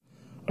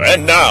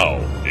And now,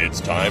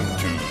 it's time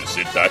to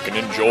sit back and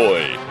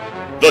enjoy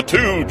the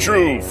Two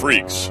True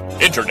Freaks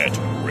Internet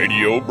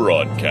Radio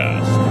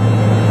Broadcast.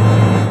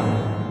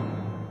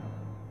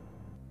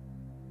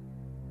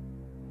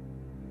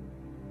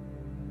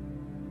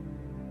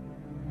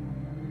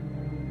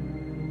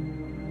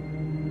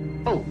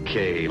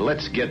 Okay,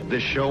 let's get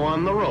this show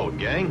on the road,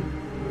 gang.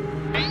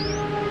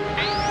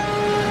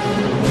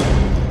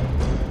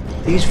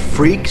 These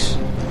freaks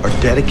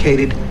are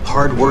dedicated,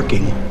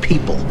 hard-working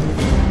people.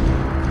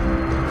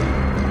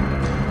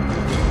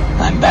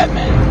 I'm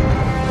Batman.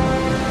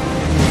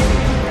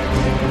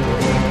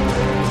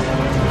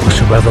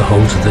 Whosoever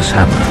holds this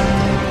hammer,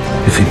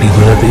 if he be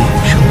worthy,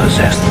 shall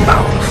possess the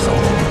power of Thor.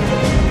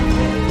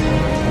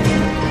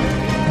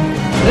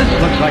 This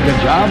looks like a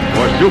job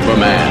for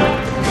Superman.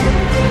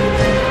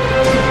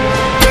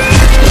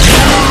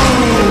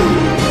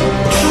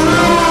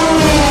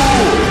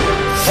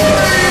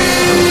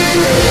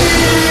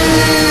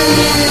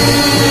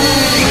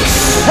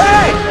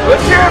 Hey!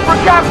 Let's hear it for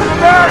Captain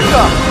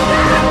America!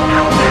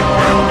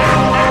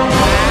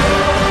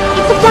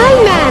 It's the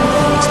Blind Man!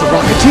 It's the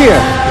Rocketeer!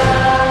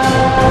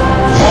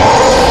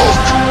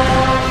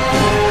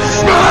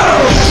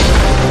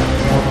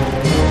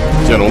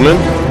 Gentlemen,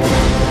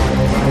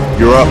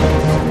 you're up.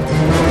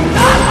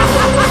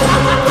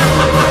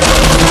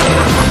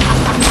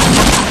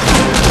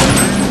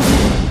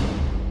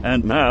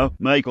 And now,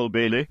 Michael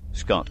Bailey,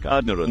 Scott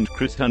Gardner, and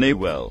Chris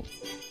Honeywell,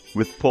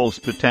 with Paul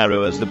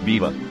Spataro as the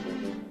Beaver.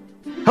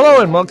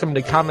 Hello and welcome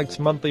to Comics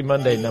Monthly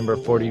Monday number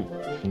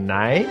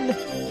 49?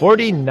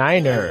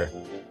 49er.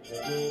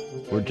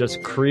 We're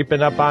just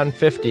creeping up on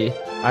 50.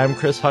 I'm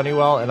Chris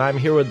Honeywell and I'm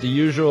here with the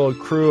usual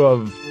crew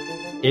of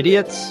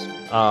idiots.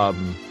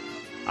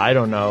 I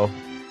don't know.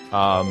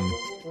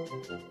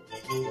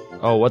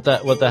 What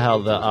the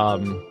hell?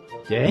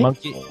 The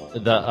monkey,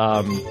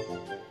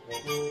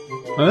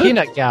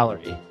 Peanut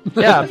Gallery.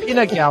 Yeah,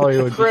 Peanut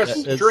Gallery would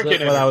Chris, be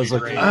drinking what I was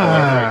looking for.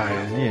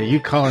 Yeah, you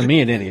calling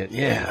me an idiot.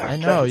 Yeah. I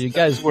know, you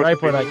guys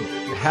gripe when I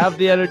have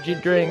the energy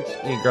drink,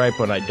 you gripe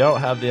when I don't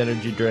have the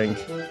energy drink.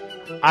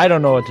 I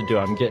don't know what to do,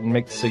 I'm getting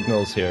mixed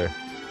signals here.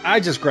 I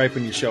just gripe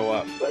when you show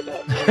up.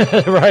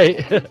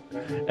 Right.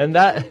 And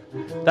that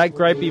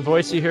gripey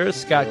voice you hear is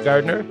Scott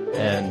Gardner,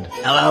 and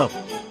Hello.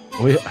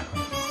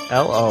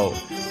 L.O.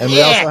 And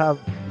we also have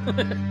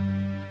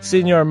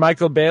Senior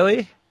Michael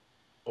Bailey.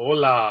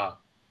 Hola.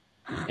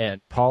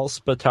 And Paul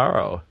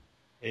Spataro.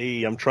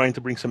 Hey, I'm trying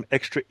to bring some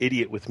extra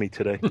idiot with me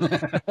today.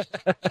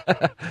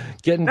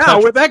 Get in now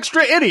touch with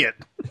extra idiot.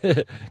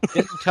 Get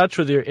in touch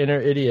with your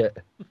inner idiot.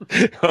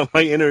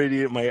 My inner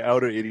idiot, my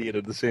outer idiot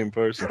are the same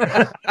person.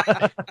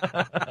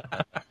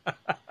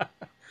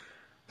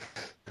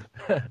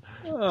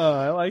 Oh,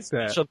 I like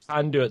that. Special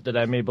conduit that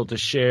I'm able to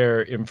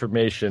share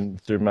information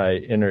through my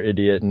inner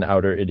idiot and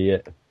outer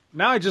idiot.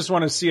 Now I just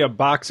want to see a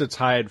box of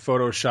Tide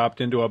photoshopped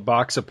into a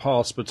box of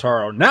Paul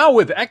Spataro. Now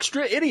with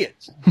extra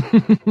idiots.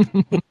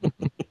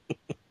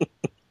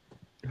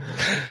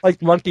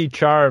 Like Lucky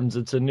Charms,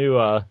 it's a new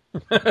that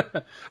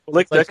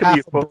could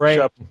be a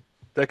Photoshop.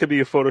 That could be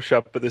a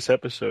Photoshop for this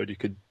episode. You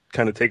could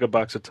kind of take a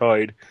box of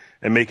Tide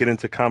and make it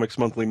into Comics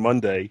Monthly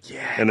Monday,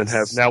 and then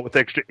have Now with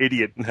Extra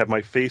Idiot and have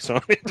my face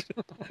on it.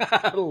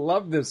 I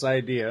love this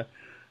idea.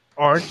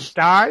 Orange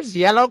stars,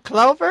 yellow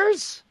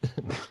clovers.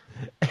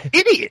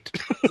 Idiot.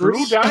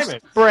 Blue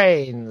diamond.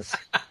 Brains.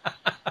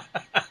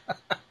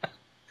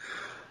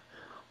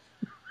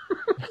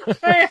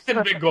 And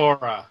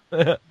Bigora.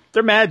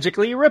 They're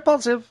magically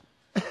repulsive.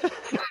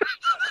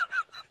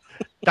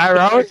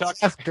 Tyrone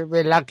after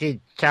me,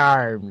 Lucky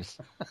Charms.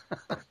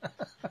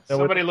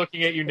 Somebody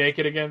looking at you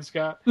naked again,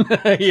 Scott?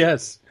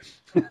 Yes.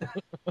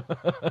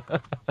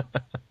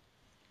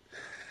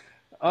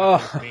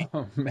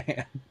 Oh,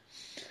 man.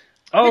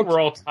 I think we're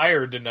all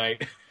tired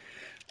tonight.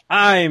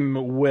 I'm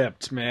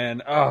whipped,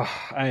 man. Oh,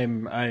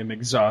 I'm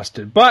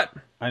exhausted, but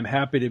I'm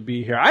happy to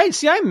be here. I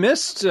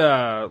missed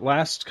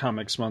last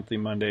Comics Monthly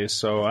Monday,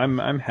 so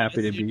I'm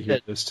happy to be here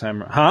this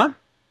time. Huh?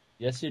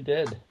 Yes, you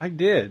did. I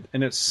did,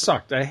 and it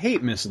sucked. I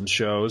hate missing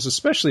shows,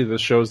 especially the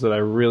shows that I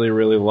really,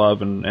 really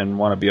love and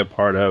want to be a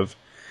part of.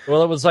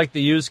 Well, it was like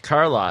the used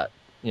car lot.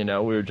 You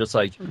know, we were just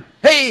like,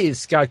 hey,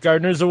 Scott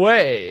Gardner's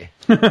away.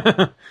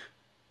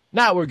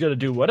 Now we're going to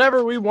do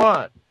whatever we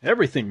want.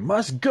 Everything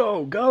must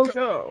go, go,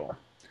 go.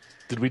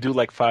 Did we do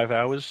like 5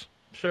 hours?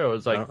 Sure, it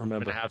was like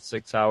 5.5,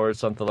 6 hours,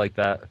 something like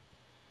that.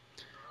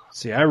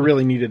 See, I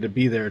really needed to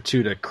be there,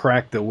 too, to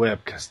crack the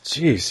whip, because,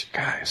 jeez, you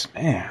guys,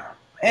 man.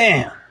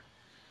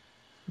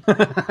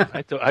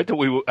 I thought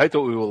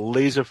we were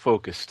laser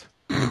focused.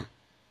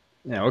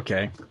 Yeah,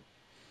 okay.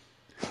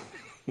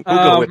 We'll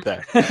go with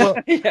that. Well,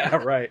 yeah,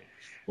 right.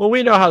 Well,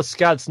 we know how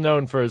Scott's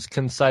known for his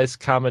concise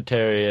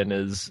commentary and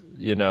his,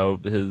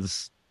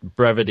 his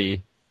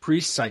brevity.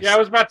 Precise. Yeah, I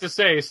was about to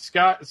say,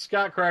 Scott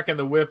cracking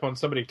the whip on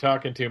somebody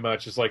talking too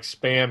much is like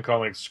Spam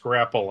calling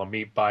Scrapple a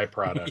meat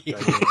byproduct.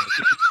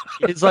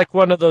 He's like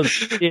one of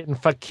those Indian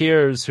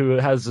fakirs who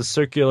has a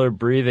circular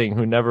breathing,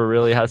 who never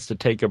really has to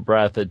take a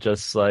breath. It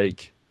just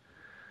like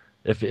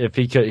If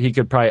he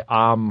could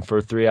probably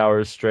for 3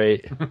 hours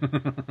straight.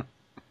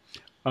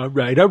 All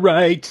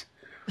right.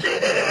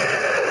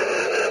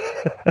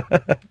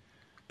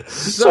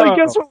 So I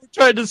guess what we're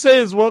trying to say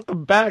is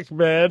welcome back,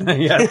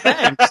 man. Yeah,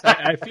 thanks.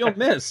 I feel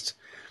missed.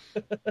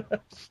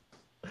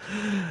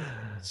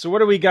 So what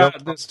do we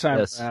got this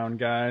time around,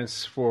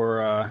 guys,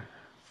 for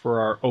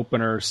our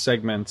opener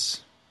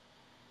segments?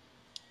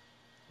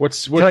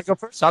 Can I go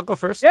first? I'll go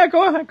first. Yeah,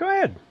 go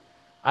ahead.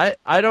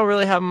 I don't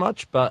really have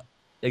much, but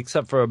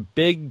except for a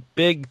big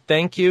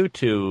thank you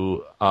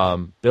to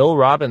Bill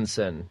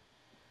Robinson,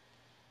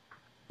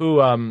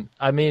 who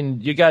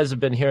you guys have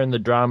been hearing the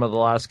drama the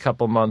last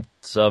couple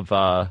months of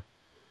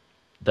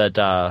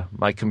that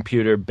my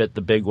computer bit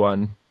the big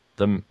one,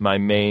 my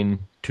main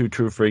Two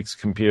True Freaks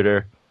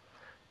computer,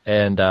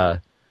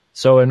 and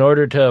so in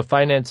order to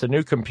finance a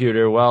new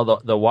computer, well,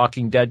 the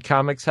Walking Dead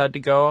comics had to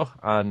go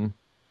on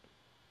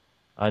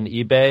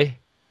eBay.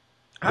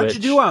 How'd you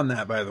do on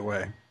that, by the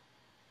way?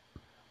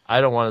 I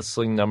don't want to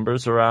sling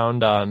numbers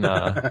around on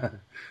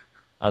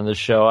on the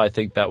show. I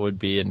think that would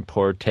be in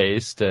poor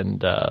taste,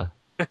 and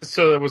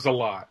so it was a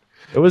lot.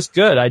 It was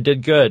good. I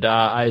did good.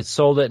 I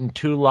sold it in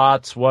 2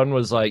 lots. One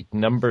was like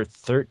number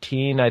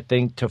 13, I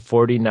think, to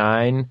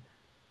 49,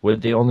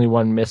 with the only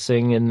one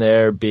missing in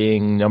there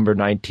being number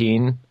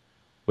 19,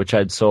 which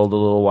I'd sold a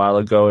little while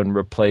ago and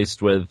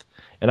replaced with.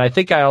 And I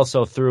think I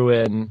also threw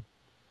in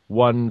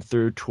 1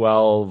 through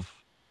 12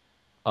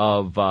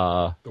 of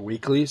the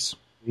weeklies.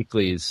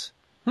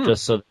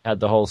 Just so they had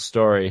the whole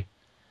story.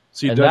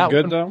 So you did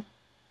good, though?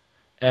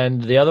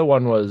 And the other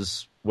one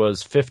was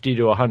 50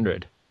 to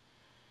 100.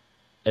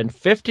 And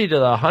 50 to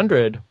the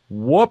 100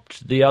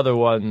 whooped the other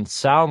one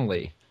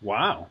soundly.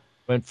 Wow.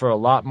 Went for a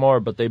lot more,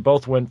 but they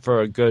both went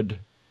for a good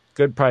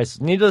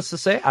price. Needless to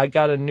say, I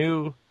got a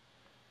new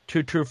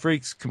Two True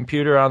Freaks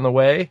computer on the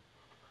way.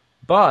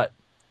 But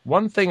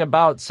one thing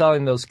about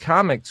selling those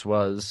comics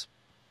was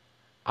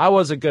I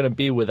wasn't going to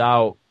be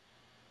without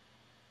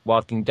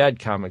Walking Dead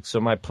comics. So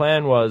my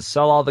plan was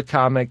sell all the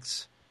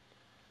comics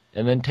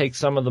and then take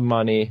some of the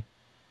money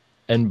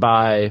and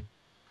buy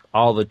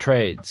all the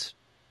trades,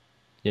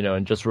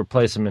 and just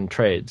replace them in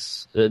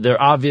trades.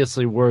 They're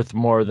obviously worth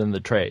more than the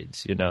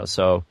trades,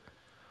 so.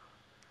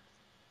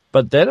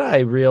 But then I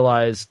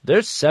realized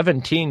there's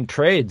 17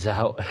 trades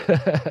out.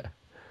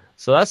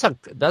 So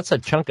that's a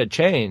chunk of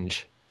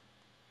change.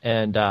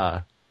 And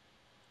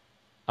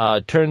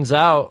turns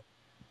out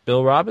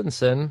Bill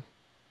Robinson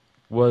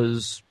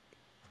was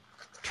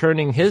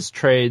turning his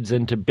trades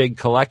into big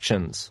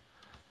collections.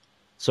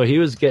 So he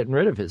was getting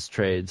rid of his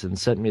trades and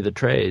sent me the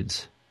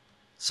trades.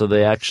 So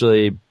they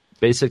actually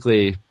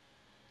basically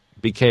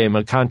became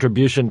a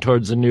contribution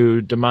towards the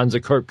new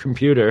Demonza Corp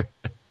computer.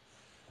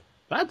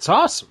 That's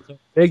awesome.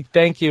 Big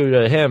thank you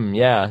to him.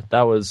 Yeah,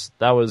 that was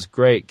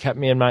great. Kept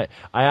me in my...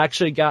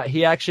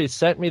 He actually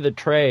sent me the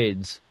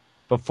trades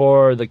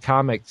before the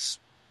comics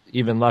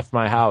even left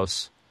my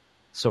house.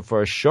 So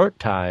for a short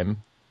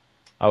time,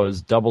 I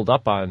was doubled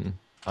up on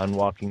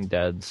Walking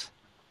Deads.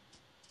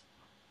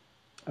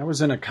 I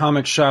was in a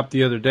comic shop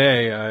the other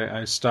day.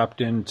 I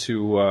stopped in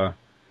to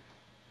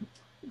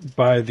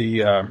buy the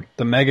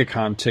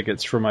MegaCon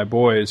tickets for my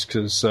boys,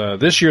 because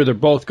this year they're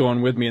both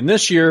going with me, and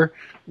this year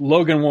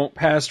Logan won't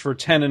pass for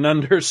 10 and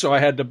under, so I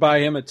had to buy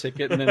him a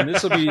ticket, and then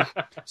this will be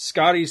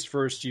Scotty's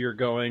first year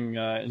going.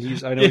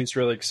 And I know he's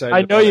really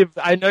excited.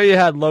 I know you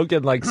had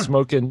Logan like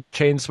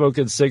chain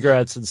smoking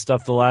cigarettes and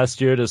stuff the last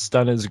year to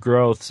stun his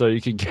growth, so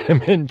you could get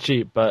him in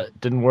cheap, but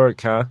it didn't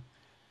work, huh?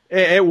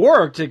 It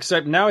worked,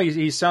 except now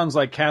he sounds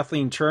like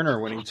Kathleen Turner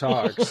when he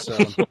talks. So.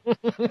 Yeah,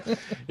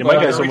 my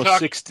guy's almost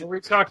 60. Are we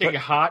talking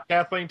hot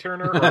Kathleen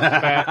Turner or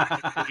fat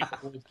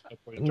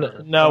Kathleen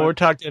Turner? No, we're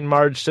talking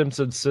Marge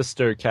Simpson's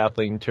sister,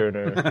 Kathleen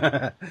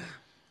Turner.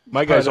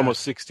 My guy's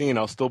almost 16.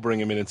 I'll still bring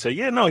him in and say,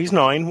 yeah, no, he's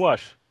 9. What?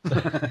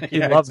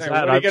 He loves that.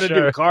 What are you going to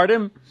do, card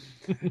him?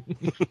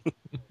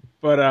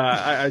 But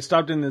I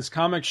stopped in this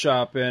comic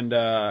shop, and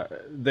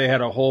they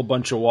had a whole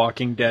bunch of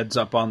Walking Deads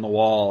up on the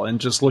wall, and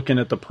just looking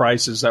at the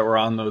prices that were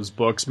on those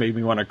books made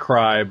me want to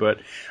cry. But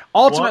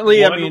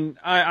ultimately,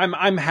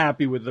 I'm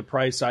happy with the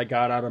price I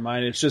got out of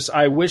mine. It's just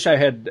I wish I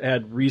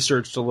had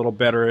researched a little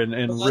better and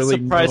really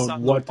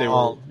known what they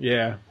were.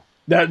 Yeah,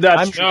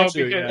 that's true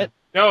too. Yeah.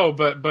 No,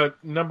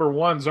 but number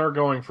ones are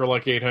going for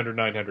like $800,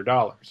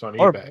 $900 on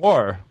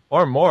eBay.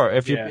 Or more.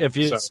 If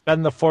you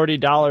spend the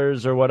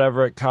 $40 or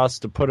whatever it costs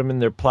to put them in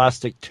their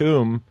plastic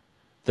tomb,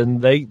 then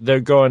they're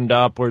going to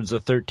upwards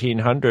of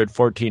 $1,300,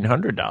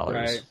 $1,400.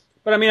 Right.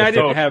 But I mean, I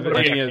didn't have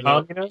any of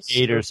the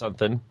 8 or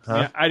something. Huh?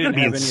 Yeah, I didn't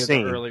have any of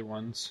the early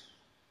ones.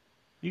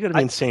 You got to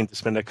be insane to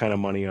spend that kind of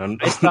money on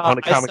a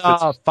comic. I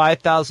saw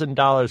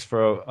 $5,000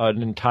 for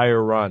an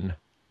entire run.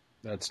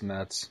 That's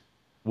nuts.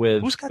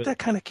 Who's got that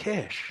kind of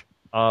cash?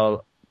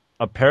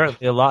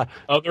 Apparently a lot.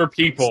 Other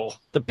people.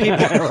 The people,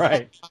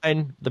 right?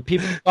 The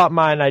people who bought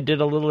mine, I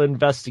did a little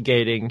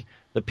investigating.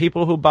 The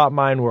people who bought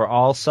mine were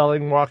all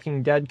selling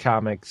Walking Dead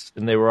comics,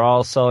 and they were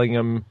all selling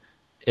them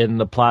in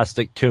the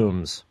plastic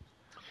tombs.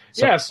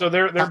 So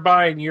they're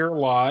buying your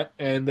lot,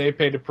 and they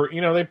paid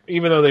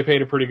even though they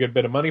paid a pretty good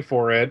bit of money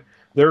for it,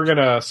 they're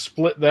gonna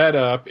split that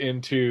up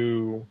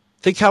into.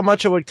 Think how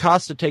much it would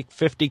cost to take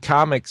 50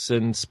 comics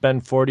and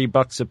spend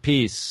 $40 a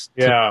piece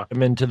to put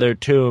them into their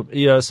tube.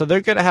 So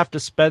they're gonna have to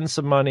spend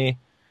some money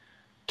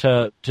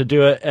to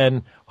do it,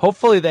 and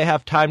hopefully they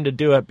have time to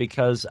do it,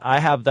 because I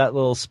have that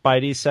little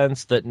spidey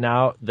sense that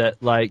now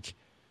that like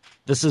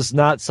this is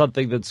not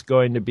something that's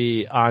going to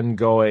be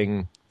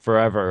ongoing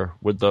forever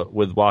with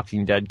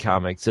Walking Dead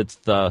comics. It's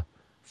the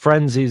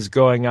frenzies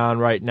going on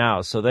right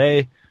now, so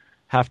they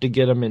have to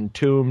get them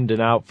entombed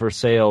and out for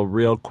sale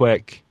real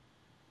quick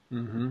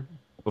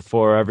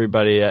before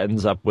everybody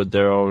ends up with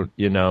their own,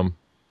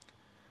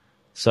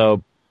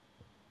 So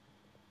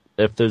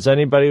if there's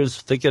anybody who's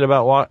thinking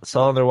about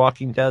selling their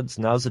Walking Deads,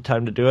 now's the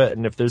time to do it.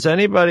 And if there's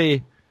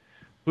anybody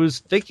who's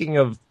thinking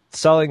of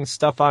selling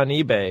stuff on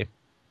eBay,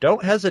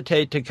 don't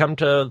hesitate to come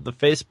to the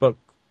Facebook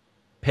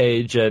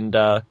page and,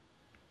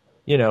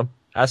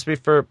 ask me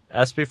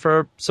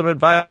for some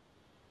advice.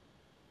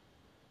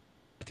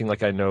 Acting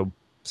like I know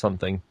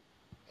something.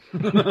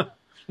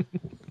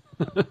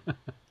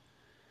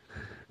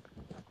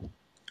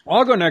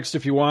 I'll go next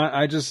if you want.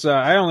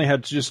 I only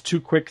had just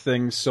two quick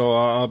things, so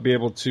I'll be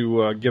able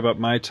to give up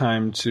my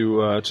time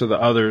to the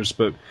others.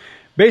 But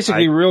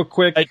basically, real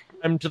quick,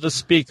 I'm to the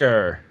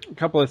speaker. A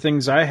couple of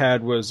things I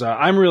had was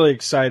I'm really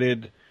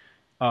excited.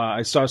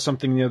 I saw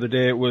something the other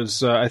day. It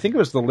was I think it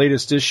was the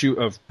latest issue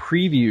of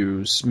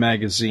Previews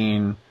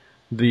magazine.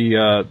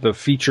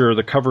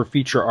 The cover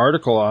feature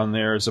article on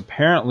there is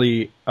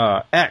apparently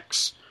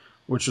X,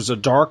 which was a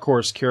Dark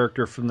Horse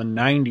character from the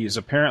 90s.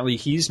 Apparently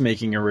he's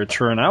making a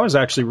return. I was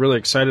actually really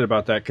excited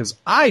about that because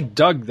I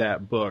dug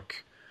that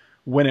book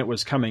when it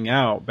was coming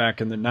out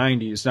back in the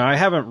 90s. Now, I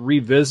haven't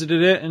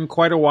revisited it in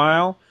quite a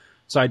while,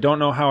 so I don't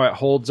know how it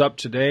holds up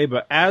today,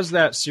 but as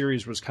that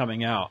series was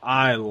coming out,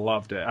 I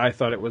loved it. I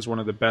thought it was one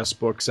of the best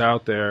books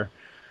out there,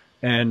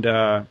 and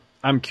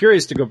I'm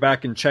curious to go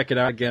back and check it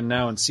out again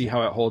now and see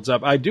how it holds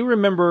up. I do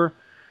remember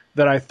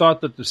that I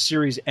thought that the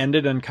series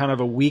ended on kind of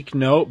a weak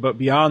note, but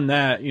beyond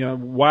that,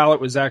 while it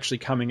was actually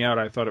coming out,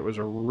 I thought it was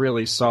a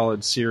really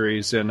solid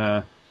series, and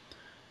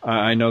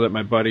I know that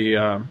my buddy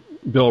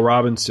Bill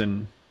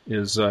Robinson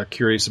is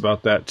curious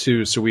about that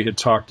too, so we had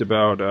talked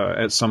about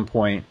at some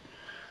point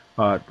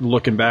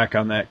looking back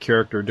on that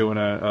character, doing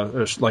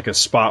a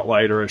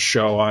spotlight or a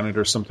show on it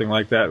or something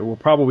like that. We'll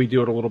probably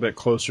do it a little bit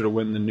closer to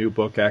when the new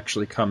book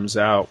actually comes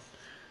out.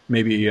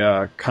 Maybe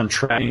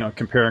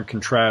compare and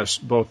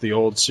contrast both the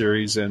old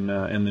series and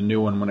the new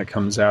one when it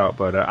comes out.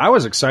 But I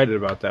was excited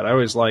about that. I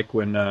always like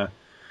when a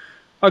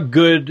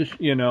good,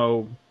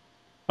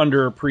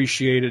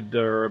 underappreciated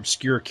or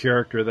obscure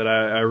character that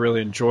I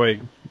really enjoy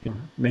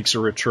makes a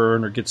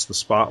return or gets the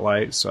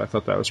spotlight. So I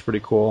thought that was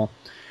pretty cool.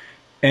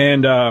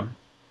 And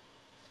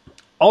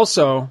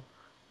also,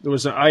 there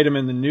was an item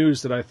in the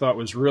news that I thought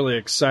was really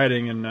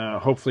exciting, and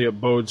hopefully it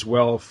bodes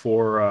well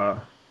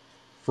for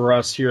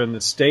us here in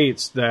the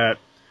States, that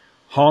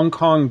Hong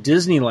Kong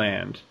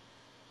Disneyland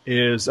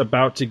is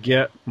about to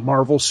get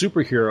Marvel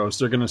superheroes.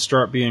 They're going to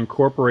start being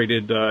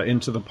incorporated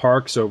into the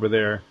parks over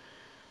there.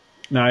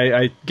 Now,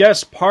 I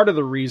guess part of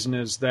the reason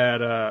is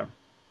that,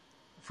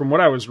 from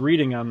what I was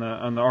reading on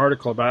the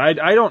article about it,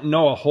 I don't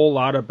know a whole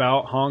lot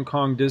about Hong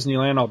Kong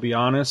Disneyland, I'll be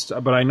honest,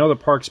 but I know the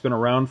park's been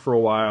around for a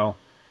while,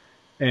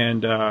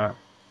 and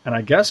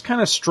I guess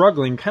kind of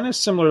struggling, kind of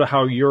similar to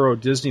how Euro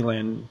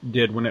Disneyland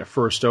did when it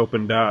first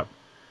opened up.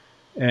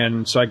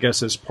 And so I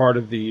guess as part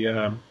of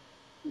the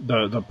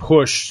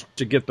push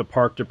to get the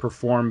park to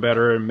perform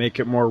better and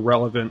make it more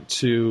relevant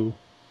to,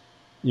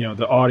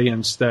 the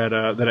audience that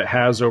it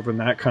has over in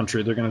that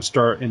country, they're going to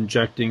start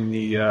injecting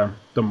the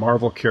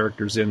Marvel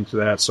characters into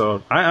that.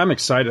 So I'm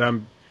excited.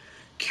 I'm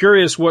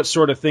curious what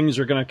sort of things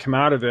are going to come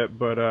out of it,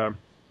 but I'm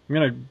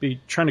going to be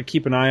trying to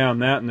keep an eye on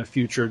that in the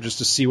future just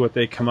to see what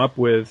they come up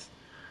with.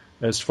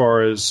 As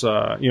far as,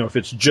 if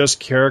it's just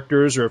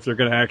characters or if they're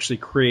going to actually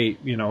create,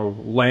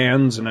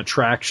 lands and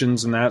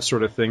attractions and that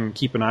sort of thing.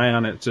 Keep an eye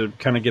on it to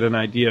kind of get an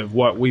idea of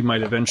what we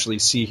might eventually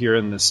see here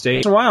in the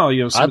States. Wow,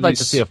 I'd like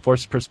to see a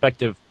forced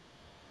perspective.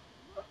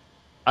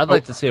 I'd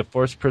like to see a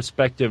forced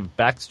perspective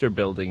Baxter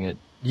building at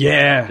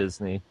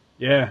Disney.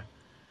 Yeah.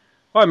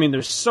 Well, I mean,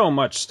 there's so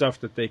much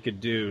stuff that they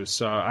could do,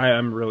 so I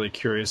am really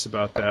curious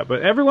about that.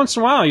 But every once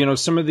in a while,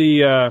 some of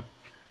the...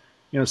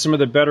 some of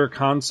the better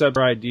concept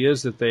or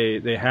ideas that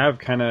they have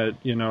kind of,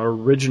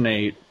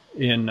 originate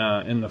in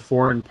the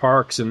foreign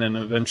parks, and then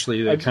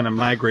eventually they kind of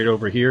migrate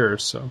over here.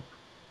 So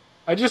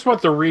I just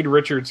want the Reed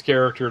Richards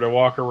character to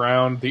walk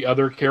around the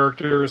other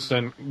characters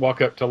and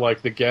walk up to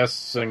like the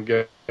guests and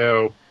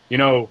go,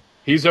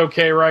 he's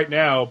okay right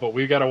now, but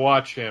we got to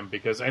watch him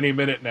because any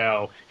minute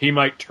now he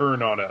might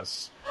turn on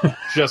us,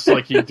 just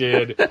like he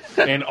did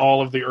in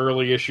all of the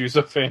early issues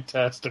of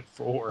Fantastic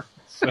Four.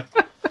 So.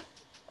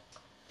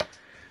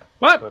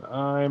 But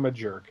I'm a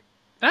jerk.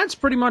 That's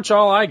pretty much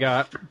all I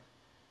got.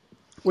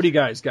 What do you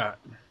guys got?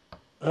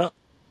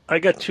 I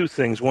got two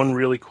things. One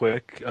really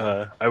quick.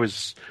 I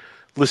was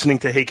listening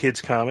to Hey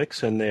Kids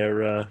Comics and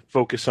their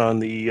focus on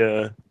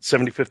the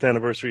 75th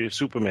anniversary of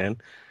Superman.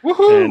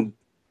 Woohoo!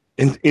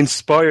 And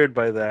inspired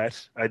by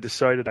that, I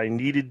decided I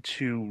needed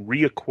to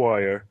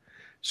reacquire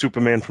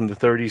Superman from the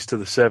 30s to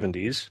the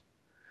 70s.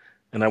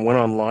 And I went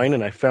online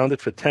and I found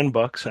it for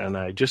 $10, and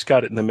I just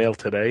got it in the mail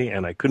today,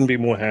 and I couldn't be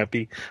more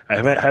happy. I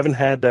haven't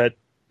had that.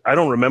 I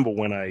don't remember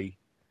when I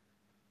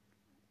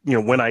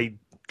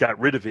got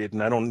rid of it,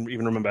 and I don't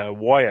even remember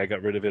why I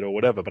got rid of it or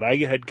whatever. But I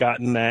had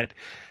gotten that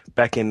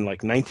back in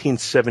like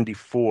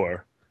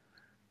 1974,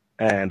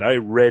 and I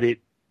read it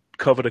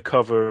cover to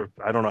cover.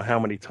 I don't know how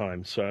many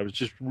times. So I was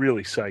just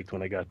really psyched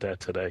when I got that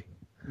today.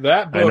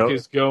 That book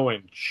is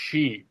going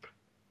cheap.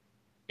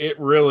 It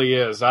really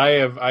is. I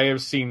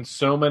have seen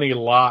so many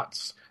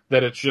lots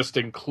that it's just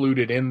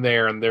included in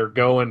there, and they're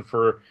going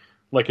for,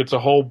 like, it's a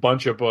whole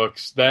bunch of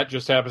books that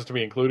just happens to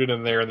be included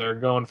in there, and they're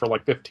going for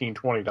like $15,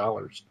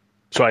 $20.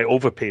 So I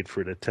overpaid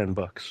for it at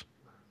 $10.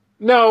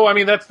 No, I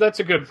mean that's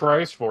a good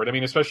price for it. I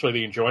mean, especially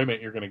the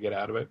enjoyment you're going to get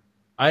out of it.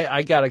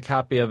 I got a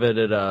copy of it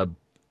at a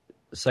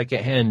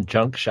secondhand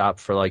junk shop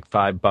for like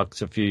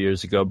 $5 a few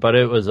years ago, but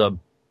it was a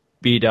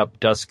beat up,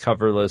 dust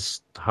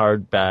coverless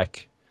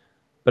hardback.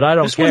 But I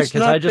don't care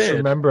because I just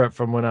remember it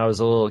from when I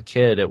was a little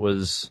kid.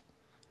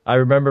 I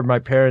remember my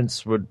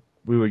parents we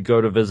would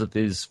go to visit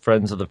these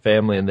friends of the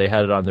family, and they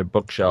had it on their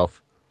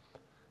bookshelf.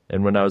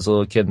 And when I was a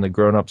little kid and the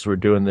grown-ups were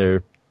doing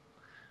their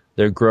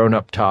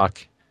grown-up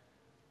talk,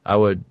 I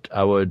would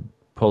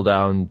pull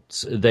down.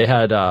 They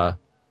had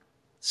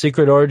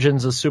Secret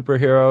Origins of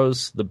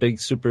Superheroes, the big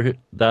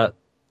that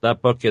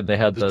book, and they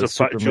had the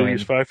Superman.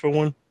 Julius Pfeiffer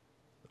one.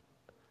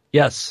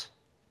 Yes.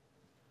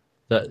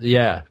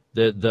 The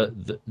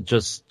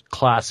just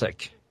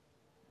classic.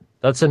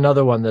 That's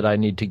another one that I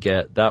need to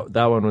get. That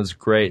one was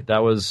great.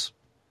 That was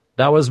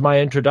my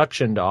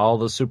introduction to all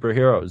the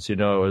superheroes. You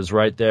know, it was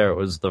right there. It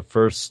was the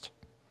first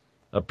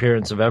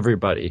appearance of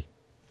everybody.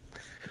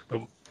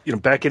 You know,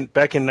 back in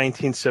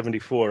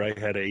 1974, I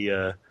had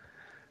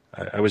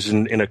I was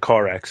in a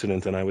car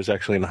accident, and I was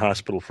actually in the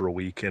hospital for a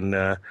week.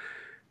 And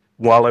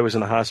while I was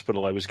in the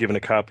hospital, I was given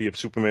a copy of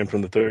Superman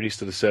from the 30s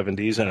to the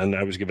 70s, and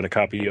I was given a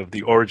copy of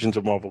the Origins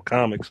of Marvel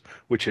Comics,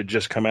 which had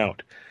just come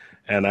out.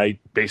 And I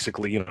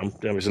basically,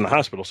 I was in the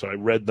hospital, so I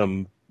read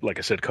them, like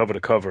I said, cover to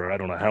cover, I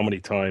don't know how many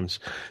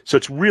times. So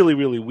it's really,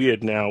 really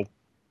weird now,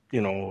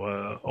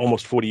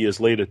 almost 40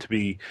 years later, to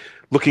be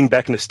looking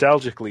back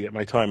nostalgically at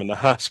my time in the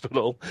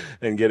hospital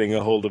and getting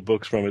a hold of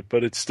books from it.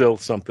 But it's still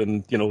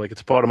something, like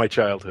it's part of my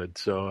childhood.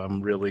 So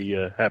I'm really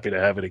happy to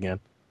have it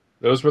again.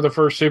 Those were the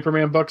first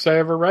Superman books I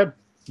ever read.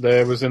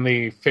 It was in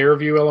the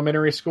Fairview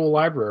Elementary School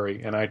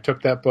library, and I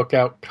took that book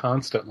out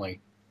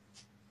constantly.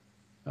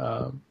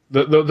 The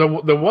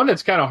one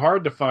that's kind of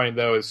hard to find,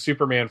 though, is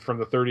Superman from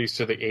the 30s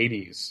to the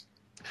 80s.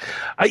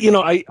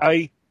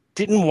 I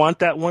didn't want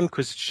that one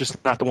because it's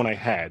just not the one I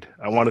had.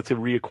 I wanted to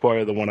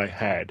reacquire the one I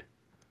had.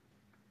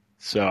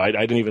 So I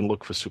didn't even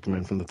look for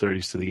Superman from the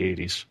 30s to the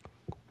 80s.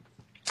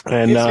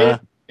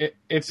 And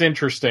it's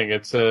interesting.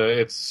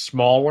 It's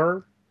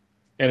smaller,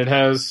 and it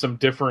has some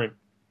different.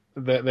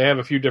 They have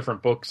a few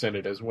different books in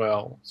it as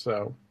well.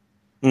 So.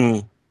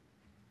 And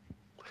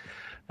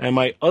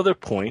my other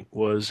point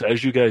was,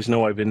 as you guys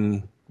know, I've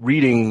been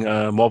reading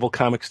Marvel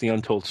Comics: The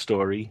Untold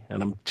Story,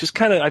 and I've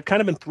kind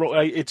of been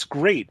it's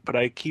great, but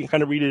I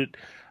kind of read it.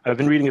 I've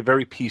been reading it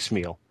very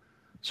piecemeal,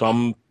 so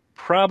I'm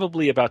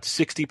probably about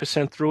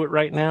 60% through it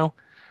right now.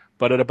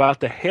 But at about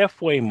the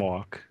halfway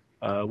mark,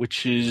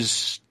 which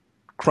is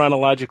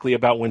chronologically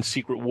about when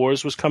Secret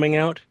Wars was coming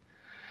out,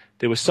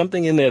 there was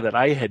something in there that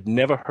I had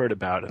never heard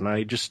about, and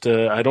I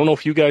don't know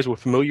if you guys were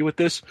familiar with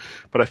this,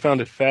 but I found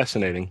it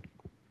fascinating.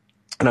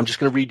 And I'm just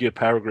going to read you a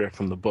paragraph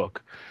from the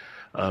book.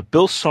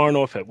 Bill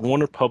Sarnoff at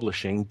Warner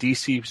Publishing,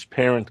 DC's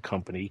parent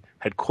company,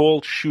 had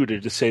called Shooter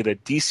to say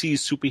that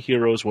DC's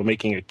superheroes were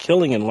making a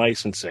killing in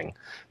licensing.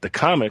 The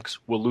comics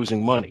were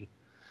losing money.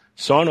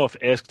 Sarnoff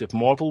asked if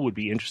Marvel would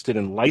be interested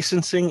in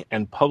licensing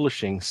and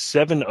publishing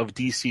 7 of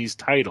DC's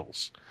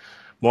titles.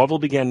 Marvel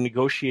began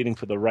negotiating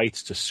for the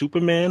rights to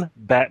Superman,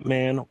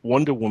 Batman,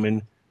 Wonder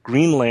Woman,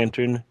 Green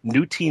Lantern,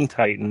 New Teen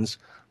Titans,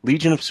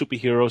 Legion of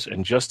Superheroes,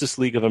 and Justice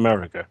League of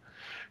America.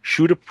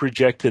 Shooter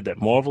projected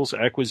that Marvel's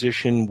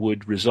acquisition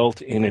would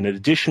result in an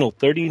additional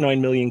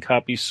 39 million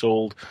copies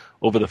sold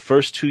over the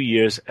first 2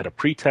 years at a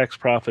pre-tax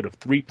profit of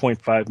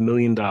 $3.5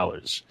 million.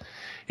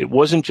 It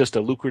wasn't just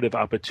a lucrative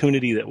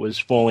opportunity that was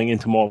falling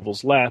into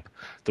Marvel's lap.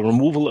 The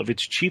removal of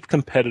its chief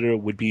competitor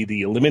would be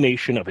the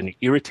elimination of an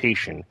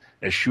irritation,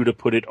 as Shooter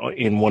put it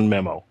in one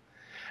memo.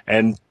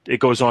 And it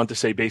goes on to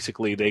say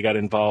basically they got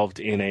involved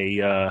in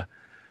an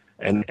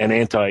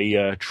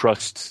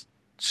antitrust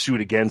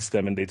suit against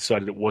them, and they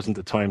decided it wasn't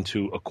the time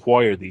to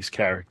acquire these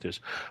characters.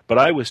 But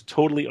I was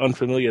totally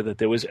unfamiliar that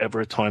there was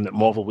ever a time that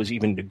Marvel was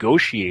even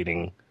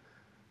negotiating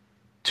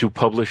to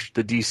publish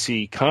the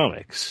DC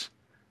comics.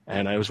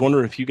 And I was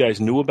wondering if you guys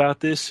knew about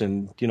this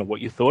and,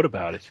 what you thought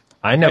about it.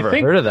 I never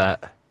heard of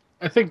that.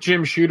 I think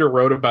Jim Shooter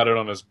wrote about it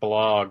on his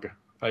blog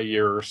a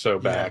year or so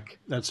back.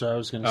 That's what I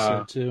was going to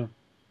say, too.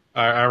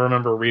 I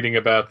remember reading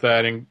about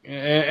that,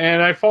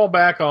 and I fall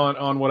back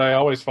on what I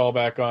always fall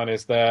back on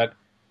is that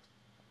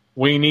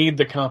we need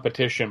the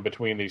competition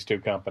between these two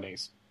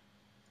companies.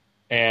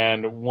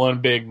 And one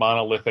big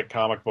monolithic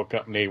comic book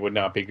company would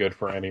not be good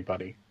for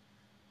anybody.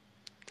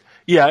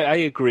 Yeah, I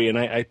agree, and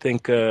I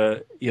think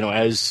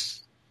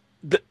as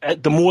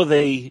the more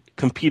they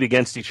compete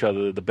against each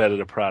other, the better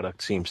the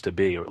product seems to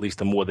be, or at least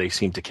the more they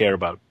seem to care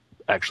about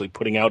actually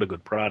putting out a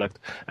good product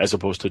as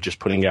opposed to just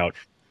putting out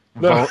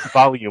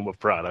volume of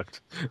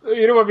product.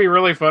 You know what would be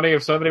really funny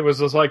if somebody was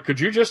just like, could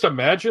you just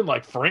imagine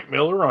like Frank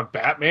Miller on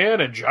Batman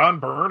and John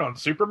Byrne on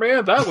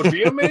Superman? That would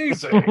be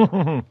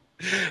amazing.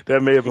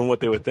 That may have been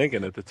what they were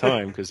thinking at the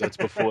time, because that's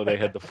before they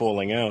had the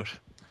falling out.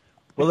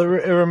 Well,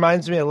 it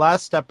reminds me of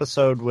last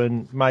episode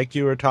when, Mike,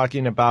 you were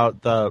talking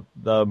about the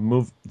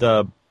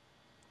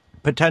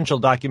potential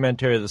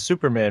documentary of the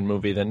Superman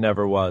movie that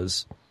never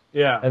was.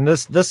 Yeah. And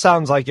this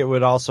sounds like it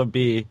would also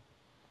be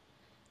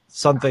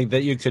something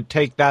that you could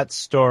take that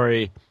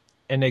story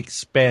and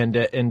expand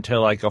it into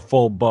like a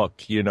full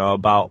book,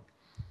 about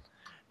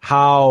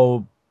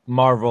how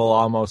Marvel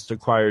almost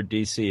acquired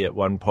DC at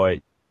one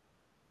point.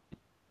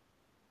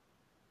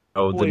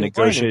 The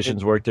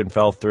negotiations worked and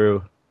fell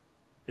through.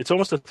 It's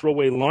almost a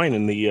throwaway line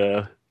in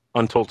the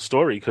untold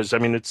story, because, I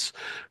mean, it's,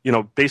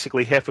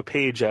 basically half a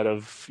page out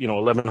of,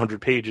 1,100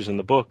 pages in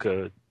the book.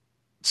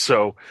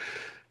 So,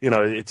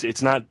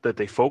 it's not that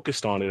they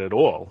focused on it at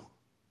all.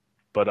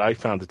 But I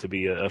found it to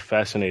be a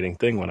fascinating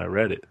thing when I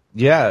read it.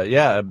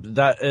 Yeah,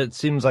 that it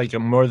seems like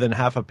more than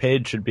half a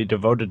page should be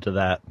devoted to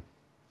that.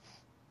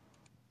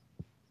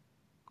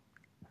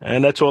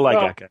 And that's all I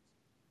got, guys.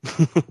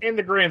 In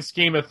the grand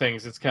scheme of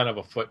things, it's kind of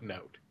a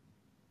footnote.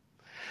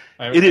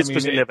 It is,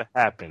 because it never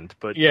happened.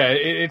 But yeah,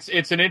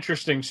 it's an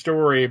interesting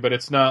story, but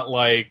it's not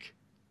like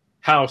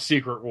how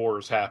Secret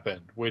Wars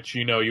happened, which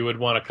you would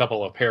want a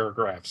couple of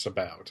paragraphs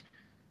about.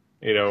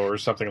 Or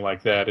something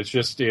like that. It's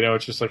just,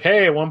 it's just like,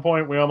 hey, at one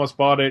point we almost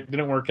bought it,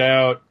 didn't work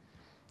out.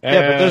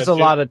 Yeah, but there's a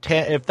lot of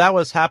if that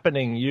was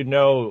happening,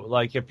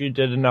 like if you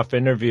did enough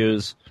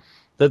interviews,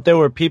 that there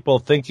were people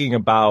thinking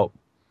about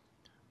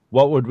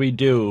what would we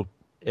do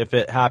if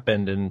it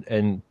happened,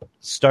 and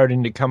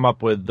starting to come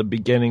up with the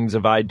beginnings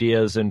of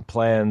ideas and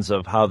plans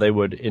of how they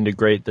would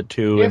integrate the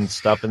two and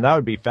stuff, and that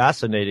would be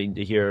fascinating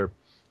to hear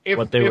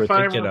what they were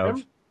thinking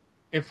of.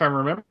 If I'm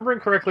remembering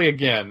correctly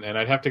again, and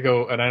I'd have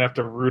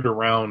to root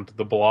around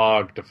the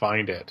blog to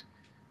find it,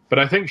 but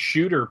I think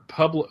Shooter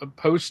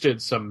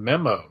posted some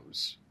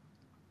memos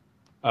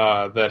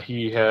that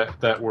he had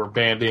that were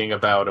bandying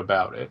about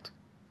it.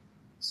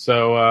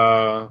 So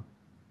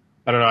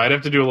I don't know. I'd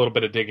have to do a little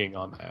bit of digging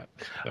on that.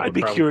 I'd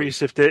be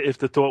curious if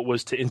the thought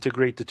was to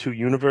integrate the two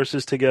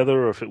universes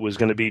together, or if it was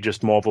going to be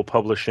just Marvel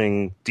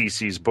publishing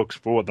DC's books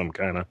for them,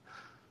 kind of.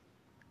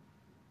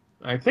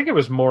 I think it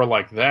was more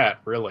like that,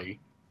 really.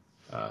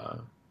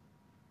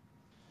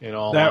 In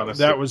all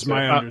honesty, that was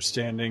my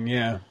understanding.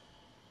 Yeah,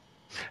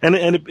 and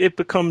it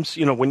becomes,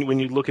 when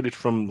you look at it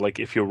from, like,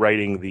 if you're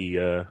writing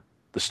the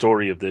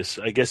story of this,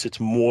 I guess it's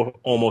more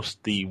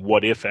almost the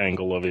what if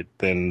angle of it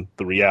than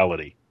the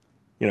reality.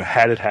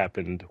 Had it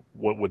happened,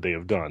 what would they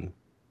have done?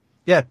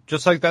 Yeah,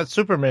 just like that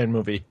Superman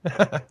movie.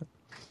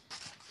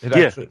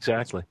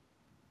 Exactly.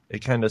 It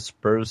kind of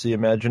spurs the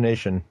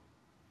imagination.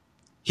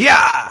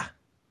 Yeah.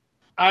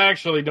 I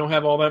actually don't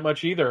have all that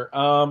much either.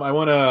 I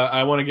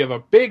want to give a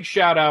big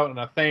shout out and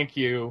a thank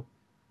you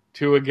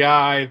to a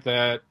guy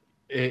that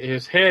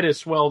his head is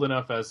swelled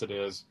enough as it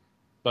is,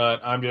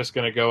 but I'm just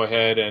going to go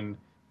ahead and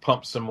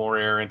pump some more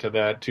air into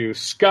that, to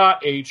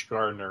Scott H.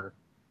 Gardner,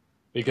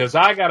 because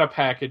I got a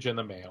package in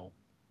the mail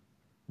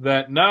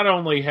that not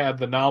only had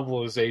the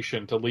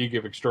novelization to League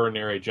of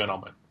Extraordinary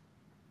Gentlemen,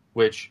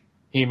 which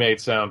he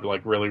made sound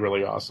like really,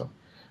 really awesome.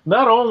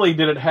 Not only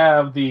did it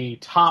have the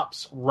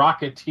Topps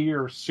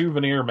Rocketeer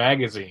souvenir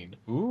magazine,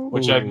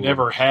 which I've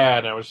never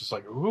had, I was just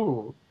like,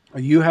 ooh.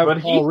 You have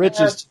Paul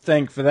Riches to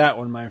thank for that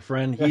one, my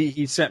friend.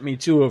 He sent me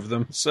 2 of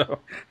them, so.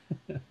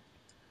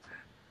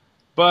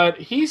 But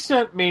he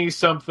sent me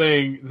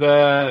something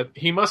that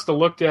he must have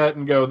looked at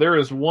and go, there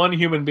is one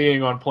human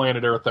being on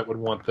planet Earth that would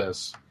want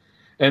this.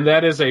 And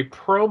that is a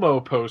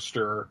promo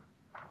poster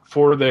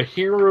for the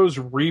Heroes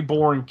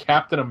Reborn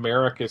Captain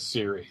America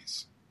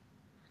series.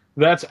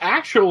 That's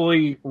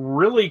actually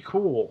really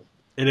cool.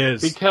 It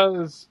is.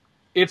 Because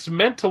it's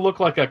meant to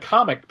look like a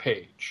comic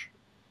page.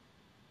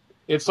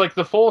 It's like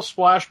the full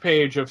splash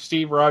page of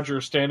Steve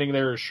Rogers standing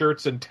there, his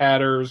shirt's in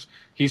tatters,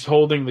 he's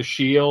holding the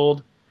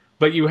shield,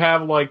 but you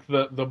have like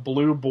the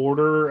blue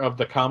border of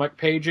the comic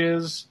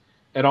pages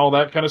and all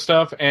that kind of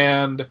stuff,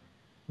 and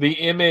the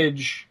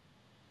image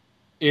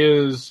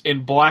is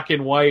in black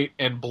and white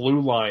and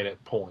blue line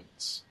at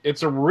points.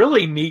 It's a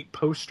really neat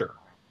poster.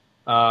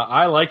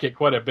 I like it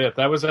quite a bit.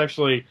 That was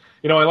actually,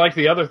 I like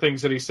the other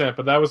things that he sent,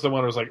 but that was the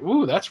one I was like,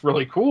 ooh, that's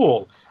really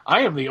cool.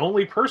 I am the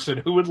only person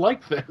who would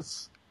like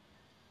this.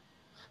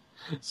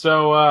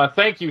 So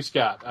thank you,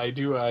 Scott. I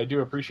do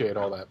appreciate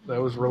all that.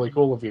 That was really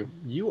cool of you.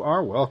 You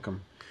are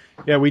welcome.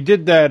 Yeah, we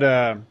did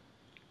that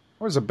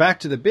was a Back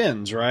to the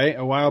Bins, right?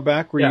 A while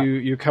back where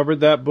you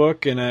covered that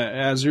book. And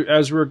as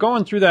we were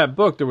going through that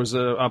book, there was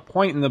a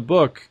point in the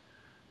book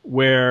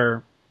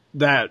where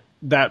that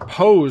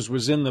pose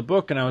was in the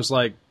book. And I was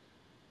like,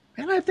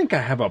 man, I think I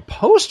have a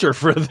poster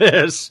for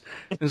this.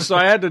 And so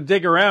I had to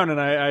dig around, and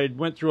I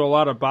went through a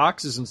lot of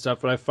boxes and stuff,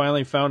 but I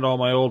finally found all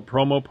my old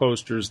promo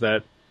posters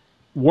that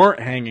weren't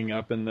hanging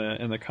up in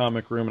the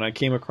comic room. And I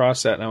came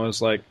across that, and I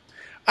was like,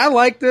 I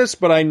like this,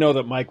 but I know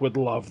that Mike would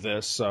love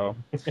this. So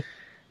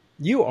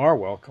you are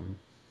welcome.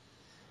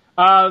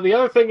 The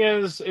other thing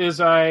is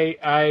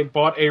I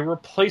bought a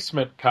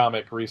replacement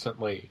comic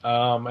recently.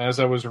 As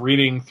I was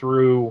reading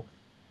through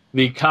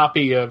the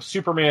copy of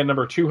Superman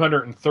number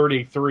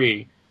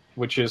 233,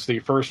 which is the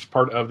first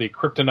part of the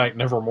Kryptonite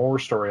Nevermore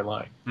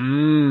storyline.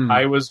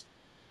 I was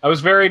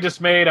very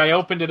dismayed. I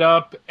opened it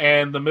up,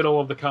 and the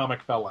middle of the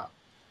comic fell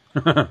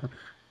out.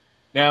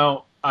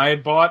 Now, I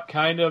had bought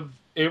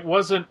it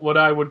wasn't what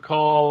I would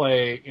call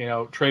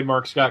a,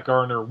 trademark Scott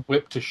Gardner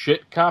whip to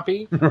shit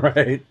copy.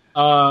 Right.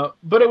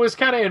 But it was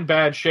kind of in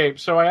bad shape.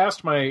 So I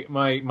asked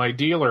my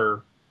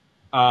dealer,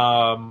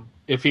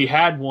 if he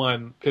had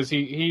one, because he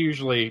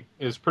usually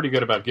is pretty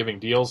good about giving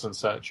deals and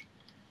such.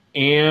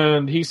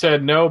 And he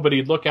said no, but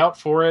he'd look out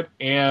for it.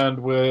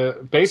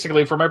 And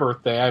basically for my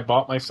birthday, I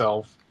bought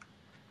myself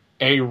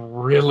a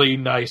really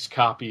nice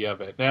copy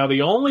of it. Now,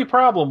 the only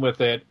problem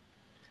with it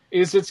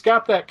is it's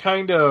got that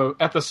kind of,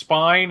 at the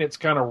spine, it's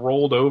kind of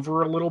rolled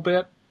over a little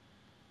bit,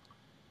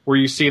 where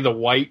you see the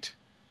white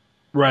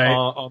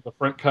on the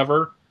front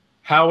cover.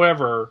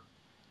 However,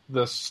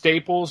 the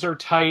staples are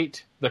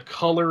tight, the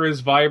color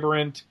is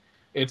vibrant,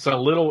 it's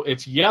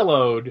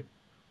yellowed,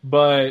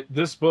 but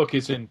this book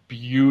is in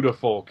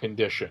beautiful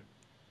condition.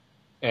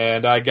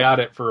 And I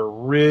got it for a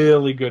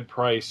really good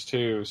price,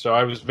 too. So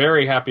I was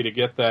very happy to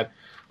get that.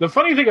 The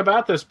funny thing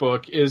about this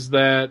book is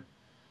that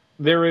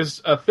there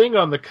is a thing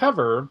on the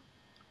cover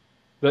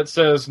that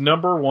says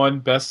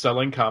 #1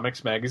 best-selling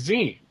comics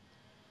magazine.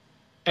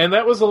 And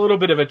that was a little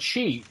bit of a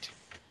cheat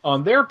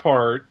on their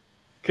part,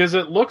 because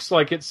it looks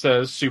like it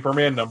says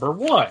Superman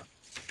 #1.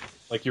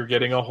 Like you're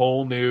getting a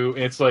whole new,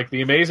 it's like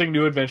The Amazing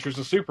New Adventures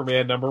of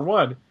Superman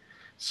 #1.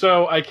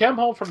 So I came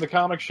home from the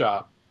comic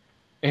shop,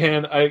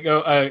 and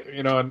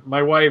and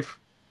my wife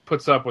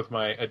puts up with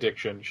my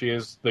addiction. She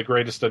is the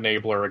greatest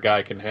enabler a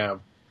guy can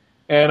have.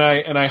 And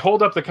I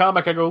hold up the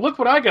comic, I go, look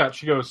what I got.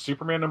 She goes,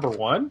 Superman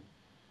 #1?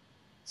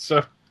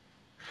 So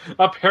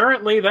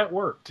apparently that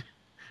worked.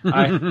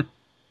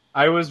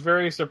 I was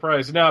very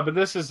surprised. No, but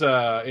this is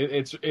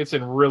it's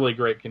in really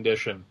great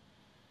condition.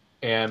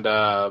 And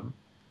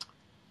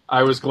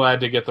I was glad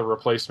to get the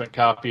replacement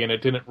copy, and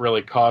it didn't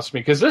really cost me,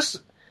 because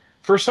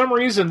for some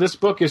reason, this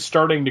book is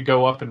starting to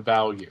go up in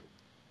value.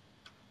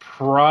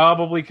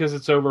 Probably because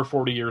it's over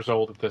 40 years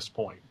old at this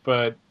point.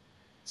 But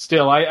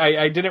still,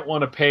 I didn't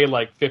want to pay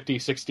like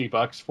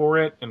 $50-$60 for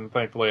it, and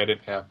thankfully I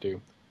didn't have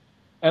to.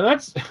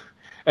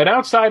 And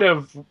outside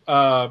of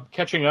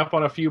catching up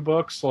on a few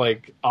books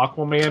like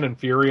Aquaman and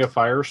Fury of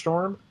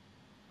Firestorm,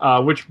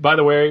 which, by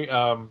the way,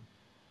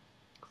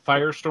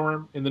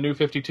 Firestorm in the New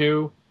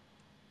 52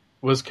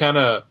 was kind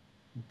of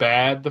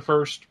bad the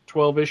first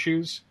 12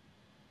 issues.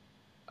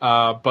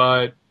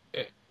 But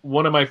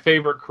one of my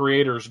favorite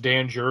creators,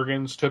 Dan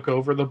Jurgens, took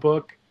over the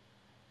book,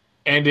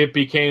 and it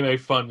became a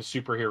fun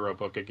superhero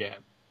book again.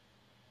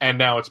 And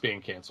now it's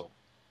being canceled.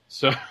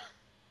 So,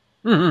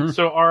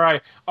 so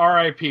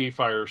R.I.P.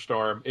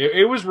 Firestorm.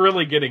 It was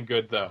really getting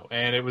good, though.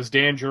 And it was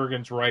Dan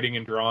Jurgens writing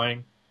and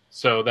drawing.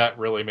 So that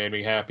really made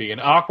me happy. And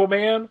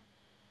Aquaman,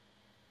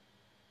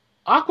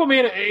 I'm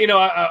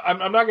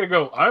not going to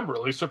go, I'm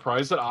really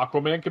surprised that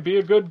Aquaman could be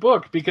a good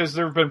book, because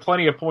there have been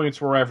plenty of points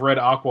where I've read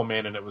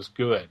Aquaman and it was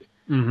good.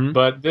 Mm-hmm.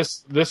 But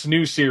this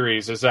new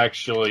series is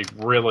actually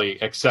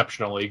really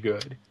exceptionally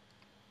good.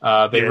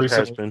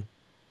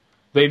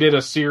 They did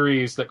a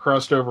series that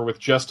crossed over with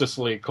Justice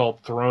League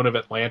called Throne of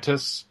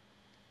Atlantis,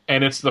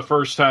 and it's the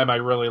first time I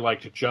really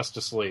liked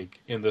Justice League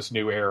in this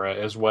new era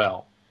as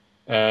well.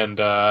 And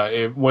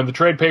when the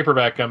trade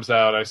paperback comes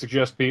out, I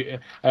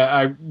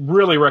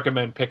really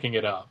recommend picking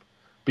it up,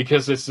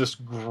 because it's this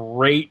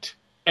great,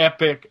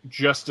 epic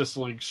Justice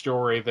League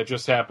story that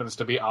just happens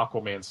to be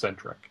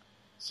Aquaman-centric.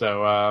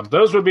 So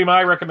those would be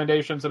my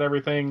recommendations and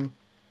everything,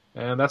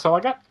 and that's all I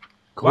got.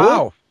 Cool.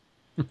 Wow.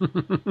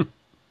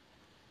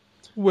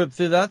 Went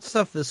through that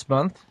stuff this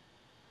month.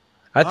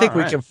 I think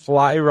we can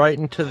fly right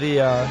into the...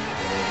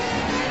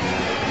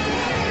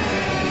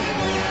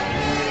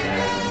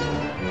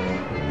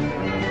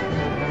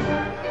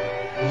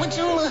 What's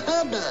all the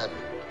hubbub?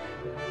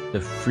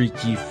 The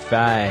Freaky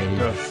Five.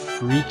 The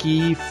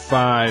Freaky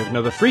Five.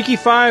 Now, the Freaky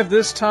Five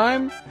this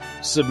time,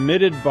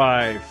 submitted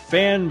by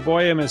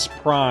Fanboyamus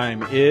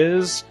Prime,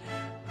 is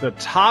the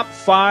top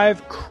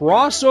 5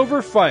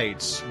 crossover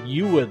fights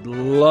you would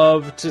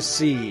love to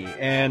see.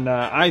 And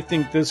I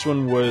think this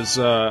one was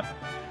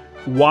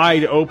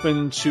wide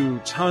open to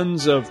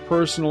tons of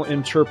personal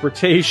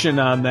interpretation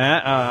on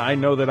that. I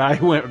know that I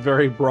went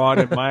very broad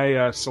at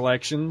my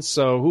selections.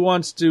 So who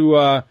wants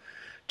to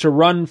to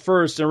run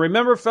first. And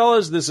remember,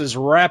 fellas, this is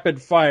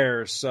rapid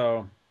fire,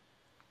 so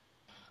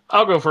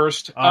I'll go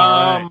first.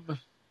 All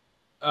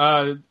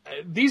right.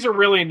 These are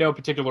really in no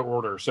particular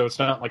order, so it's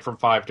not like from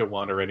 5 to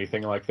 1 or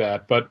anything like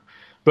that. But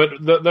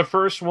the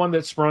first one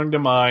that sprung to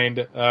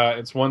mind,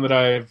 it's one that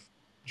I've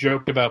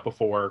joked about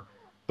before,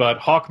 but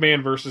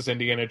Hawkman versus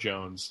Indiana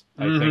Jones.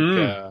 I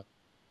think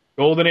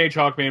Golden Age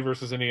Hawkman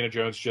versus Indiana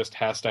Jones just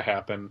has to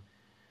happen.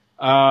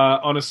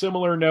 On a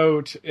similar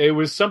note, it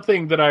was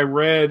something that I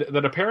read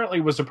that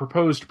apparently was a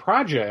proposed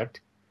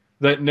project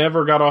that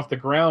never got off the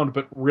ground,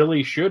 but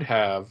really should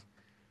have,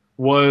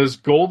 was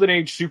Golden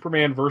Age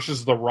Superman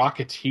versus the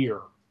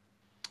Rocketeer.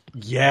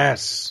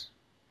 Yes.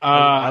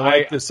 I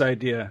like this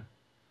idea.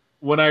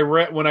 When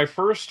I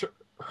first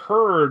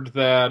heard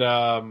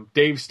that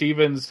Dave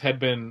Stevens had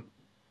been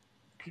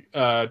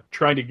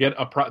trying to get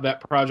that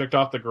project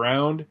off the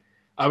ground,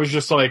 I was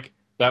just like,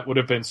 that would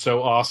have been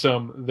so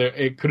awesome.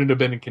 It couldn't have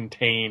been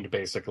contained,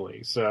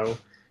 basically. So,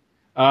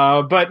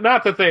 but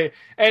not that they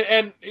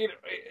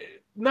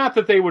not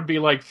that they would be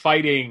like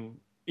fighting,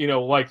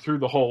 like through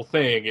the whole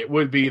thing. It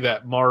would be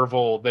that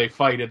Marvel, they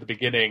fight at the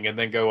beginning and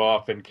then go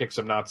off and kick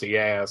some Nazi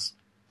ass.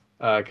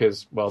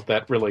 Because,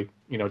 that really,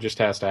 just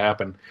has to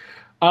happen.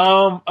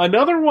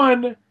 Another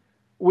one,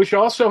 which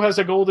also has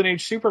a Golden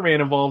Age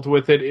Superman involved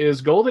with it,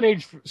 is Golden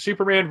Age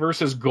Superman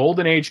versus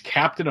Golden Age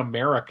Captain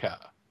America.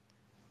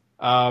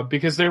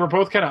 Because they were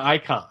both kind of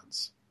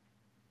icons.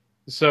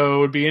 So it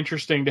would be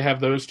interesting to have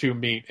those two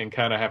meet and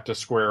kind of have to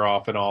square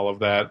off and all of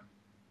that.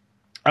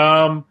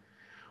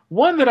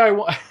 One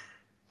that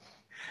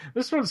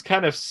this one's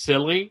kind of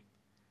silly,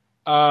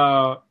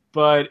 but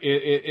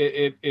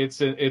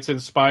it's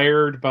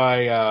inspired by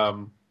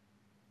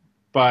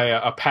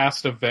a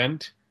past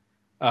event.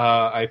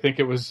 I think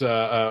it was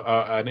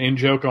an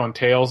in-joke on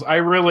Tales. I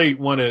really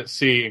want to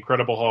see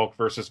Incredible Hulk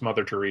versus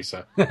Mother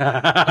Teresa.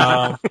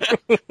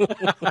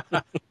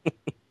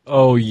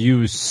 Oh,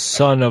 you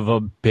son of a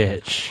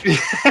bitch.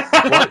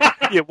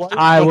 Why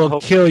I will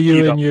kill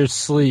you in your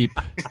sleep.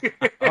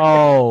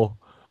 Oh,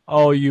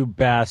 you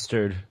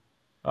bastard.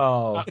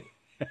 Oh.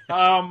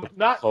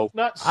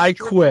 Not I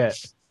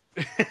quit.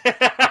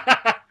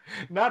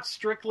 Not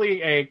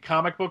strictly a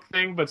comic book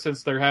thing, but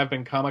since there have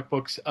been comic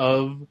books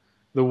of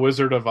the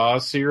Wizard of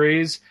Oz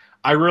series,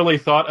 I really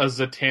thought a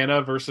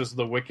Zatanna versus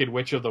the Wicked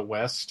Witch of the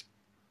West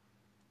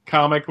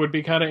comic would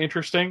be kind of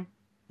interesting.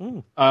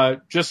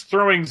 Just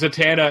throwing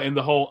Zatanna in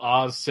the whole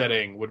Oz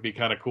setting would be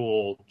kind of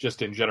cool,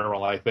 just in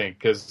general, I think,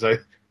 because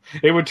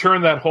it would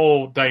turn that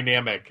whole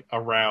dynamic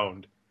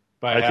around.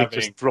 I think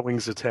just throwing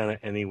Zatanna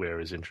anywhere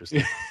is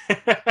interesting.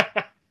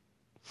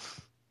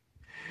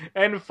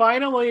 And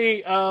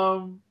finally,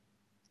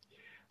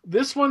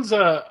 this one's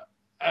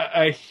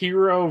a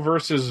hero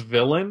versus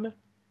villain,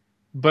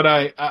 but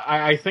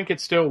I think it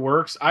still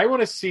works. I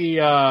want to see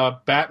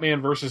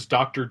Batman versus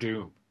Dr.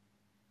 Doom.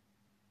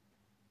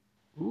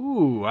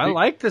 Ooh, I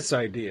like this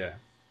idea.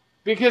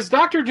 Because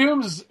Dr.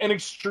 Doom's an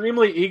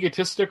extremely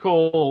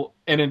egotistical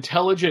and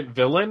intelligent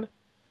villain,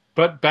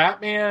 but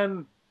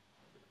Batman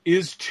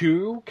is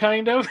too,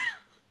 kind of.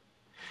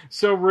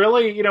 So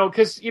really,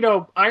 because,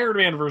 Iron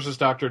Man versus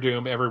Dr.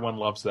 Doom, everyone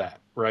loves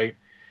that, right?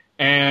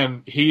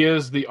 And he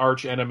is the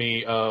arch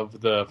enemy of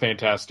the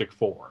Fantastic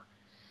Four.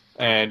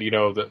 And,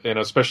 and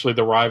especially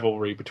the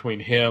rivalry between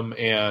him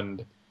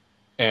and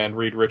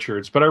Reed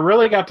Richards. But I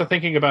really got to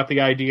thinking about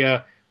the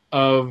idea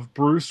of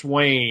Bruce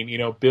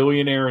Wayne,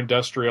 billionaire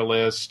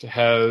industrialist,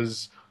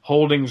 has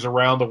holdings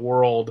around the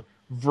world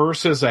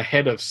versus a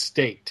head of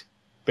state,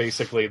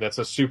 basically, that's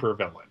a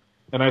supervillain.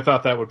 And I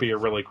thought that would be a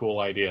really cool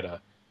idea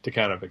to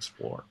kind of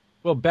explore.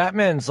 Well,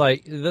 Batman's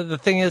like, the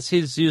thing is,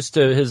 he's used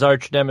to his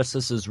arch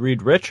nemesis is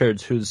Reed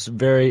Richards, who's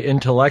very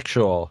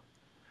intellectual.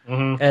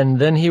 Mm-hmm. And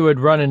then he would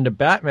run into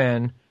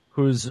Batman,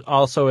 who's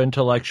also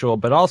intellectual,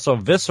 but also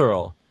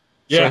visceral.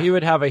 Yeah. So he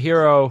would have a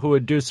hero who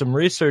would do some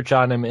research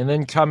on him and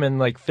then come and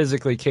like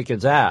physically kick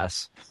his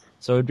ass.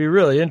 So it'd be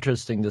really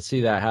interesting to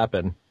see that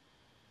happen.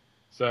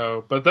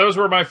 So, but those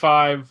were my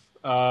 5,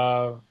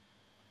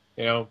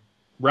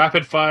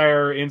 rapid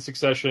fire in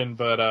succession,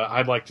 but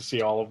I'd like to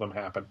see all of them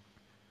happen.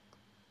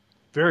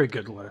 Very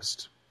good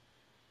list.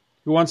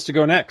 Who wants to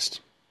go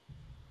next?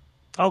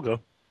 I'll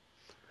go.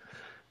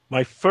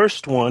 My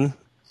first one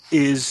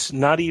is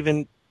not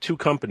even 2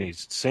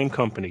 companies, same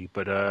company,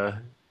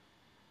 but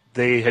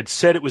they had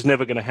said it was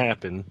never going to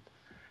happen,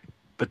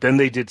 but then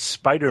they did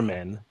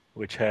Spider-Man,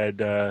 which had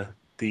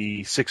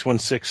the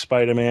 616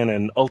 Spider-Man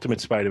and Ultimate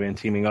Spider-Man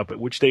teaming up,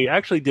 which they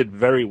actually did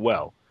very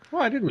well.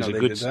 Well, I didn't know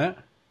they did that.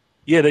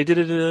 Yeah, they did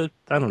it,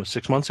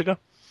 6 months ago.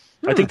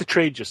 I think the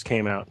trade just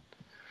came out.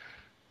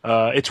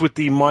 It's with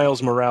the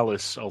Miles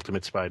Morales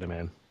Ultimate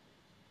Spider-Man,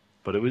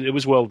 but it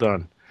was well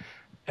done.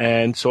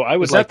 And so I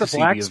would like to see... Is that the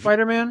Black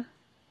Spider-Man?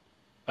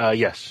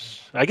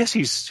 Yes. I guess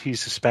he's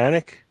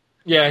Hispanic.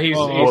 Yeah, he's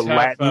half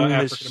Latin,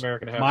 African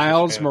American, half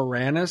Miles Hispanic.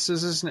 Morales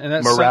is his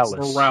name.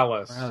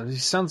 Morales. He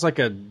sounds like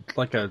a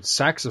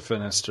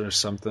saxophonist or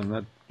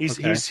something.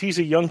 He's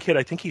a young kid.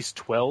 I think he's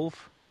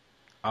 12.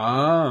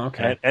 Oh,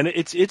 okay. And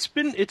it's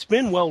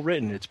been well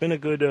written. It's been a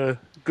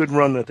good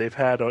run that they've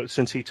had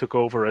since he took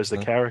over as the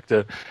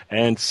character.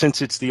 And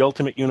since it's the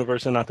Ultimate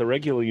Universe and not the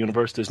regular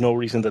universe, there's no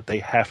reason that they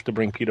have to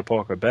bring Peter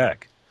Parker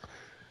back.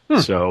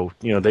 So,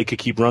 they could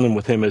keep running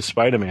with him as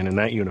Spider-Man in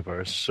that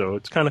universe. So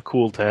it's kind of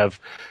cool to have,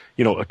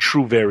 a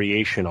true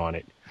variation on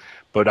it.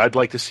 But I'd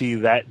like to see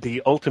that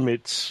the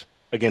Ultimates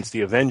against the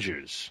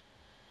Avengers,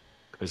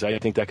 because I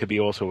think that could be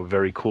also a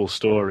very cool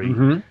story.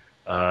 Mm-hmm.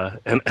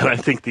 And I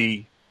think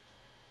the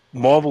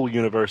Marvel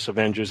Universe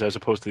Avengers, as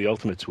opposed to the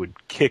Ultimates, would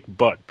kick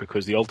butt,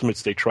 because the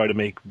Ultimates they try to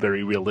make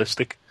very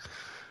realistic.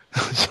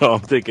 So I'm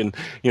thinking,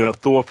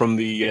 Thor from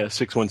the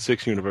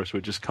 616 universe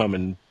would just come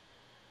and,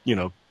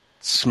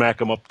 smack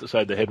him up the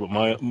side of the head with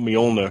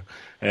Mjolnir,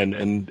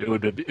 and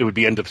it would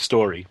be end of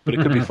story. But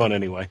it could be fun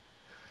anyway.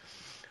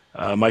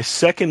 My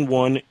second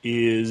one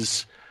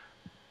is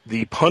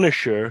the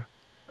Punisher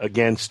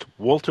against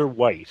Walter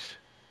White.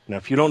 Now,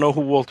 if you don't know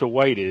who Walter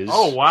White is...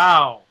 Oh,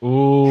 wow.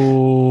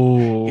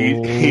 Ooh.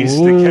 He's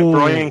the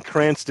Bryan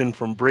Cranston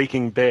from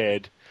Breaking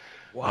Bad.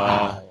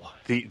 Wow.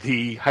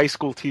 The high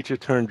school teacher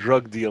turned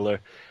drug dealer.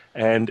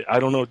 And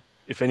I don't know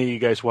if any of you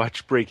guys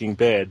watch Breaking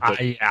Bad,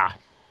 but yeah.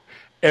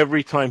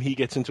 Every time he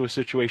gets into a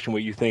situation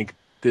where you think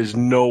there's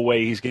no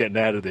way he's getting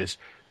out of this,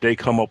 they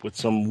come up with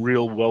some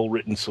real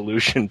well-written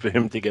solution for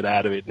him to get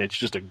out of it, and it's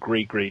just a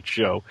great, great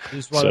show.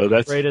 He's one of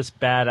the greatest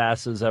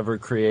badasses ever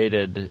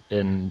created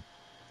in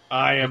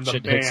I am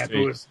the man history.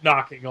 who is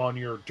knocking on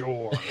your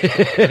door.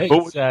 But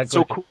what's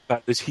so cool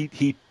about this,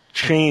 he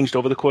changed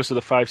over the course of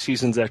the 5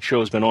 seasons that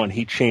show's been on.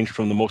 He changed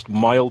from the most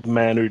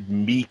mild-mannered,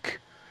 meek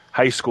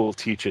high school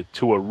teacher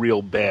to a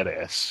real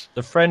badass.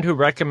 The friend who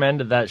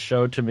recommended that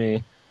show to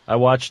me, I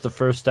watched the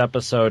first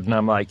episode, and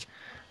I'm like,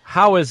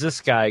 how is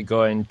this guy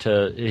going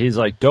to... He's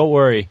like, don't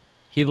worry,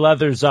 he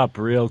leathers up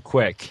real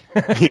quick.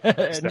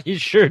 And he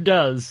sure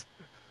does.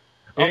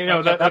 That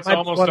might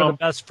be one of the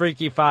best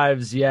Freaky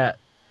Fives yet.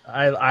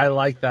 I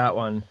like that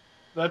one.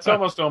 That's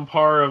almost on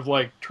par of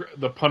like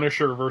the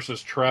Punisher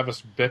versus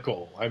Travis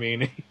Bickle. I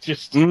mean, he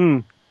just...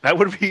 that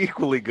would be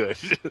equally good.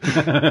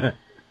 The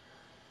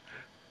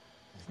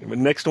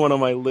next one on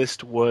my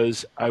list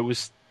was,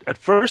 at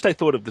first I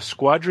thought of the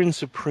Squadron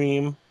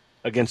Supreme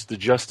against the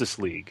Justice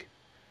League.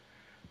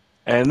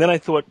 And then I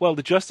thought, well,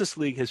 the Justice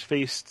League has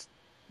faced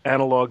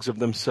analogs of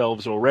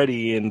themselves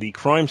already in the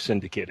Crime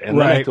Syndicate. And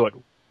then I thought, it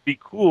would be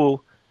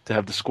cool to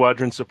have the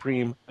Squadron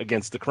Supreme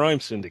against the Crime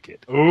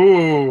Syndicate.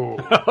 Ooh,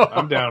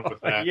 I'm down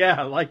with that. Yeah,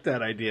 I like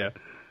that idea.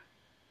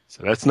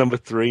 So that's number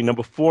 3.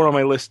 Number 4 on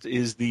my list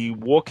is the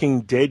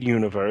Walking Dead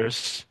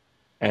universe.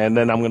 And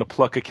then I'm going to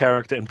pluck a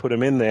character and put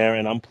him in there,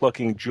 and I'm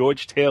plucking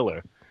George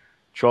Taylor,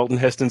 Charlton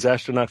Heston's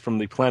astronaut from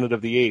the Planet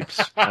of the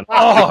Apes.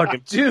 Oh,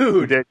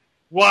 dude!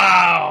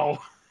 Wow!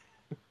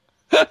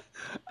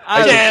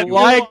 I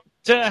like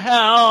to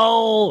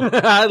hell!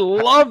 I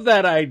love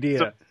that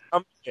idea.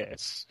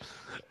 Yes.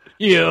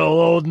 You'll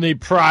only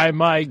pry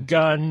my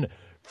gun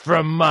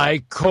from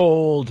my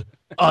cold,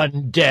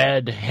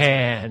 undead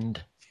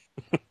hand.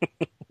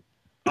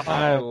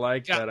 I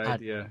like that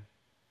idea.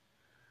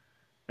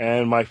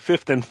 And my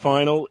 5th and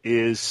final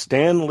is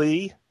Stan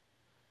Lee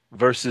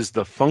versus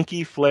the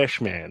Funky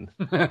Flashman.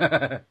 You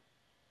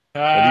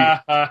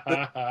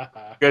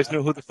guys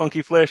know who the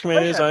Funky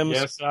Flashman is?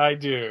 Yes, I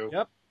do.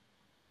 Yep.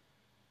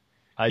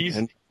 He's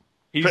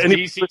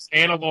DC's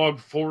analog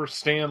for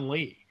Stan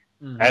Lee.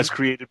 As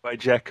created by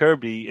Jack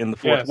Kirby in the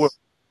Fourth World.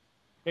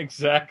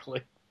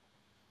 Exactly.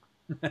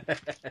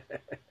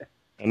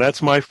 And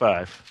that's my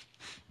 5.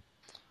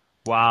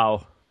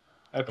 Wow.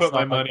 I put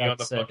my money on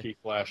the Funky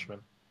Flashman.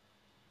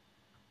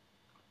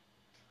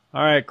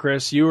 All right,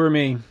 Chris, you or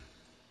me?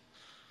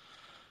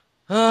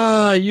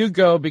 You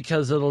go,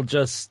 because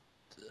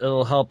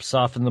it'll help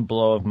soften the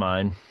blow of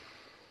mine.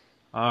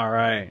 All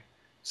right.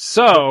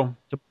 So,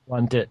 to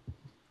blunt it.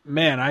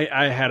 Man,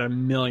 I had a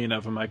million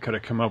of them I could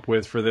have come up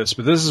with for this,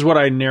 but this is what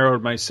I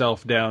narrowed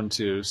myself down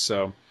to.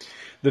 So,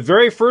 the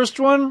very first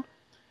one,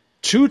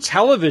 2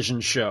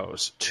 television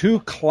shows, 2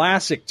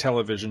 classic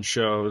television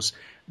shows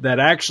that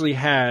actually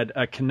had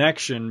a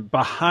connection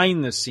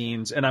behind the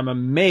scenes, and I'm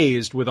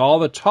amazed with all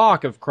the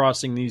talk of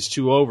crossing these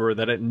 2 over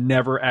that it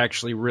never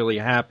actually really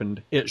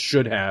happened. It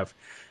should have.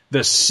 The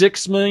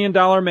 $6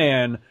 Million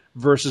Man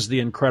versus the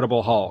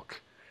Incredible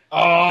Hulk.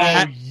 Oh,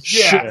 that yes.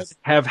 should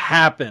have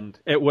happened.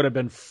 It would have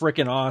been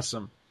freaking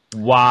awesome.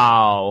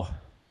 Wow.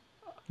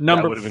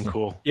 That would have been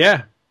cool.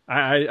 Yeah,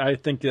 I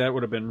think that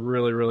would have been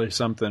really, really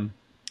something.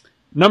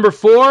 Number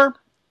 4,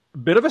 a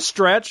bit of a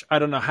stretch. I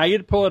don't know how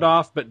you'd pull it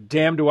off, but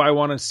damn do I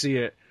want to see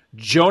it.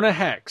 Jonah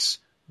Hex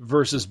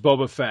versus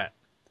Boba Fett.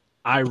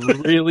 I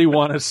really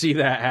want to see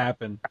that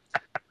happen.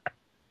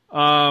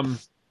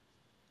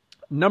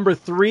 Number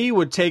 3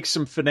 would take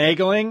some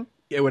finagling.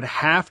 It would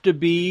have to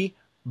be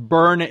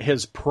Byrne at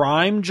his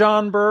prime,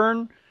 John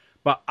Byrne.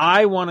 But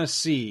I want to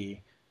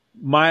see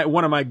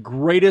one of my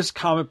greatest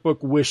comic book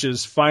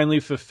wishes finally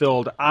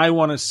fulfilled. I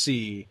want to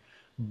see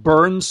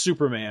Byrne's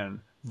Superman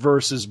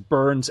versus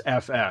Byrne's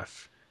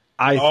FF.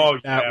 I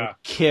think that would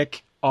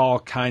kick all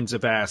kinds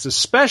of ass,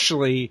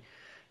 especially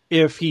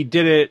if he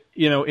did it,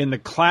 in the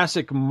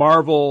classic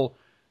Marvel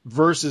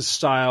versus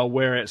style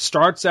where it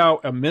starts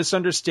out a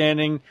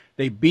misunderstanding,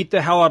 they beat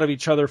the hell out of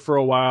each other for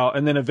a while,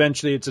 and then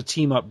eventually it's a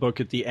team-up book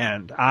at the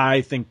end.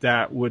 I think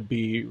that would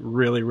be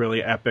really,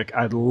 really epic.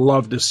 I'd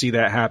love to see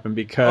that happen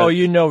because...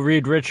 Oh,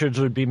 Reed Richards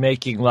would be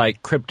making,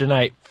 like,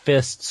 kryptonite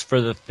fists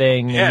for the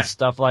Thing and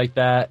stuff like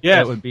that. Yeah.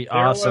 That would be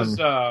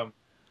awesome.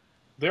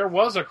 There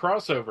was a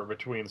crossover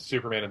between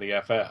Superman and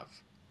the FF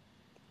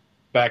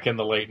back in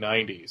the late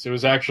 90s. It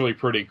was actually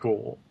pretty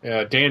cool.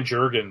 Dan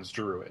Jurgens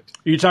drew it.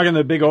 Are you talking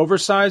the big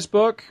oversized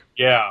book?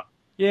 Yeah.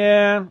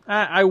 Yeah,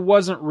 I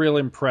wasn't real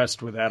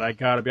impressed with that. I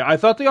gotta be. I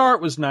thought the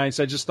art was nice.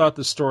 I just thought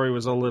the story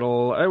was a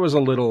little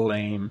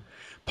lame.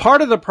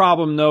 Part of the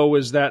problem, though,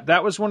 was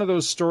that was one of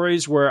those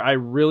stories where I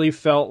really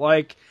felt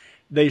like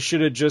they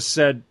should have just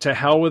said, to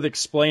hell with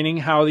explaining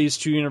how these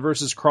two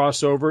universes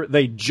cross over.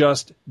 They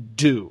just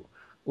do.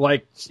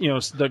 Like,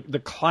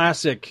 the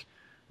classic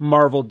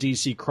Marvel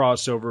DC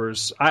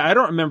crossovers. I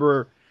don't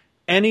remember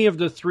any of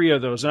the three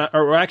of those,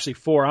 or actually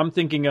four. I'm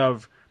thinking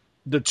of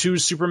the two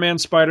Superman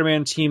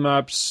Spider-Man team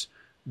ups,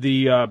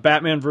 the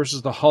Batman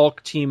versus the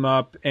Hulk team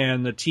up,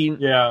 and the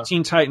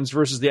Teen Titans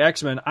versus the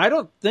X-Men. I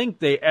don't think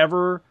they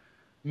ever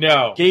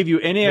gave you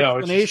any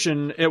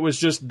explanation. It was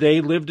just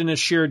they lived in a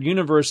shared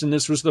universe, and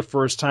this was the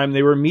first time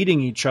they were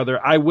meeting each other.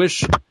 I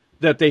wish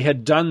that they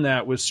had done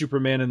that with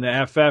Superman and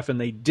the FF, and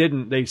they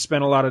didn't. They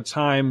spent a lot of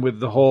time with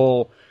the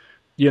whole,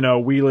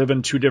 we live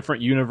in two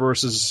different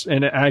universes,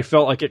 and I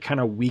felt like it kind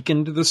of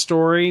weakened the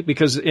story,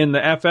 because in the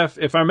FF,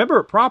 if I remember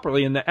it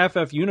properly, in the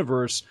FF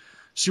universe,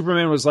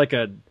 Superman was like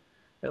an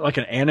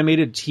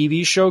animated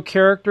TV show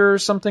character or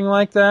something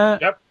like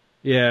that. Yep.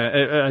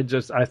 Yeah,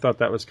 I thought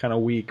that was kind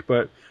of weak,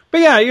 but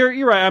yeah,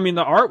 you're right. I mean,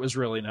 the art was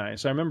really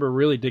nice. I remember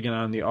really digging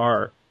on the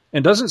art.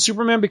 And doesn't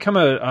Superman become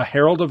a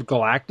Herald of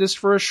Galactus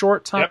for a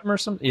short time or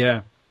something?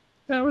 Yeah,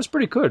 it was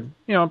pretty good.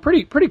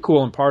 Pretty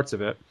cool in parts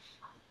of it.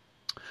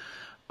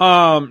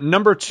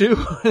 Number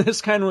 2,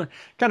 this kind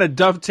of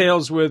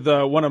dovetails with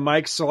one of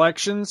Mike's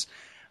selections.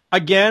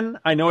 Again,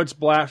 I know it's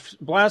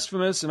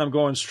blasphemous, and I'm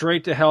going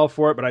straight to hell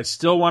for it, but I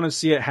still want to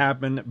see it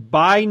happen.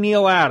 By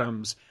Neil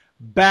Adams,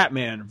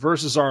 Batman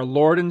versus our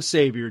Lord and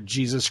Savior,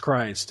 Jesus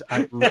Christ.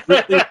 I really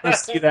want to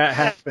see that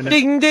happen.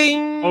 Ding,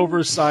 ding!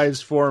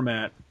 Oversized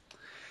format.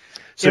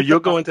 So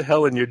you're going to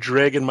hell and you're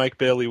dragging Mike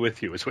Bailey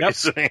with you, is what you're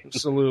saying.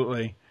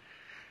 Absolutely.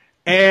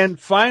 And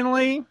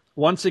finally,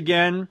 once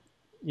again,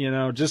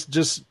 you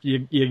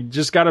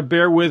just got to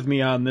bear with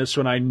me on this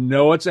one. I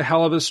know it's a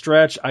hell of a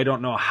stretch. I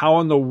don't know how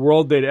in the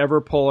world they'd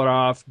ever pull it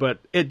off, but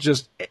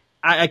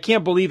I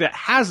can't believe it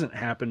hasn't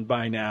happened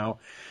by now.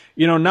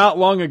 Not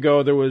long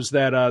ago there was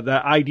that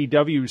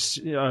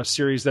IDW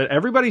series that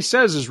everybody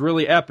says is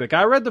really epic.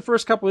 I read the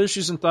first couple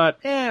issues and thought,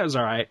 it was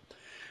all right.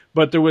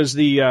 But there was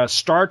the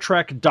Star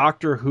Trek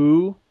Doctor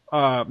Who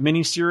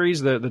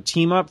miniseries, the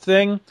team-up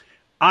thing.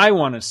 I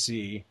want to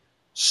see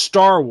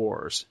Star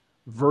Wars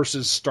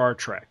versus Star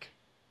Trek.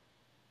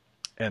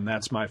 And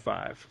that's my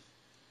 5.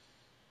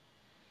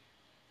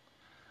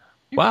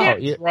 Wow.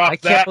 I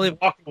can't believe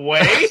walk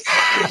away.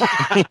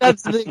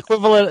 That's the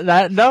equivalent of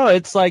that. No,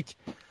 it's like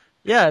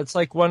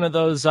one of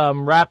those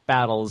rap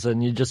battles,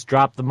 and you just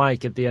drop the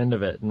mic at the end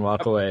of it and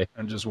walk away.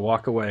 And just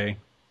walk away.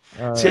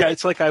 Yeah,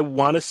 it's like I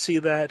want to see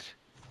that,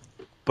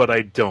 but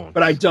I don't.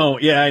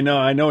 Yeah, I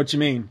know what you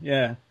mean.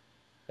 Yeah.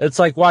 It's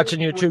like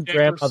watching your two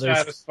grandmothers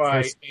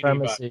satisfy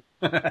supremacy.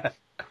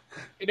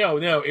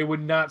 No, it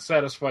would not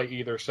satisfy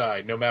either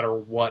side, no matter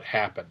what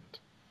happened.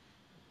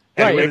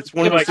 Right, it's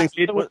one of those things.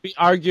 It would be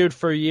argued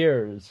for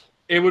years.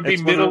 It would be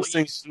one of those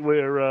things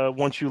where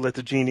once you let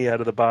the genie out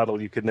of the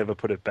bottle, you could never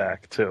put it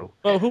back, too.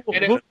 Well,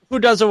 who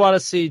doesn't want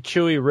to see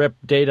Chewie rip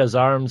Data's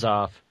arms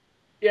off?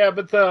 Yeah,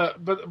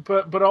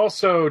 but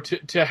also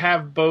to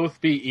have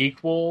both be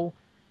equal,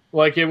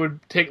 like it would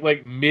take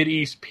like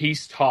Mideast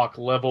peace talk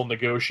level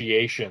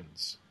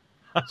negotiations,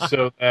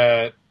 so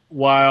that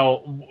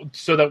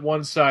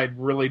one side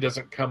really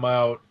doesn't come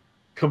out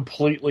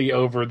completely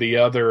over the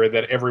other,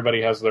 that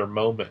everybody has their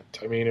moment.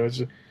 I mean, it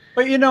was.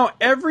 But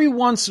every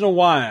once in a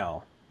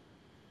while,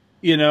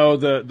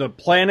 the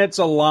planets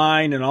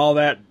align and all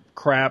that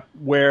crap,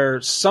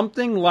 where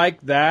something like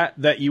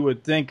that you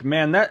would think,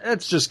 man,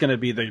 that's just going to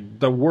be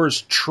the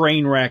worst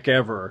train wreck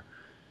ever.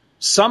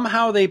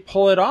 Somehow they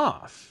pull it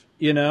off,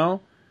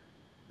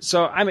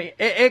 So I mean,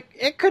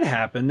 it could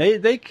happen.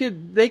 They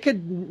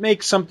could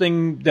make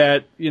something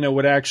that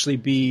would actually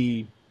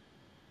be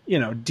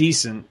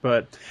decent,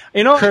 but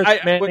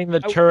Kurt manning the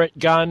turret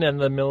gun and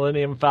the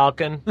Millennium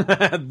Falcon.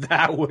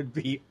 That would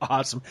be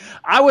awesome.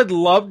 I would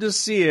love to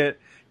see it.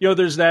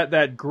 There's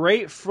that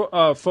great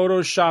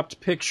photoshopped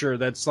picture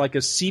that's like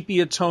a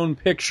sepia tone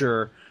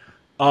picture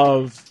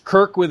of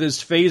Kirk with his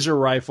phaser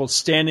rifle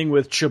standing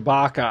with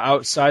Chewbacca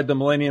outside the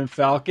Millennium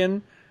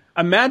Falcon.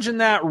 Imagine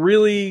that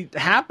really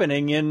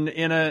happening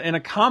in a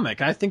comic.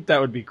 I think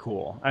that would be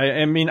cool.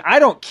 I mean, I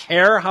don't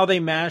care how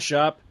they mash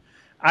up.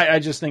 I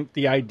just think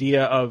the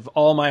idea of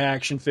all my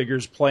action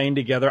figures playing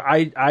together,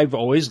 I've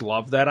always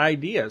loved that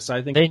idea. So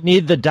I think they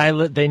need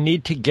they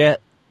need to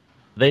get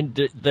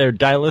They're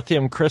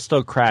dilithium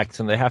crystal cracks,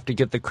 and they have to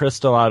get the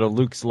crystal out of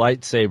Luke's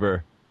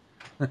lightsaber.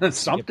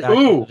 Something.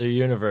 Ooh, the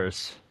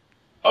universe.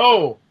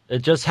 Oh, it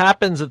just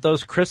happens that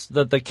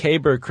that the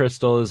Kyber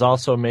crystal is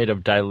also made of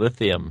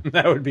dilithium.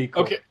 That would be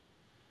cool. Okay,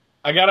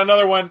 I got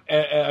another one.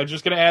 I'm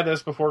just going to add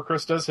this before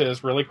Chris does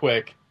his really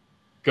quick.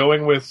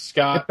 Going with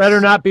Scott. It better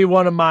not be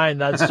one of mine.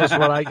 That's just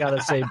what I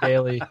gotta say,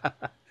 Bailey.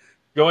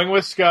 Going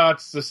with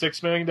Scott's, the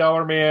 $6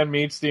 Million Man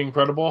meets the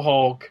Incredible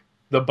Hulk.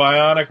 The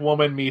Bionic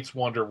Woman meets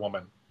Wonder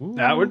Woman. Ooh.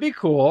 That would be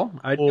cool.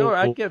 I'd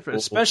get it,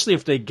 especially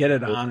if they get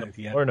it on it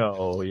yet. Or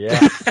no, yeah.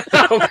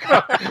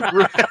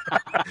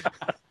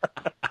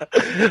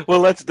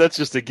 Well, that's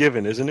just a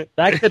given, isn't it?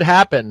 That could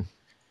happen.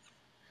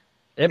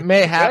 It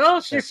may happen.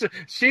 Well,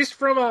 she's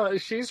from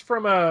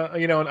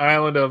an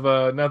island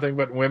of nothing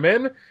but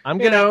women. I'm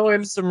gonna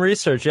do some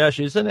research. Yeah,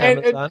 she's in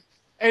Amazon.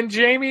 And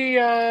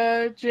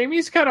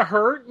Jamie's kind of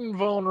hurt and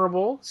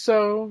vulnerable,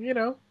 so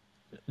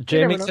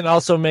Jamie can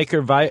also make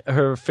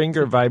her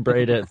finger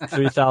vibrate at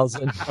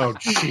 3,000. Oh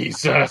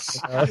Jesus!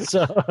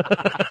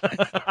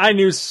 I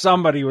knew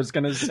somebody was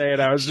going to say it.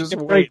 I was just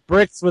break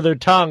bricks with her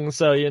tongue,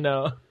 so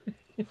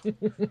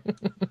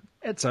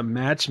It's a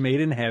match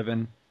made in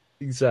heaven.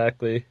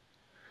 Exactly.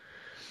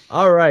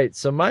 All right,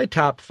 so my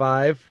top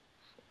 5.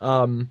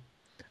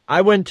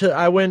 I went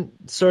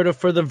sort of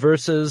for the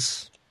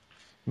versus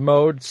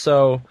mode.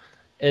 So,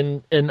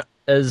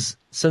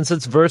 since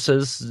it's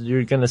versus,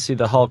 you're going to see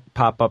the Hulk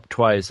pop up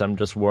twice. I'm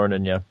just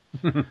warning you.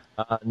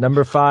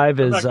 Number 5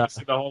 is. I'm not going to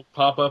see the Hulk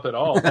pop up at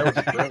all. That would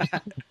be gross.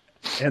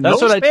 And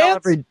that's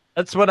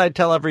what I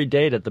tell every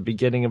date at the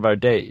beginning of our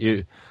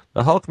date.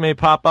 The Hulk may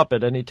pop up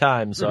at any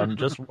time, so I'm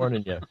just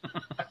warning you.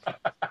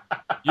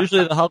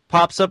 Usually the Hulk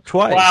pops up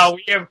twice. Wow,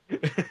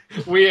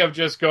 we have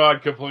just gone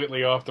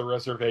completely off the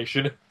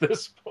reservation at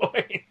this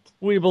point.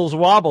 Weebles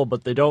wobble,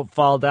 but they don't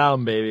fall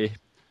down, baby.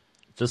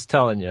 Just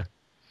telling you.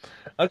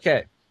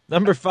 Okay,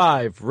 number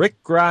 5,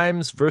 Rick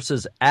Grimes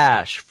versus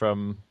Ash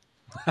from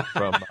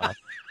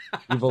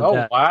Evil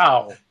Dead. Oh,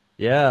 wow.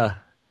 Yeah.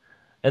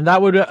 And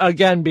that would,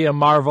 again, be a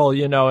marvel,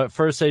 At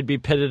first they'd be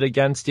pitted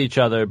against each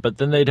other, but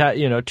then they'd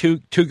have, two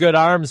good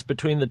arms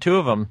between the two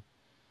of them.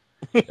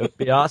 It would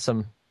be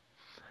awesome.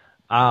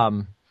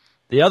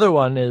 The other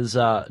one is,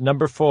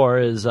 number 4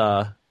 is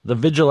the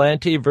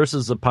Vigilante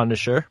versus the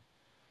Punisher.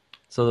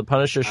 So the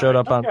Punisher showed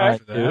up on mine,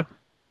 too.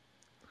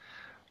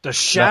 The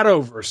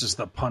Shadow versus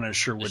the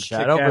Punisher would kick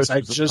ass.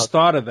 I just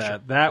thought of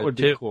that. That would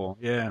be cool.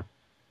 Yeah.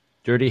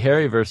 Dirty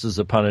Harry versus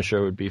the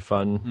Punisher would be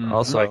fun.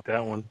 Also, I like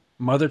that one.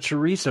 Mother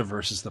Teresa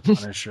versus the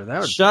Punisher. That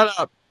would Shut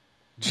up.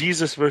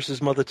 Jesus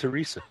versus Mother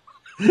Teresa.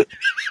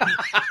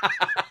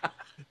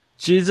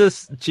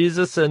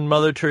 Jesus and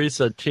Mother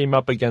Teresa team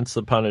up against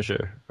the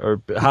Punisher.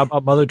 Or how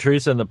about Mother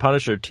Teresa and the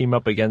Punisher team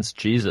up against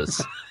Jesus?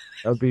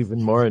 That would be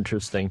even more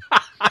interesting.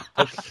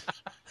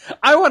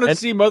 I want to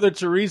see Mother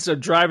Teresa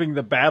driving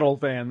the battle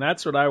van.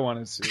 That's what I want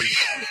to see.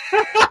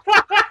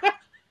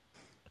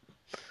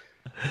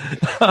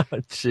 Oh,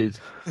 jeez.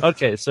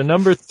 Okay, so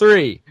number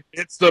 3.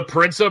 It's the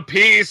Prince of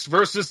Peace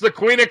versus the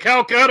Queen of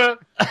Calcutta.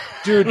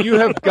 Dude, you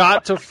have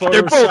got to Photoshop.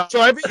 They're both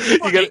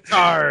driving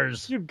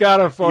cars. You've got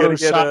to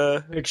Photoshop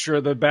a picture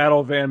of the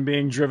battle van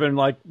being driven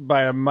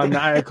by a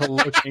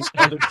maniacal-looking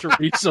Mother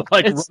Teresa,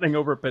 running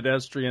over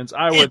pedestrians.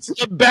 It's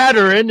the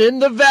Battering in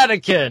the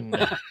Vatican.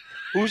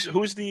 Who's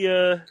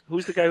the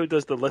guy who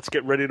does the "Let's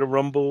Get Ready to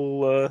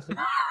Rumble"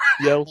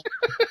 yell?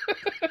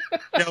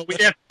 No,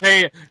 we'd have to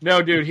pay.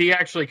 No, dude, he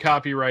actually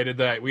copyrighted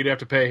that. We'd have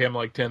to pay him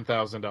like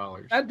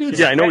 $10,000. That dude's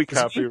I know he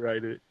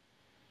copyrighted it.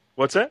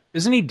 What's that?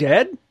 Isn't he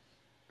dead?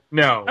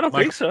 No, I don't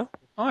think so.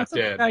 Oh, I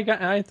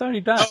thought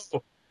he died.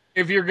 Oh,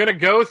 if you're gonna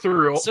go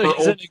through, so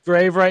he's in the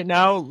grave right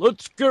now.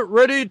 Let's get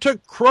ready to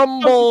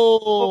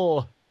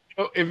crumble.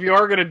 If you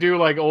are going to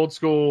do old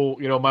school,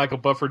 Michael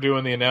Buffer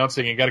doing the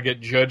announcing, you got to get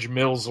Judge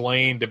Mills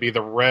Lane to be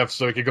the ref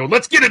so he could go,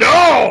 "Let's get it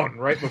on!"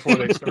 right before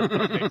they start.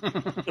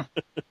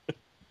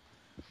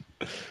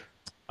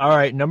 All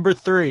right, number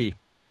 3.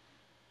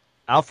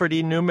 Alfred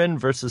E. Newman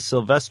versus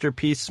Sylvester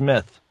P.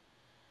 Smith.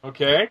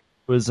 Okay.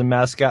 Who is the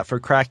mascot for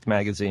Cracked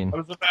magazine. I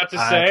was about to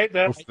say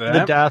that.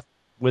 The death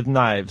with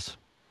knives.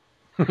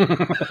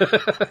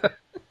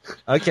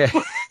 Okay.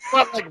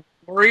 What,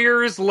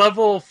 Warriors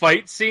level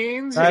fight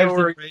scenes? Knives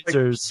and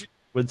razors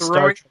with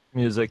Star Trek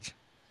music.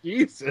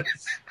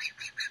 Jesus.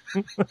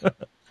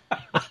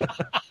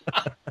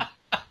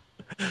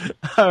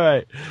 All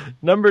right.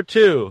 Number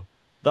 2.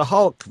 The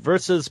Hulk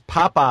versus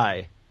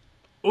Popeye.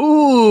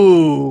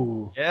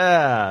 Ooh.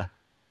 Yeah.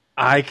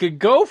 I could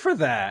go for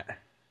that.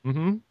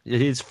 Mm-hmm.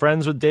 He's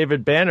friends with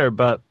David Banner,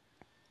 but,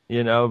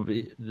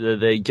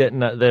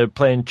 they're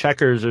playing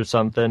checkers or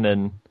something,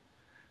 and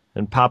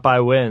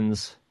Popeye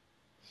wins.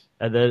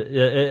 And then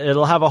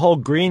it'll have a whole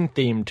green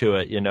theme to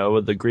it,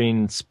 with the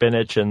green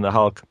spinach and the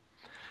Hulk.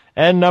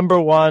 And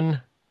number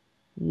 1,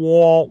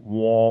 wah,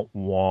 wah,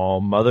 wah,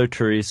 Mother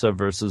Teresa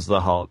versus the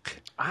Hulk.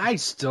 I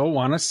still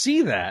want to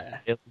see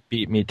that. It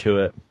beat me to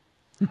it.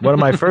 One of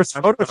my first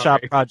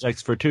Photoshop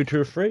projects for Two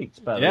True Freaks,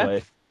 by the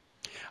way.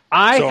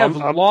 I'm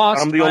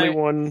the only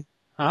one.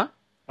 Huh?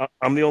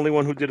 I'm the only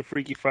one who did a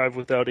Freaky Five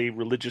without a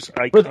religious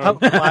icon. Without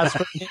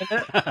blasphemy in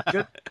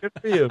it? Good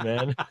for you,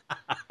 man.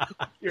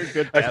 You're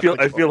good. I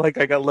feel like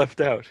I got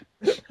left out.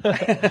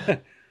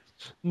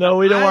 No,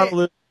 we don't want to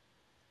lose.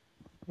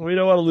 We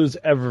don't want to lose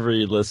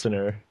every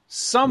listener.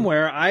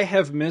 Somewhere I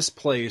have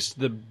misplaced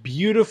the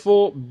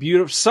beautiful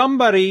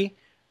somebody.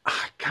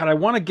 God, I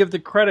want to give the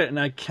credit, and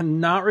I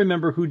cannot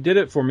remember who did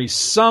it for me.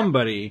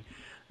 Somebody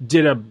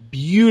did a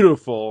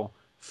beautiful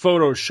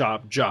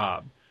Photoshop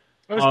job.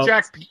 It was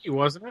Jack P,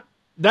 wasn't it?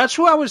 That's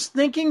who I was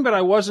thinking, but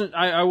I wasn't.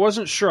 I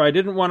wasn't sure. I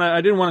didn't want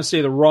to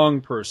say the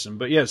wrong person.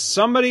 But yes,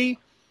 somebody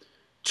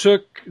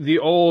took the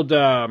old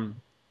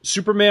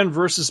Superman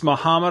versus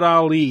Muhammad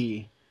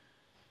Ali,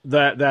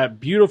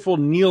 that beautiful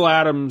Neil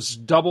Adams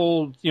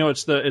double.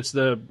 It's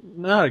the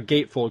not a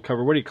gatefold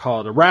cover. What do you call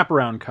it? A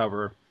wraparound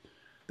cover.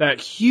 That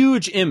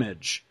huge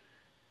image.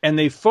 And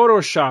they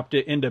photoshopped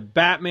it into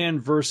Batman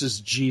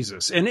versus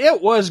Jesus. And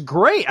it was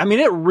great. I mean,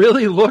 it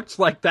really looked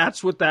like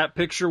that's what that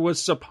picture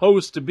was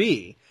supposed to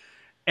be.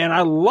 And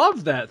I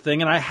loved that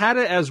thing. And I had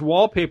it as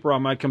wallpaper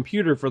on my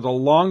computer for the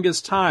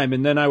longest time.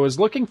 And then I was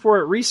looking for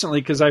it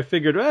recently because I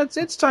figured,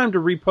 it's time to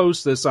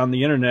repost this on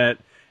the internet.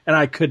 And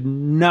I could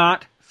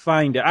not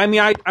find it. I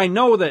mean, I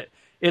know that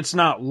it's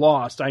not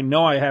lost. I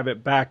know I have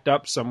it backed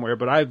up somewhere,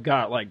 but I've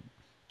got like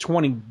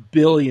 20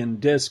 billion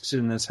discs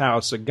in this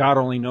house, so God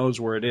only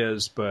knows where it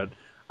is, but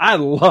I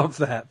love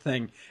that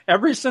thing.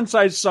 Ever since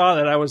I saw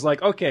that, I was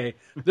like, okay,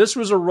 this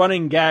was a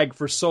running gag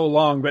for so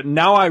long, but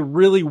now I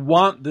really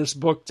want this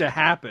book to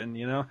happen,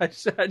 I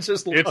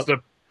just love it.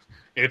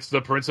 It's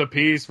the Prince of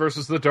Peace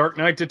versus the Dark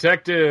Knight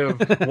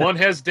Detective. One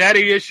has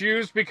daddy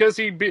issues because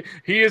he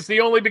is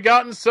the only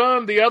begotten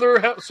son. The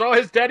other saw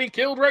his daddy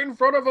killed right in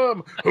front of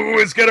him. Who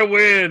is going to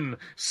win?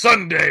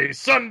 Sunday.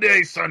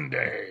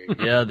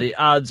 Yeah, the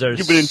odds are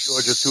You've been in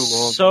Georgia too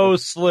long. So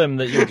slim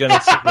that you're going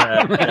to see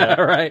that.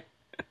 Yeah. Right.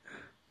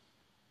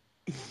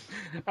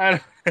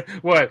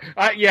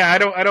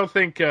 I don't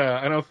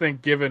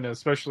think given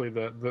especially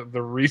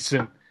the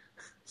recent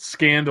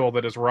scandal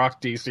that has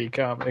rocked DC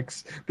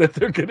Comics that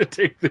they're going to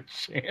take the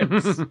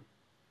chance.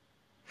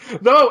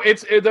 No,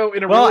 it's in a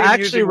really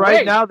actually, right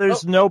way. now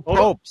there's no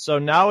Pope, so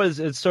now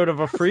it's sort of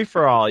a free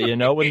for all.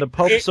 When the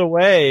Pope's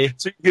away,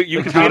 so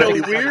you can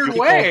in a weird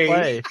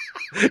way.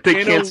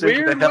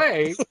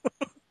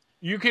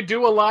 You could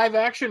do a live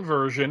action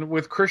version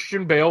with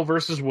Christian Bale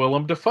versus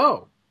Willem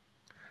Dafoe.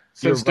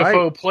 Since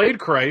Dafoe played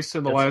Christ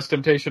in The Last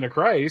Temptation of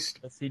Christ,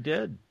 yes, he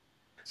did.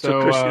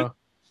 So Christian,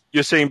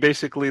 you're saying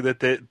basically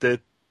that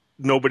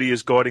nobody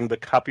is guarding the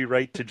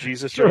copyright to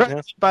Jesus right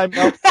now?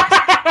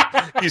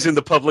 He's in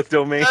the public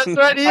domain. That's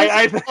right,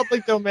 he's in the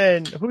public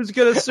domain. Who's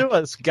going to sue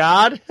us?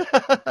 God?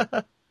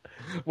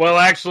 Well,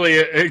 actually,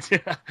 I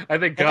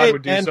think God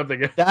would do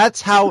something.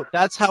 That's how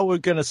we're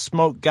going to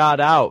smoke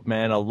God out,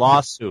 man, a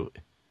lawsuit.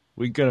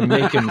 We're going to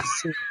make him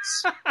sue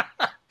us.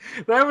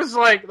 That was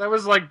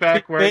like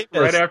back right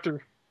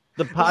after...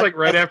 It was like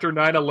right after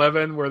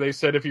 9/11, where they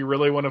said if you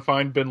really want to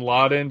find Bin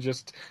Laden,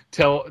 just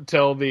tell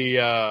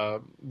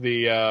the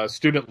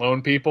student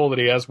loan people that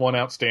he has one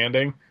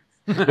outstanding.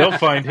 They'll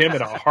find him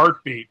in a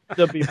heartbeat.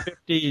 There'll be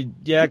 50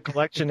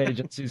 collection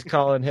agencies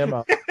calling him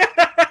up.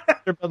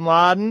 Bin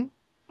Laden.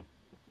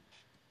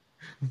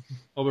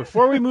 Well,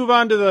 before we move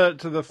on to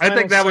the final I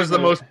think that was the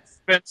segment, most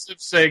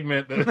expensive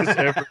segment that has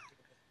ever.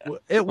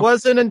 It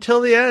wasn't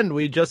until the end.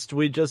 We just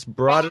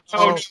brought it.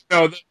 Oh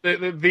no!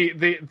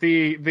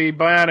 The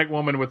bionic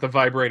woman with the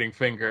vibrating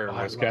finger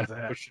was kind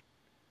of pushing.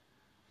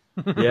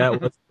 Yeah,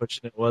 it was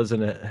pushing it,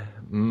 wasn't it?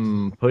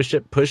 Push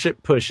it.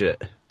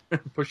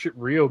 Push it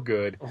real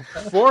good.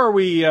 Before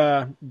we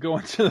go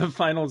into the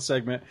final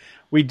segment,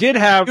 we did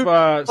have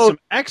some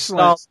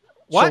excellent.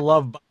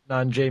 Love button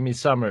on Jamie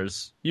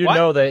Summers.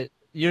 That.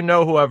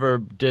 Whoever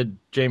did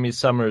Jamie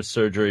Summers'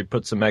 surgery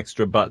put some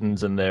extra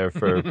buttons in there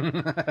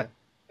for.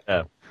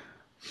 Yeah.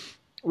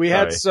 We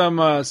had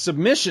some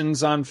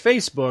submissions on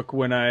Facebook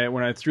when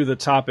I threw the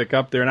topic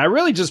up there, and I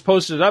really just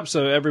posted it up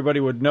so everybody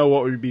would know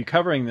what we'd be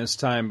covering this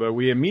time, but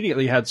we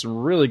immediately had some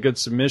really good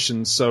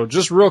submissions. So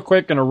just real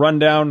quick, going to run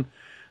down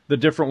the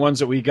different ones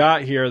that we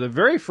got here. The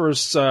very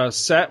first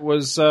set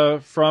was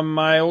from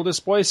my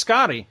oldest boy,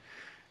 Scotty,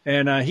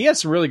 and he had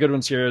some really good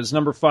ones here. His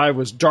number 5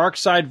 was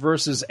Darkseid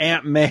versus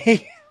Aunt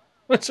May,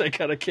 which I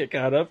got a kick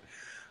out of.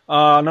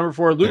 Number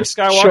 4, Luke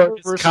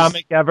Skywalker versus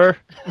comic ever.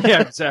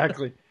 Yeah,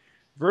 exactly.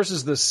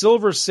 Versus the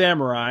Silver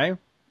Samurai.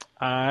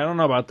 I don't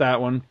know about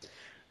that one.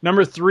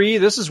 Number 3,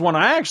 this is one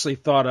I actually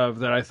thought of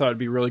that I thought would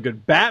be really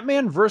good.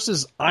 Batman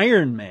versus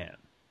Iron Man.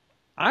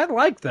 I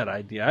like that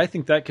idea. I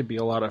think that could be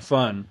a lot of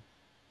fun.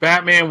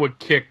 Batman would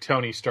kick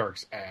Tony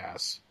Stark's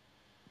ass.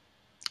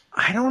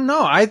 I don't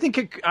know. I think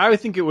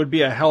it would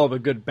be a hell of a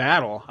good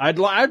battle. I'd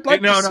like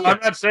to see I'm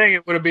not saying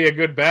it would be a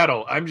good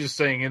battle. I'm just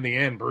saying in the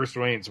end, Bruce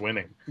Wayne's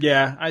winning.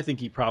 Yeah, I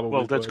think he probably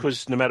Well, that's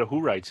because no matter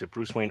who writes it,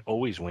 Bruce Wayne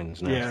always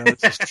wins now. Yeah,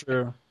 that's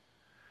true.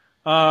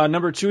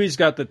 Number 2, he's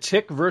got the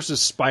Tick versus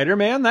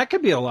Spider-Man. That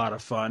could be a lot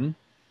of fun.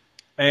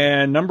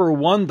 And number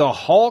 1, the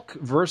Hulk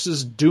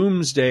versus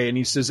Doomsday. And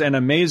he says, and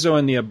Amazo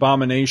and the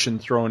Abomination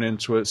thrown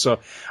into it. So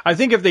I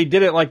think if they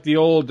did it like the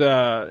old,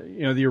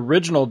 the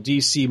original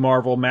DC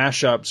Marvel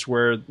mashups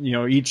where,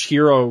 each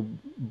hero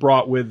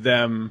brought with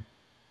them,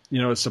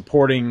 a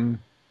supporting,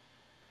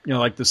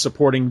 like the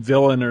supporting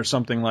villain or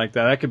something like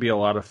that, that could be a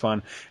lot of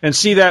fun. And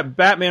see that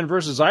Batman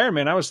versus Iron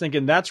Man, I was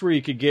thinking that's where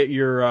you could get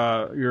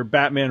your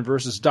Batman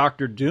versus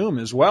Dr. Doom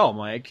as well,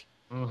 Mike.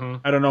 Mm-hmm.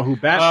 I don't know who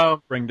Batman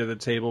would bring to the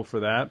table for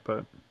that,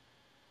 but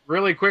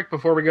really quick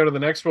before we go to the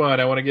next one,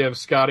 I want to give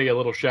Scotty a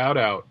little shout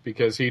out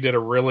because he did a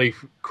really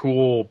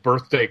cool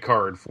birthday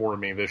card for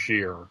me this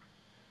year,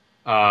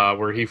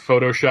 where he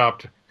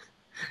photoshopped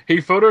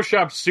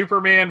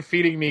Superman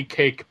feeding me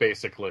cake,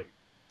 basically.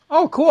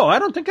 Oh, cool! I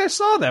don't think I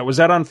saw that. Was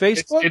that on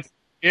Facebook?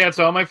 It's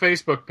on my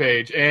Facebook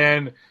page,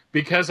 and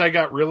because I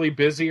got really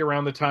busy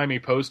around the time he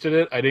posted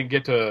it, I didn't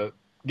get to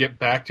get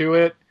back to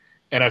it.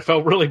 And I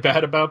felt really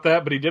bad about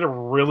that, but he did a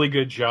really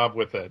good job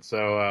with it. So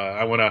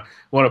I want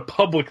to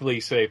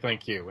publicly say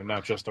thank you, and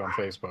not just on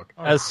Facebook.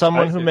 As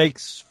someone who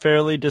makes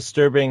fairly to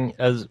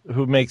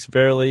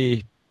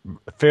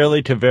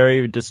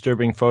very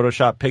disturbing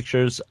Photoshop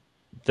pictures,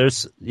 I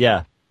saw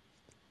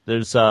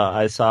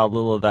a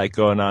little of that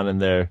going on in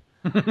there.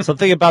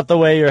 Something about the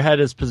way your head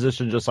is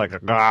positioned, just like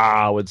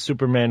with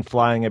Superman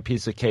flying a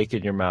piece of cake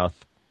in your mouth.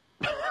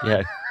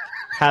 Yeah,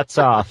 hats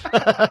off.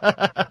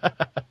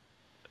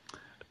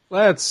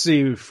 Let's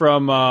see.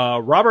 From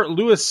Robert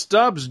Louis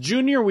Stubbs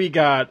Jr., we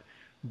got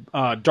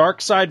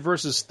Darkseid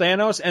versus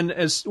Thanos. And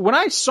when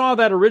I saw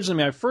that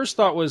originally, my first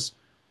thought was,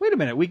 wait a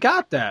minute, we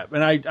got that.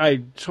 And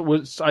I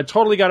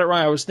totally got it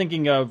wrong. I was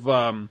thinking of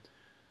the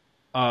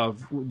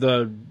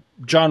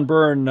John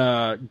Byrne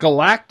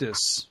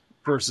Galactus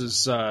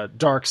versus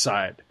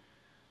Darkseid.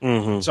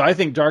 Mm-hmm. So I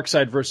think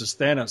Darkseid versus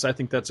Thanos, I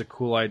think that's a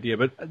cool idea.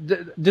 But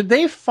did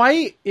they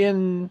fight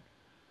in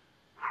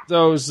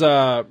those...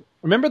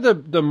 remember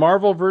the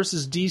Marvel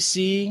versus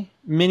DC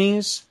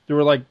minis? There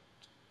were like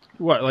I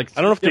don't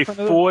know if they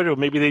fought or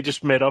maybe they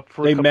just met up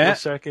for a couple of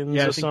seconds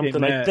or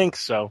something. I think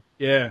so.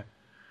 Yeah.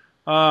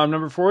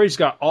 Number 4, he's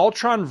got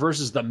Ultron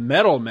versus the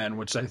Metal Men,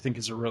 which I think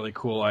is a really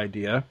cool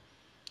idea.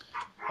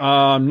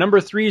 Number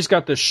 3, he's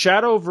got the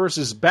Shadow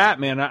versus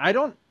Batman. I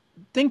don't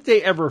think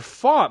they ever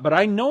fought, but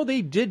I know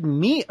they did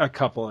meet a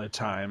couple of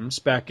times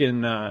back in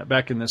the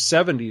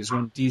 70s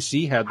when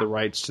DC had the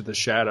rights to the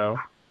Shadow.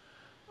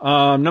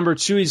 Number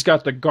 2, he's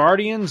got the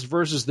Guardians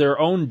versus their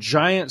own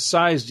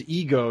giant-sized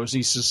egos.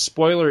 He says,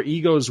 spoiler,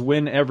 egos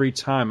win every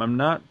time. I'm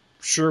not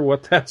sure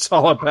what that's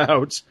all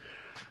about.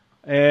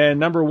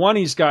 And number 1,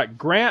 he's got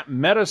Grant,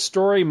 Meta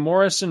Story,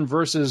 Morrison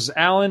versus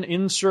Allen.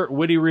 Insert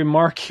witty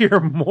remark here,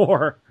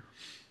 more.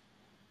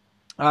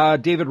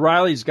 David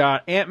Riley's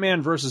got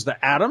Ant-Man versus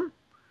the Atom.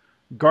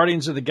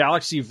 Guardians of the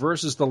Galaxy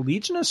versus the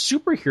Legion of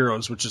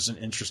Superheroes, which is an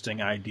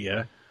interesting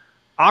idea.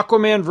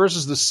 Aquaman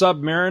versus the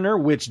Submariner,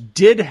 which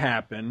did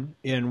happen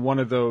in one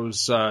of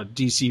those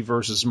DC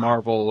versus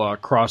Marvel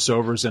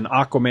crossovers, and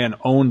Aquaman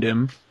owned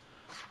him.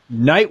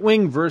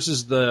 Nightwing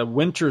versus the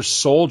Winter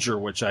Soldier,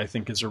 which I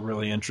think is a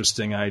really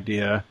interesting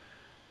idea.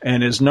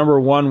 And his number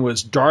 1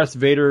 was Darth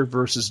Vader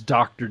versus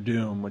Doctor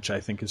Doom, which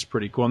I think is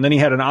pretty cool. And then he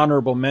had an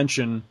honorable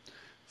mention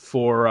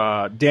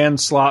for Dan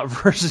Slott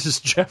versus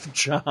Jeff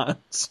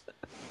Johns.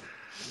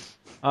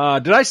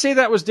 Did I say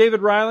that was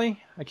David Riley?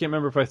 I can't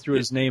remember if I threw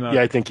his name out.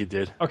 Yeah, I think you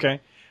did.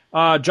 Okay.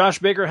 Josh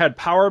Baker had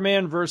Power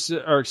Girl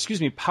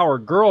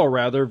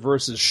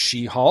versus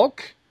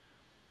She-Hulk.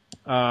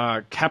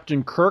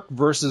 Captain Kirk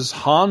versus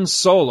Han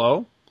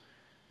Solo.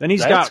 Then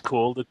That's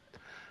cool.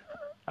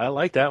 I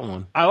like that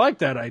one. I like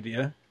that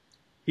idea.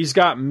 He's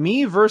got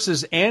me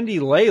versus Andy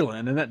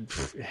Leyland, and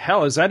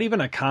hell, is that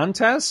even a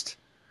contest?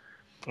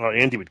 Oh,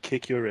 Andy would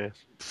kick your ass.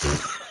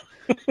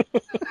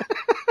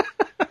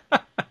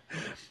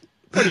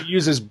 What, he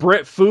uses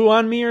Brit Foo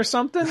on me or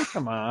something?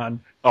 Come on.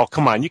 Oh,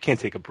 come on. You can't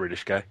take a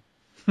British guy.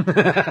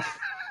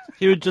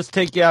 He would just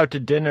take you out to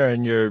dinner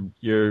and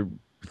your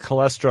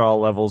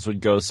cholesterol levels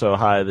would go so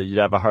high that you'd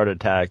have a heart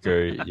attack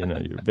or,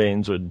 your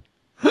veins would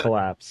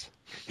collapse.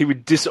 He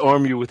would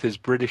disarm you with his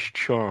British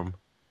charm.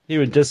 He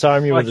would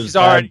disarm you with his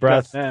bad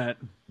breath.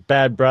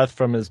 Bad breath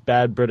from his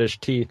bad British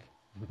teeth.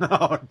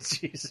 Oh,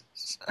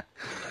 Jesus.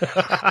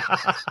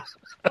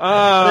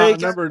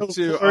 Number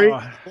 2.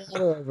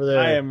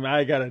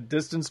 I got to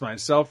distance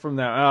myself from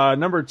that.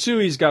 Number 2,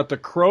 he's got the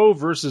Crow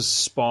versus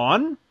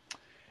Spawn.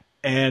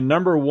 And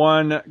number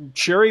 1,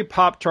 Cherry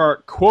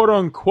Pop-Tart,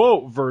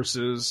 quote-unquote,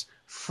 versus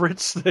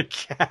Fritz the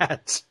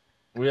Cat.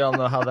 We all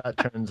know how that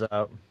turns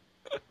out.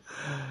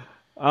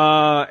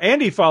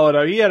 Andy followed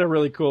up. He had a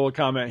really cool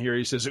comment here.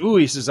 He says,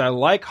 I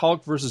like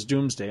Hulk versus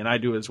Doomsday, and I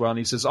do as well. And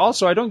he says,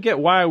 also, I don't get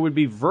why I would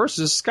be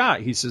versus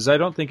Scott. He says, I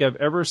don't think I've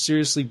ever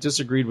seriously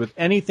disagreed with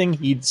anything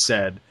he'd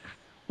said,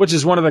 which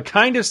is one of the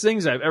kindest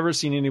things I've ever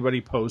seen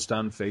anybody post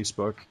on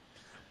Facebook.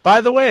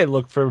 By the way,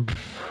 look for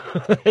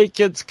Hey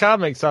Kids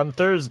Comics on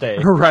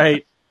Thursday.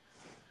 Right.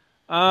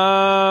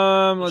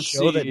 Let's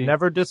Show see. that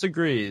never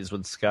disagrees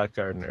with Scott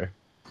Gardner.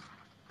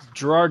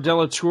 Gerard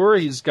Delatour,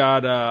 he's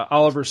got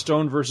Oliver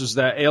Stone versus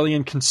that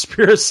alien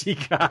conspiracy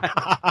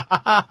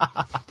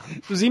guy.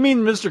 Does he mean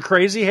Mr.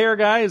 Crazy Hair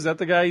guy? Is that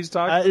the guy he's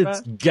talking about?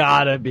 It's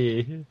gotta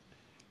be.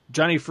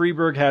 Johnny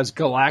Freeberg has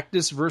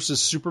Galactus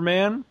versus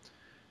Superman.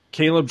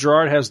 Caleb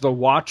Gerard has The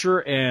Watcher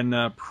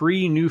and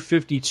pre-New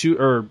 52,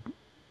 or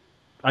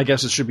I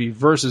guess it should be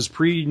versus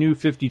pre-New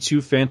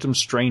 52 Phantom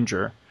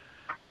Stranger.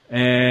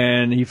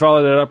 And he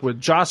followed it up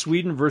with Joss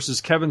Whedon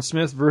versus Kevin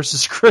Smith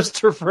versus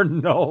Christopher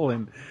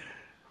Nolan.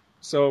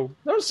 So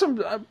those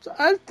some.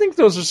 I think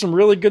those are some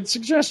really good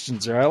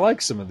suggestions there. I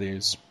like some of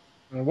these.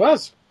 It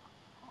was.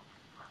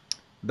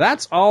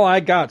 That's all I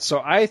got. So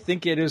I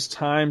think it is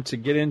time to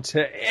get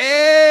into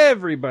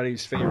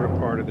everybody's favorite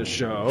part of the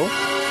show.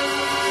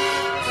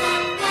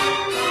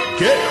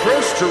 Get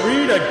Chris to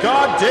read a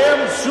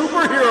goddamn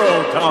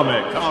superhero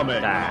comic.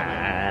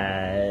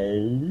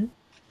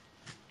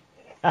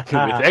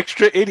 With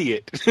extra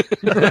idiot.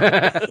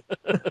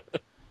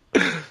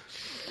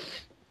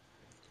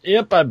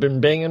 Yep, I've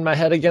been banging my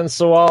head against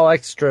the wall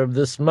extra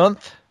this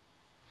month.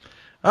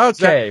 Okay. Is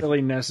that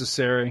really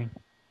necessary?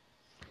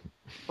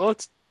 Well,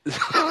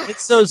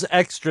 it's those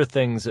extra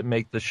things that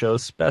make the show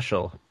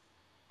special.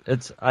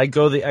 I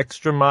go the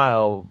extra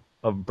mile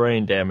of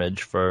brain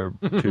damage for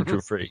Two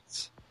True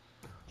Freaks.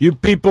 You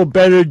people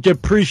better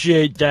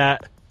depreciate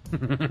that.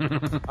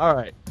 All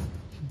right.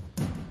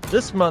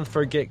 This month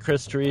for Get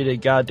Chris to read a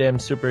goddamn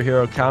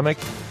superhero comic,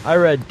 I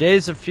read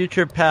Days of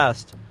Future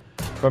Past,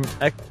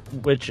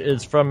 which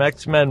is from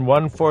X-Men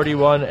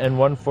 141 and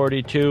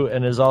 142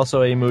 and is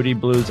also a Moody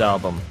Blues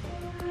album.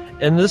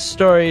 In this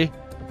story,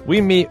 we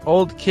meet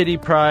old Kitty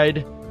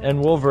Pryde and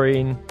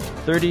Wolverine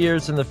 30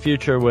 years in the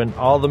future when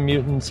all the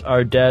mutants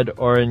are dead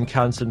or in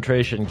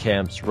concentration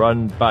camps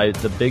run by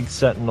the big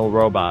Sentinel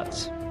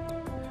robots.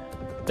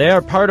 They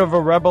are part of a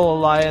rebel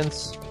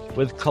alliance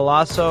with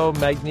Colosso,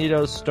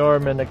 Magneto,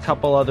 Storm, and a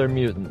couple other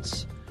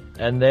mutants,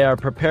 and they are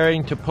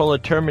preparing to pull a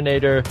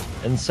Terminator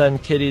and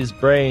send Kitty's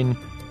brain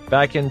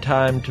back in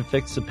time to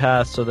fix the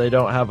past so they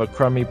don't have a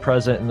crummy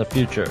present in the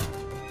future,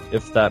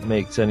 if that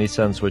makes any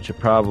sense, which it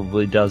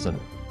probably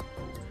doesn't.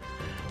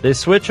 They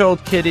switch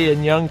old Kitty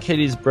and young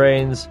Kitty's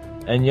brains,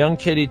 and young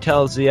Kitty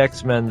tells the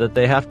X-Men that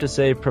they have to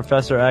save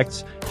Professor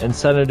X and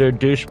Senator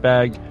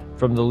Douchebag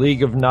from the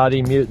League of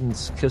Naughty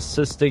Mutants,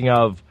 consisting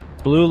of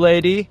Blue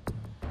Lady,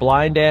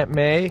 Blind Aunt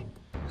May,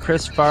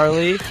 Chris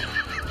Farley,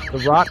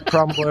 the Rock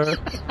Crumbler,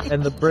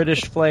 and the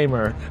British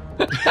Flamer.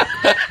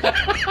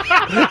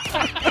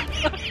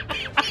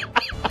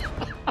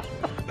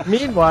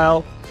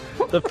 Meanwhile,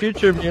 the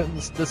future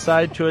mutants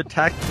decide to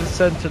attack the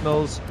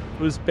Sentinels,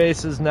 whose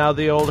base is now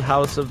the old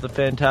house of the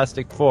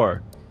Fantastic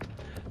Four.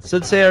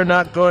 Since they are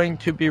not going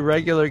to be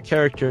regular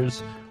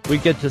characters, we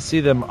get to see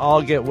them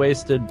all get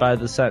wasted by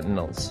the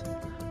Sentinels.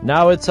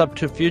 Now it's up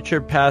to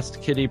future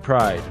past Kitty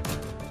Pryde.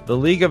 The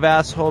League of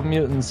Asshole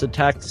Mutants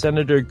attack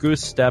Senator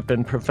Goosestep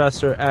and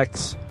Professor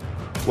X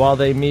while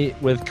they meet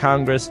with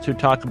Congress to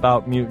talk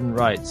about mutant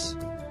rights.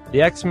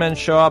 The X-Men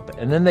show up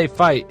and then they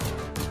fight.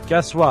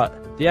 Guess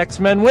what? The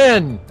X-Men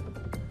win!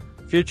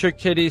 Future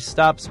Kitty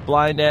stops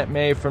Blind Aunt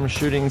May from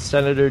shooting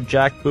Senator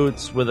Jack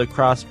Boots with a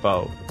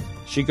crossbow.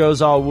 She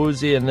goes all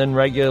woozy and then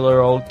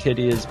regular old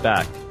Kitty is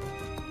back.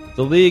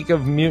 The League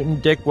of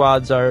Mutant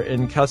Dickwads are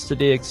in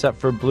custody except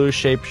for Blue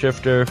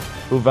Shapeshifter,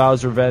 who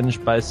vows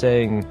revenge by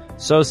saying,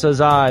 "So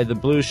says I, the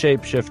Blue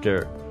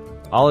Shapeshifter."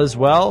 All is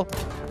well?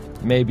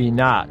 Maybe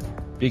not,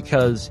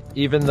 because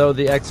even though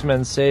the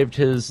X-Men saved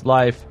his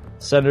life,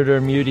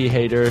 Senator Muty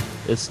Hater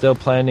is still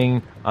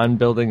planning on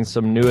building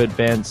some new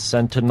advanced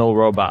Sentinel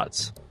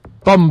robots.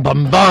 Bum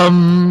bum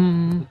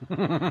bum!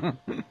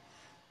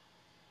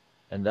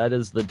 And that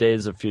is the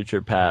Days of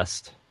Future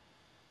Past.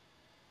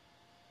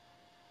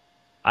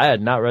 I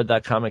had not read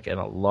that comic in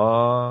a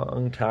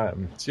long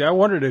time. See, I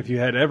wondered if you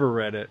had ever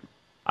read it.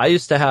 I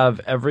used to have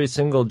every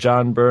single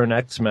John Byrne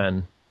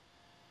X-Men.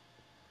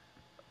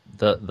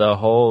 That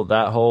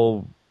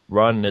whole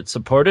run, it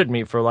supported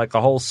me for like a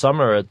whole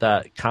summer at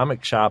that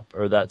comic shop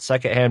or that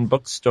secondhand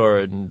bookstore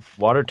in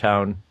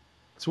Watertown.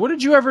 So what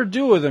did you ever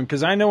do with them?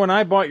 Because I know when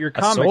I bought your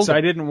comics, I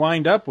didn't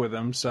wind up with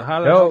them. So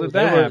how the hell did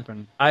that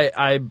happen?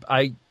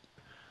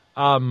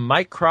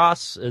 Mike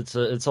Cross, it's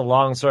a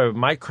long story.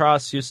 Mike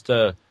Cross used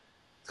to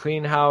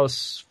clean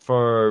house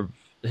for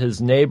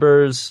his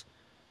neighbors,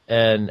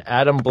 and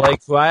Adam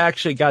Blake, who I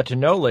actually got to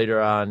know later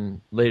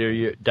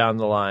down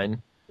the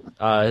line.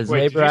 His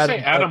neighbor, did you say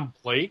Adam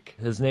Blake?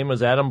 His name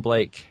was Adam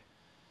Blake.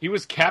 He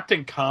was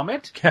Captain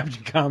Comet?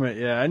 Captain Comet,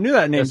 yeah. I knew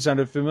that name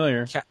sounded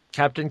familiar.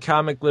 Captain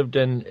Comet lived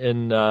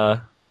in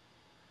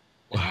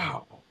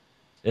wow.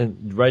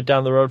 Right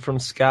down the road from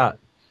Scott.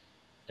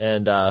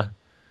 And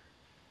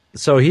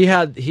so he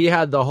had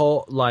the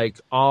whole, like,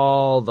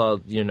 all the,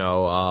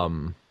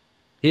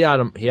 he had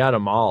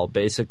them all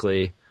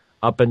basically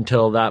up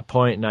until that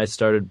point, and I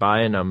started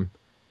buying them.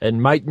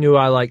 And Mike knew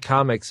I liked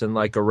comics and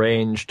like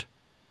arranged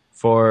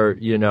for,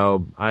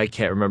 I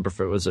can't remember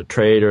if it was a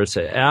trade or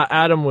say.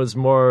 Adam was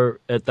more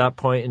at that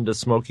point into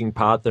smoking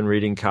pot than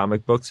reading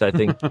comic books. I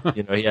think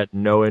he had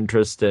no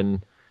interest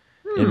in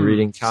in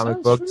reading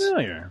comic books.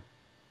 Familiar.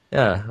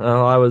 Yeah,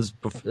 well, I was,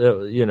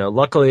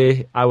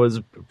 luckily I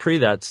was pre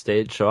that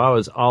stage, so I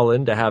was all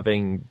into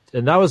having,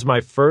 and that was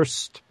my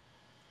first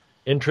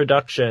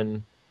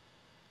introduction.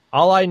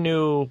 All I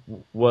knew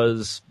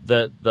was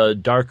that the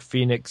Dark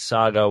Phoenix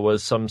saga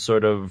was some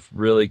sort of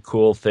really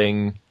cool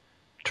thing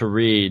to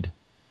read,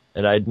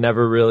 and I'd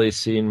never really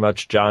seen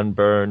much John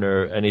Byrne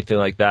or anything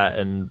like that,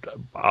 and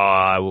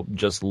I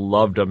just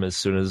loved him as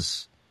soon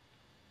as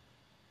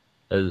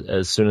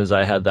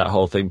I had that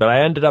whole thing. But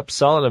I ended up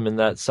selling them in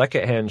that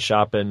secondhand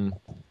shop in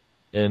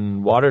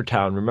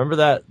Watertown. Remember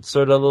that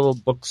sort of little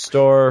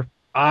bookstore?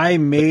 I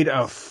made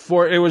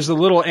it was the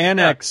little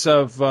annex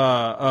of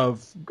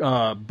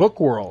Book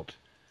World.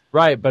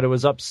 Right, but it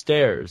was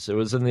upstairs. It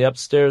was in the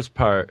upstairs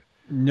part.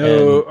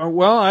 No,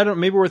 well, I don't.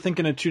 Maybe we're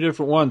thinking of two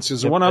different ones,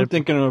 because the one I'm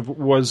thinking of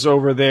was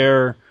over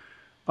there,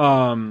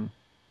 kind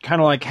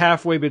of like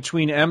halfway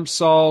between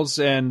Empsal's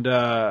and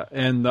not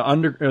the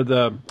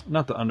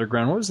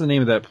Underground. What was the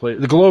name of that place?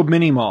 The Globe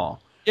Mini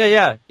Mall.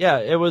 Yeah.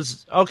 It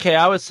was okay.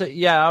 I was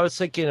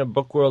thinking of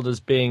Book World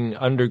as being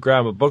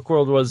underground, but Book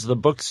World was the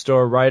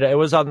bookstore right. It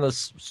was on the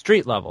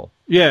street level.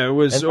 Yeah, it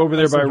was over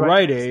there by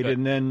Rite Aid,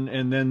 and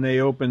then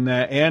they opened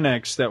that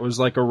annex that was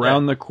like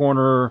around the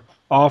corner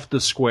off the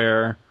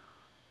square,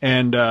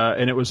 and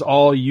it was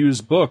all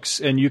used books,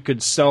 and you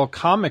could sell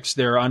comics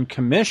there on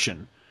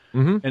commission.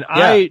 Mm-hmm. And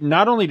I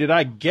not only did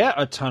I get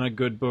a ton of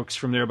good books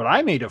from there, but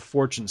I made a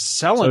fortune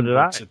selling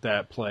books at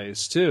that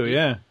place too.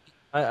 Yeah.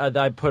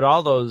 I put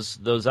all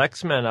those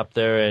X-Men up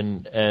there,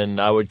 and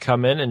I would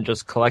come in and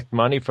just collect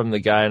money from the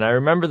guy. And I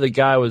remember the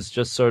guy was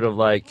just sort of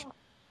like,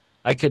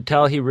 I could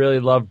tell he really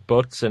loved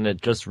books, and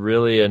it just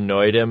really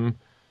annoyed him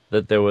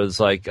that there was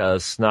like a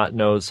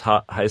snot-nosed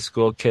high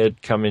school kid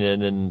coming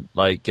in and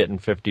like getting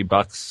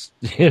 $50,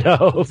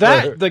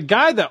 the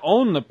guy that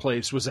owned the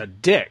place was a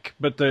dick,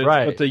 but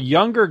the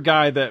younger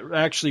guy that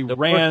actually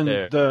ran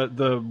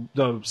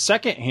the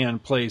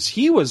secondhand place,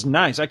 he was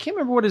nice. I can't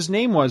remember what his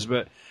name was,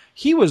 but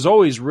he was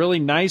always really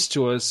nice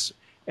to us,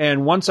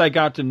 and once I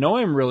got to know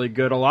him really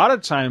good, a lot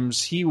of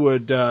times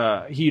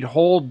he'd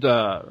hold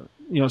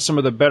some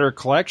of the better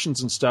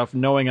collections and stuff,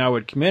 knowing I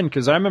would come in,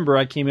 because I remember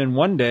I came in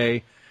one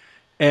day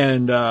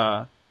and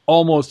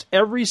almost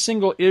every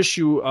single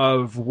issue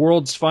of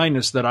World's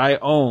Finest that I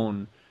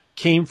own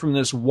came from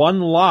this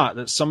one lot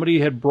that somebody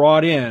had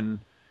brought in.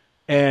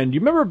 And you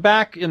remember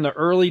back in the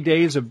early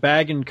days of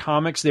bagging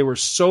comics, they were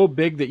so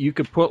big that you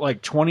could put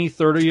like 20,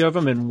 30 of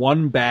them in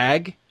one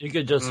bag? You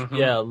could just,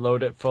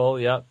 load it full,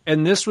 yep.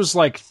 And this was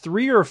like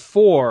 3 or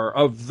 4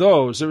 of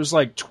those. It was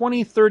like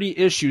 20, 30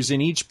 issues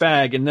in each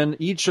bag, and then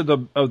each of the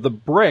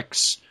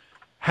bricks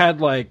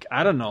had like,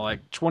 I don't know,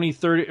 like 20,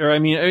 30, or I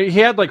mean, he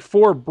had like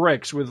 4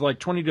 bricks with like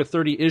 20 to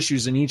 30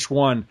 issues in each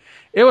one.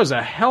 It was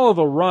a hell of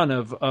a run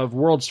of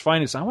World's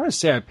Finest. I want to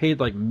say I paid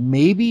like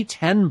maybe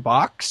 $10.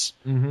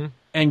 Mm-hmm.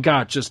 And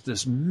got just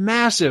this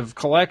massive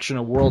collection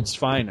of World's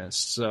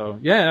Finest. So,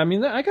 yeah, I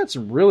mean, I got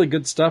some really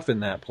good stuff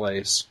in that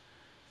place.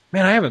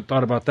 Man, I haven't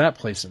thought about that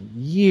place in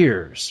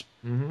years.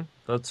 Mm-hmm.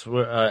 That's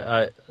where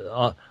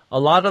a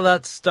lot of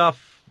that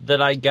stuff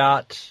that I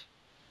got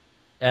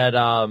at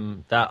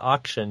that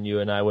auction you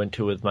and I went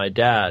to with my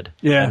dad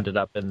ended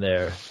up in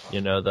there.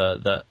 You know,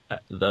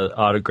 the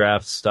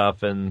autograph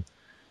stuff and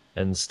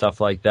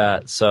stuff like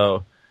that.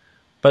 So.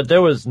 But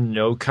there was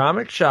no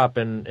comic shop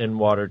in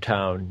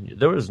Watertown.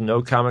 There was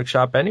no comic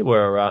shop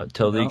anywhere around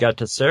until they got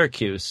to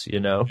Syracuse,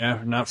 Yeah,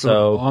 not for the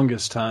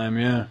longest time,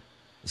 yeah.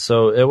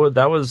 So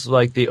that was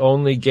like the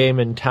only game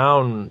in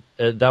town.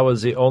 That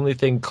was the only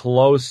thing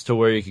close to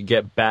where you could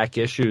get back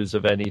issues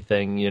of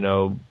anything,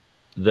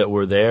 that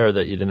were there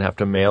that you didn't have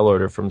to mail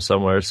order from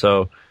somewhere.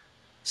 So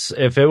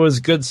if it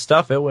was good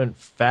stuff, it went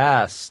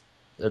fast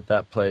at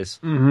that place.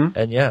 Mm-hmm.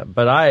 And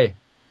but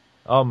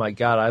oh my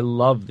God, I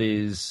love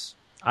these.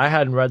 I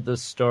hadn't read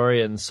this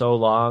story in so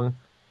long,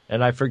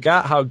 and I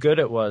forgot how good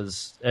it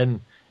was. And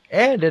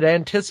it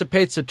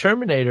anticipates a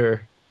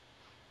Terminator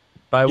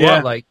by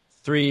what, like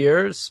 3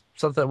 years?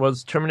 Something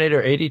was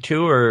Terminator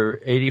 82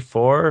 or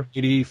 84?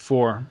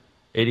 84.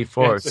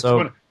 84.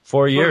 So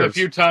 4 years. One of the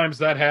few times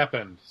that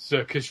happened.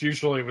 Because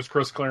usually it was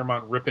Chris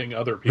Claremont ripping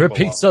other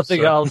people off,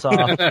 something else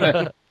off.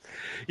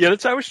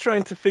 That's I was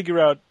trying to figure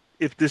out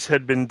if this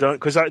had been done,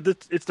 because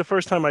it's the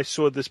first time I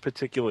saw this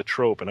particular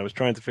trope, and I was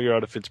trying to figure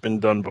out if it's been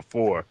done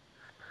before.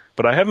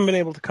 But I haven't been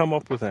able to come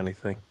up with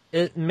anything.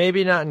 It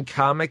maybe not in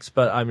comics,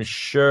 but I'm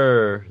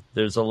sure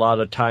there's a lot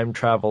of time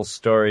travel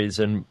stories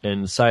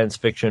in science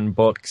fiction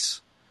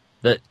books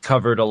that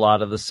covered a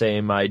lot of the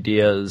same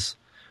ideas.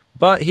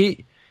 But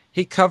he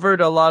covered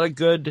a lot of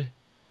good.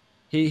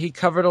 He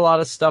covered a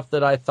lot of stuff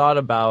that I thought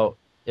about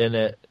in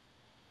it.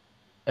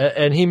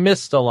 And he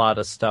missed a lot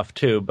of stuff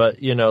too, but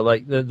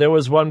there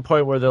was one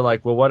point where they're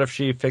like, well, what if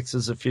she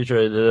fixes the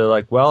future? They're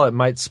like, well, it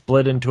might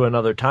split into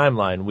another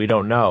timeline. We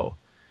don't know.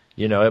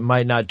 It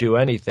might not do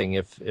anything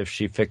if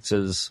she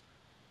fixes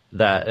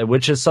that,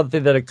 which is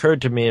something that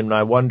occurred to me, and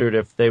I wondered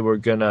if they were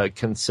going to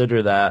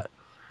consider that.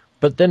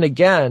 But then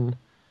again,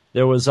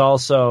 there was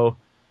also,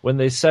 when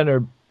they sent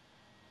her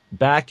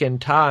back in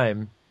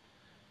time,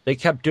 they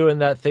kept doing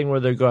that thing where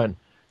they're going,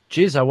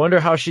 geez, I wonder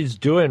how she's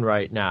doing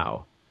right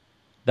now.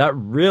 That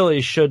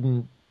really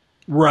shouldn't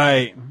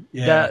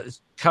that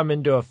come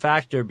into a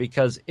factor,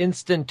 because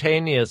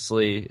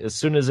instantaneously, as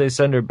soon as they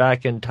send her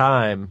back in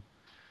time,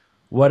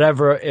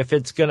 whatever, if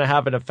it's going to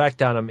have an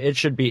effect on them, it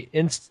should be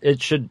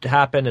it should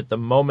happen at the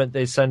moment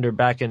they send her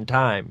back in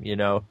time, you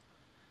know.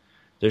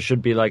 There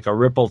should be like a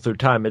ripple through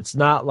time. It's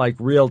not like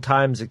real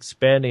time's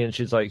expanding and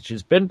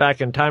she's been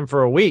back in time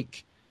for a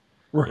week.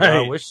 Right.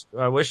 You know,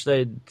 I wish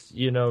they'd,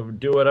 you know,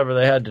 do whatever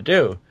they had to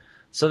do.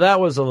 So that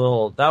was a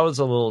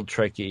little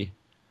tricky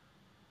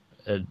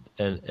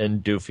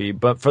and doofy.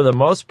 But for the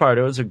most part,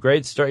 it was a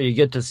great story. You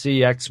get to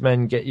see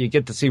X-Men you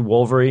get to see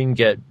Wolverine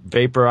get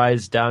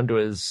vaporized down to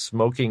his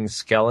smoking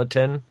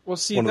skeleton. Well,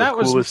 see, one that of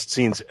the coolest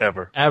scenes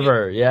ever.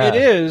 Yeah. It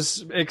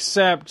is,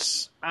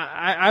 except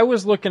I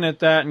was looking at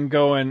that and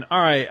going,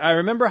 all right, I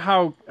remember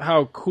how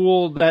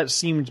cool that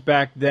seemed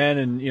back then,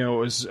 and you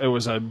know, it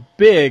was a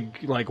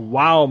big like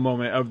wow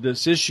moment of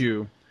this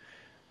issue.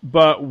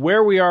 But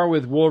where we are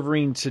with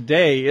Wolverine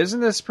today,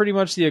 isn't this pretty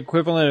much the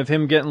equivalent of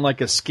him getting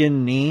like a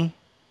skin knee?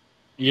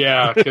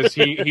 Yeah, because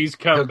he's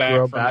come back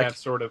from that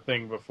sort of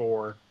thing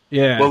before.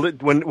 Yeah. Well,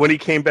 when he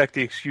came back,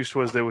 the excuse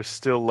was there was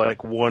still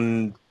like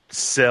one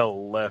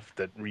cell left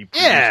that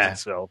reproduced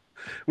itself,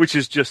 which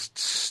is just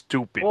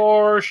stupid.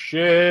 Or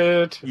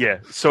shit.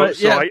 Yeah. So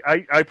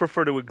I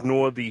prefer to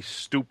ignore the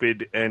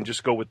stupid and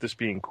just go with this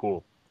being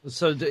cool.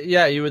 So,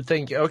 yeah, you would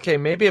think, okay,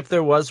 maybe if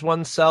there was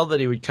one cell that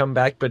he would come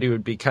back, but he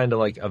would be kind of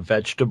like a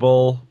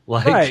vegetable.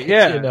 Like, right,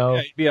 yeah. You know,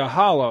 he'd be a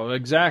hollow,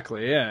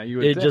 exactly, yeah. You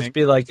would it'd think. just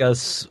be like a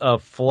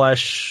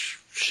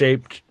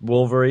flesh-shaped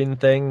Wolverine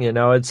thing, you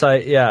know? It's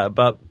like, yeah,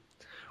 but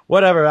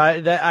whatever.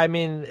 I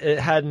mean, it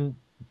hadn't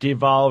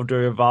devolved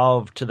or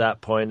evolved to that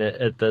point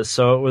at this,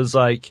 so it was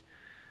like,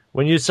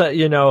 when you say,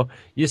 you know,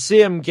 you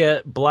see him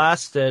get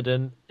blasted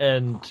and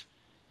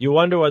you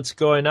wonder what's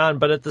going on,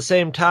 but at the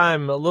same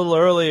time, a little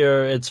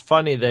earlier, it's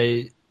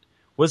funny.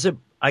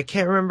 I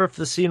can't remember if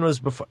the scene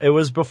was before. It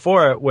was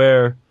before it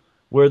where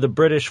the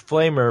British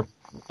Flamer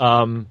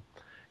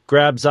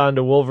grabs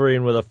onto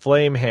Wolverine with a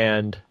flame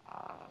hand,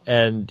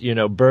 and you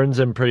know burns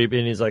him pretty.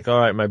 And he's like, "All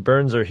right, my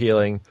burns are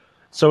healing."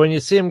 So when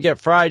you see him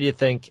get fried, you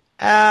think,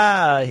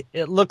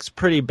 it looks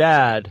pretty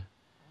bad.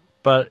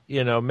 But,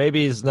 you know,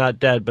 maybe he's not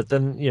dead. But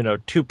then, you know,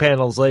 2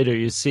 panels later,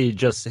 you see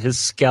just his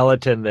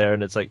skeleton there.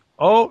 And it's like,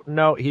 oh,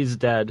 no, he's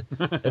dead.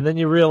 And then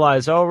you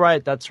realize, oh,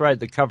 right, that's right.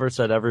 The cover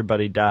said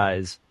everybody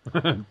dies.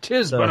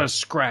 'Tis but a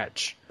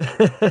scratch.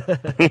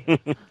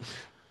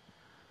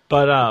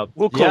 But,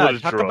 we'll call it a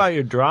talk draw. about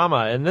your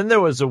drama. And then there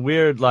was a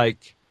weird,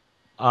 like,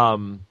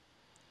 when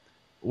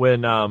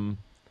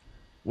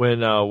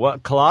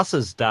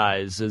Colossus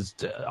dies is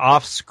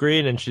off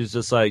screen. And she's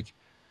just like,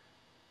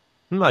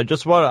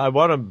 I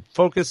want to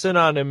focus in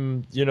on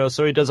him, you know,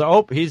 so he doesn't.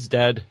 Oh, he's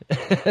dead.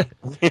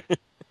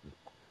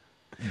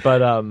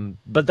 But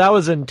that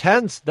was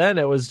intense. Then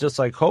it was just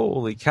like,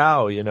 holy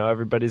cow, you know,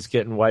 everybody's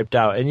getting wiped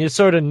out, and you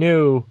sort of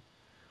knew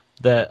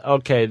that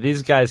okay,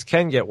 these guys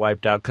can get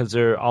wiped out because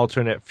they're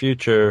alternate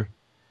future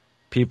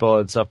people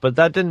and stuff. But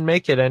that didn't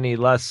make it any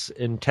less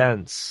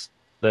intense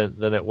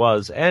than it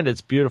was, and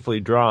it's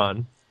beautifully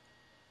drawn.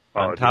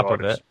 On top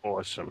of it,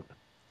 awesome.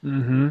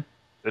 Mm-hmm.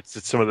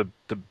 It's some of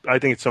the I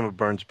think it's some of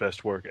Byrne's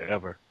best work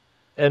ever.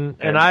 And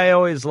I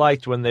always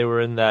liked when they were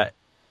in that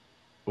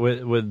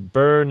with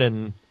Byrne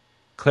and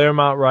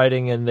Claremont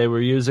writing, and they were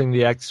using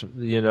the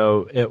you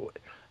know, it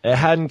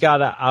hadn't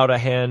got out of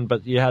hand,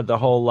 but you had the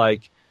whole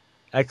like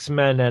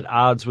X-Men at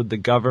odds with the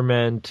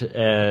government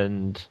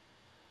and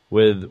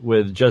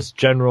with just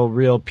general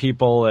real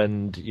people,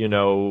 and you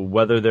know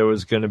whether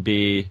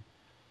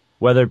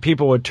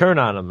people would turn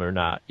on them or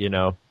not. You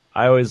know,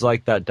 I always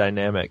liked that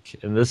dynamic,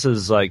 and this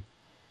is like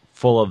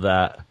full of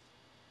that.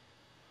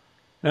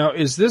 Now,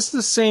 is this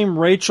the same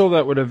Rachel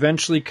that would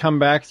eventually come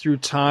back through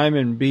time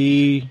and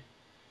be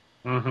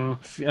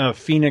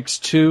Phoenix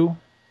 2?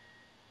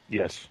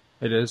 Yes.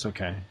 It is?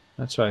 Okay.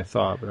 That's what I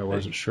thought, but I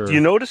wasn't sure. Do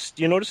you notice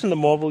in the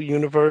Marvel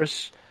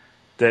Universe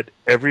that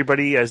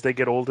everybody, as they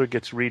get older,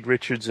 gets Reed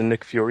Richards and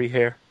Nick Fury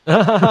hair?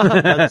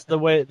 That's the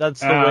way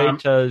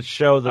to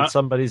show that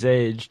somebody's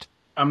aged.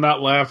 I'm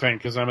not laughing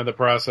because I'm in the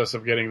process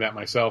of getting that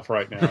myself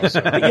right now. So.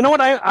 But you know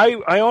what?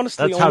 I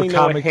honestly That's only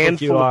how know a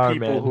handful of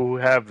people man. who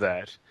have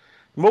that.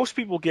 Most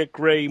people get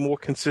gray more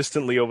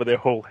consistently over their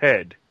whole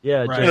head.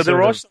 Yeah, right. You know,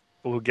 there are some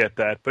people who get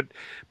that, but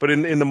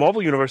in the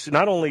Marvel universe,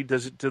 not only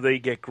do they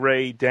get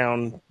gray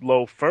down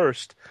low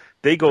first,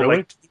 they go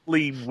like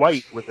totally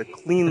white with a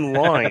clean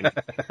line.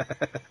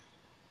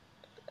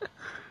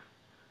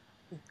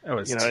 That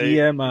was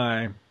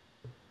TMI.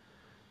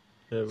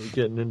 Yeah, we're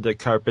getting into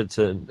carpets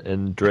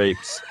and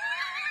drapes.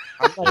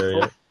 I'm not talking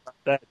about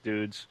that,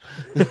 dudes.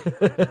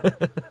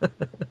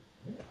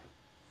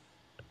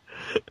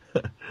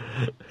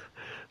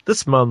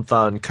 This month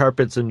on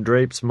Carpets and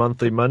Drapes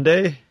Monthly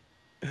Monday.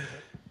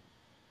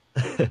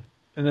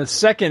 In the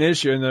second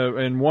issue,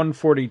 in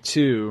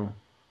 142,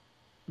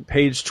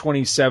 page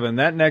 27,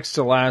 that next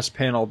to last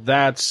panel,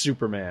 that's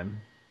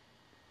Superman.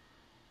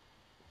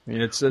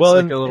 mean, it's like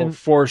a little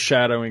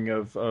foreshadowing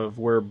of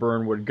where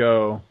Byrne would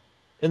go.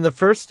 In the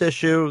first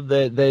issue,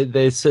 they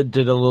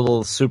did a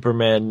little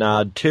Superman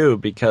nod too,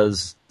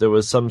 because there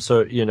was some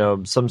sort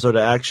of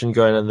action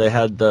going on. They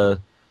had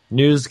the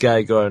news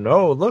guy going,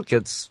 "Oh, look,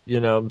 it's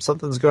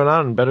something's going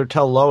on. Better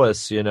tell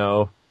Lois,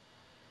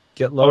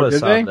 get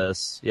Lois on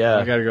this." Yeah,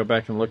 I got to go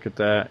back and look at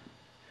that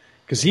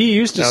because he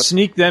used to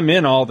sneak them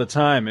in all the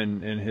time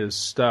in his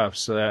stuff.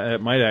 So that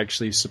it might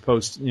actually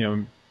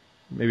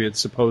maybe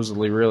it's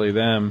supposedly really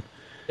them.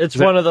 It's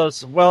one of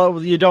those.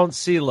 Well, you don't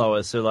see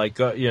Lois. They're like,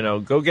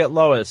 go get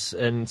Lois,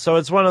 and so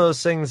it's one of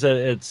those things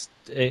that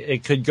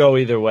it could go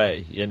either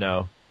way.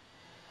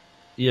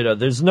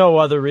 There's no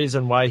other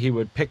reason why he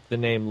would pick the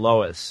name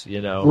Lois.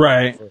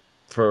 Right,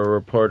 for a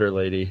reporter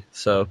lady.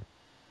 So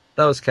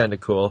that was kind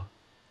of cool,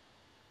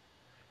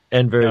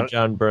 and very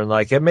John Byrne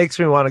like. It makes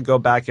me want to go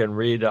back and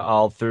read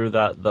all through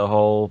the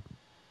whole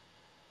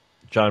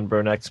John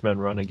Byrne X-Men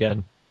run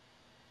again.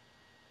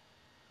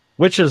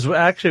 Which is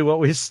actually what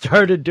we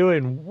started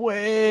doing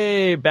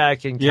way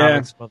back in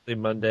Comics Monthly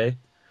Monday.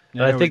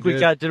 And I think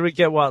did we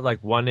get what,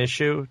 like 1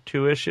 issue,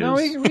 2 issues? No,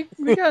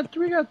 we got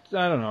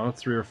I don't know,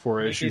 3 or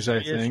 4 issues,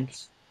 I think.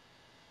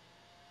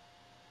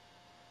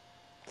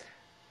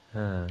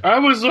 I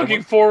was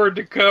looking forward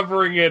to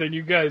covering it, and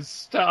you guys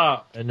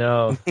stopped. I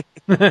know.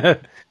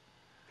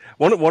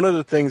 One of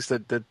the things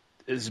that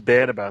is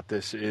bad about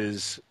this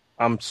is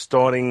I'm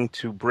starting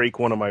to break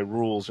one of my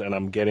rules, and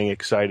I'm getting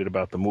excited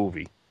about the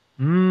movie.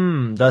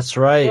 That's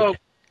right. Well,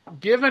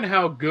 given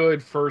how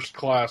good First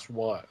Class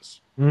was,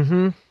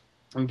 and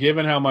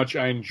given how much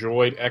I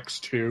enjoyed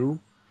X2,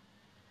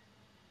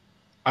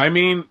 I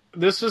mean,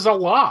 this is a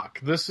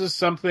lock. This is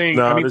something...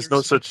 No, there's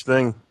no such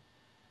thing.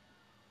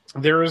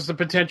 There is the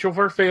potential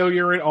for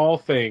failure in all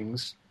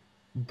things,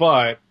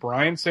 but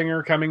Bryan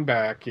Singer coming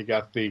back, you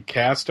got the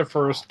cast of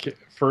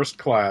First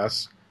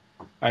Class.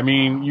 I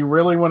mean, you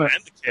really want to...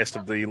 And the cast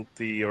of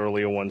the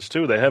earlier ones,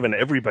 too. They're having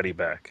everybody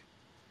back.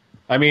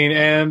 I mean,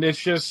 and it's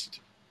just...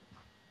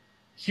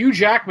 Hugh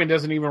Jackman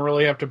doesn't even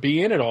really have to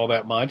be in it all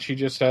that much. He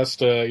just has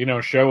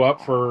to, show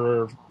up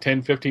for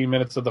 10, 15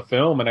 minutes of the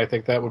film, and I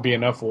think that would be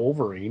enough He's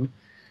Wolverine.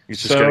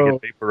 just got to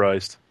get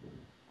vaporized.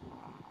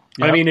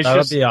 Yep, I mean, that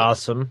would be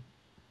awesome.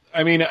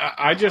 I mean,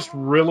 I just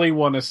really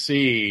want to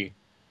see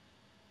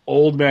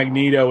old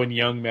Magneto and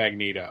young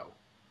Magneto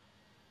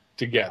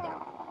together.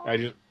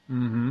 I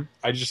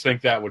just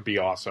think that would be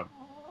awesome.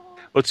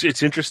 Well,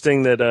 it's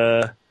interesting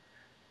that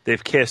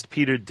they've cast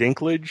Peter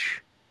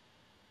Dinklage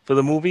for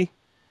the movie.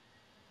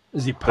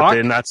 Is he Puck? But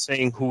they're not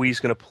saying who he's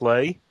going to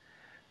play.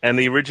 And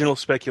the original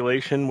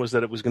speculation was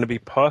that it was going to be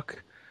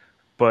Puck,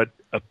 but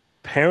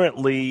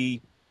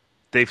apparently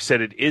they've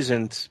said it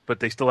isn't, but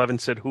they still haven't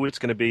said who it's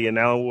going to be. And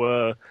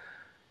now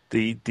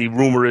the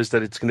rumor is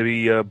that it's going to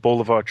be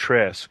Bolivar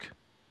Trask.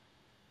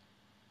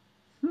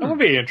 That would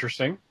be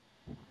interesting.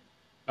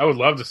 I would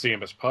love to see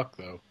him as Puck,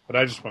 though, but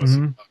I just want to see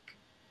Puck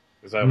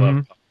because I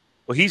love Puck.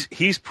 Well,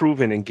 he's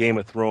proven in Game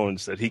of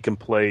Thrones that he can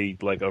play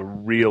like a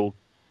real.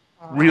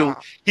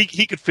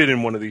 He could fit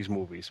in one of these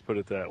movies. Put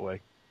it that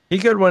way. He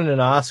could win an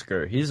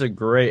Oscar. He's a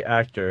great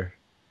actor.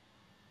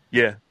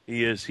 Yeah,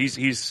 he is.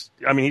 He's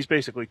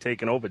basically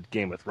taken over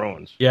Game of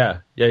Thrones.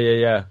 Yeah.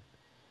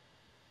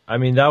 I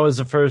mean, that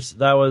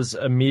was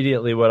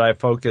immediately what I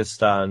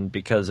focused on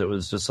because it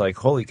was just like,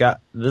 holy God,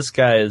 this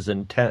guy is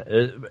intense.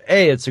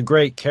 It's a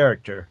great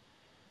character.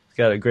 He's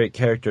got a great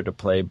character to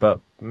play,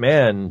 but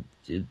man,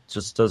 it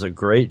just does a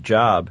great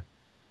job.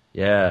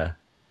 Yeah.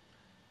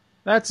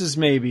 That's his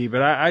maybe,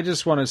 but I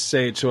just want to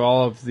say to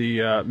all of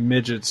the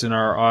midgets in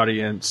our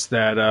audience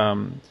that,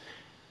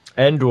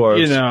 and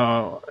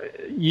dwarves,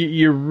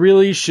 you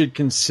really should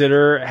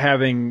consider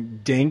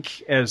having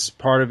Dink as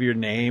part of your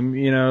name.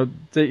 You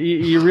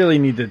really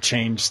need to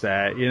change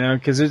that.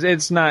 Because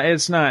it's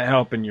not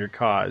helping your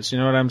cause. You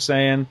know what I'm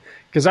saying?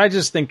 Because I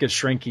just think of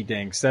Shrinky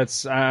Dinks.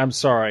 I'm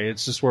sorry,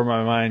 it's just where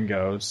my mind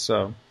goes.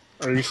 So.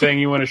 Are you saying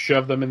you want to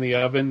shove them in the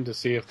oven to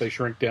see if they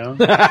shrink down?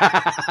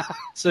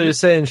 So you're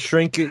saying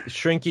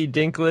shrinky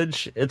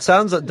dinklage?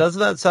 Doesn't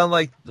that sound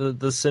like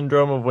the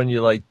syndrome of when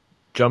you like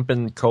jump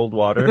in cold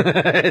water?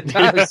 It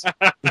does.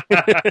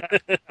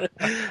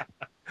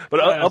 But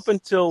up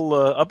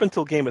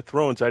until Game of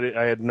Thrones,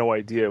 I had no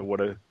idea what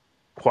a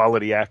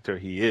quality actor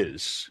he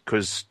is.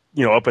 Because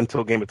up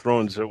until Game of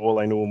Thrones, all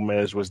I knew him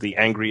as was the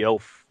angry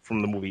elf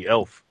from the movie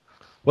Elf.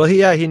 Well,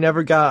 he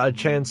never got a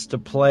chance to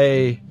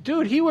play.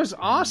 Dude, he was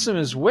awesome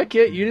as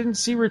Wicket. You didn't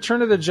see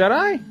Return of the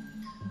Jedi?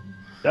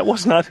 That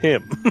was not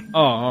him.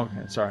 Oh,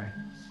 okay, sorry.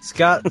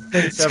 Scott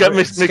thinks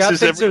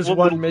there's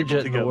one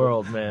midget in the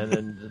world, man,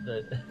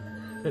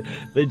 and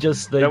they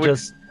just.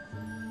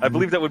 I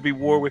believe that would be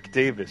Warwick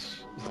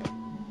Davis.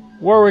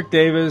 Warwick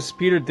Davis,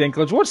 Peter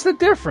Dinklage. What's the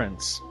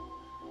difference?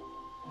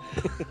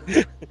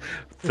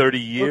 30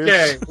 years.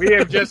 Okay, we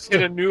have just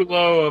hit a new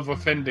low of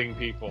offending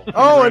people.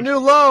 Oh, a new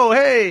low!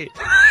 Hey,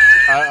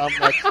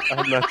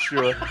 I'm not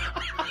sure.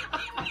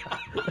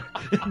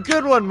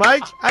 Good one,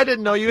 Mike. I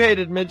didn't know you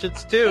hated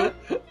midgets too.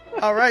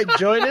 All right,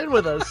 join in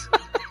with us.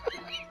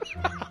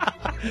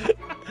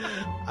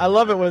 I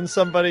love it when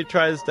somebody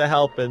tries to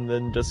help and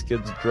then just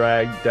gets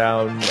dragged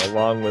down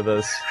along with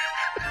us.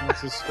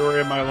 It's the story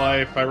of my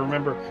life. I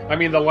remember,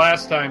 the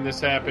last time this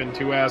happened,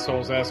 two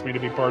assholes asked me to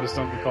be part of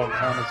something called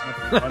Comics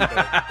Monday.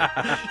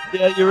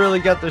 Yeah, you really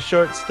got the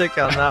short stick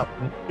on that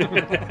one.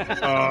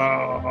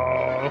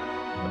 Oh.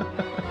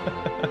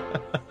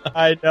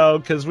 I know,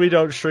 because we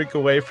don't shrink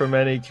away from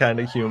any kind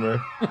of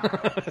humor.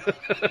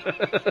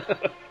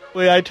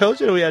 I told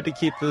you we had to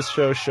keep this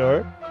show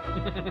short.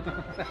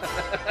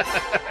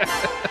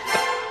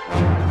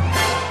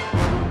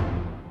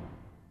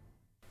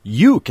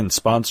 You can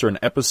sponsor an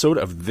episode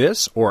of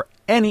this or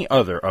any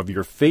other of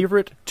your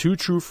favorite Two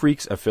True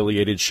Freaks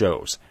affiliated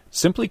shows.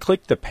 Simply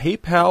click the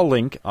PayPal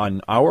link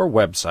on our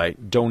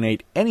website,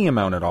 donate any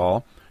amount at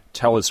all,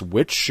 tell us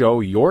which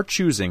show you're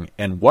choosing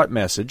and what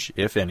message,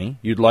 if any,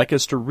 you'd like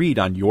us to read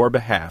on your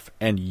behalf,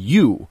 and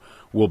you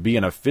will be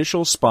an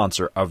official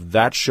sponsor of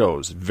that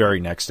show's very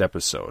next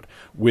episode,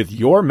 with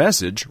your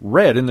message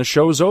read in the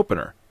show's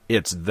opener.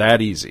 It's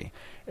that easy,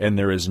 and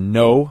there is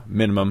no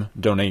minimum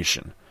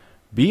donation.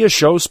 Be a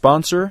show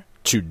sponsor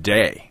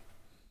today.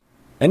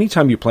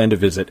 Anytime you plan to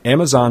visit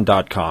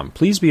Amazon.com,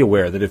 please be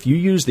aware that if you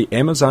use the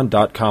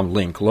Amazon.com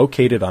link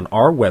located on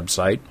our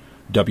website,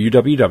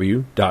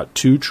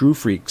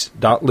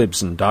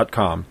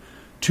 www.twotruefreaks.libsyn.com,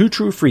 Two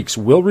True Freaks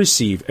will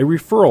receive a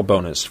referral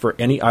bonus for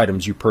any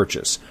items you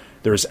purchase.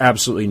 There is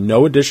absolutely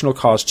no additional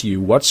cost to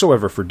you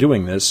whatsoever for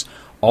doing this.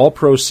 All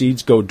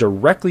proceeds go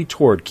directly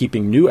toward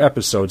keeping new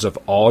episodes of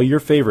all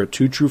your favorite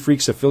Two True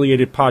Freaks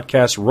affiliated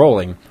podcasts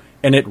rolling,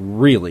 and it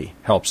really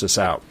helps us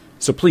out.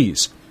 So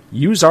please,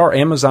 use our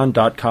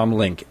Amazon.com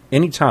link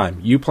anytime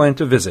you plan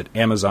to visit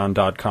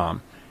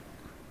Amazon.com.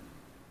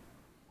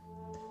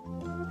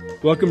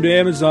 Welcome to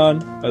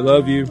Amazon. I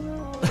love you.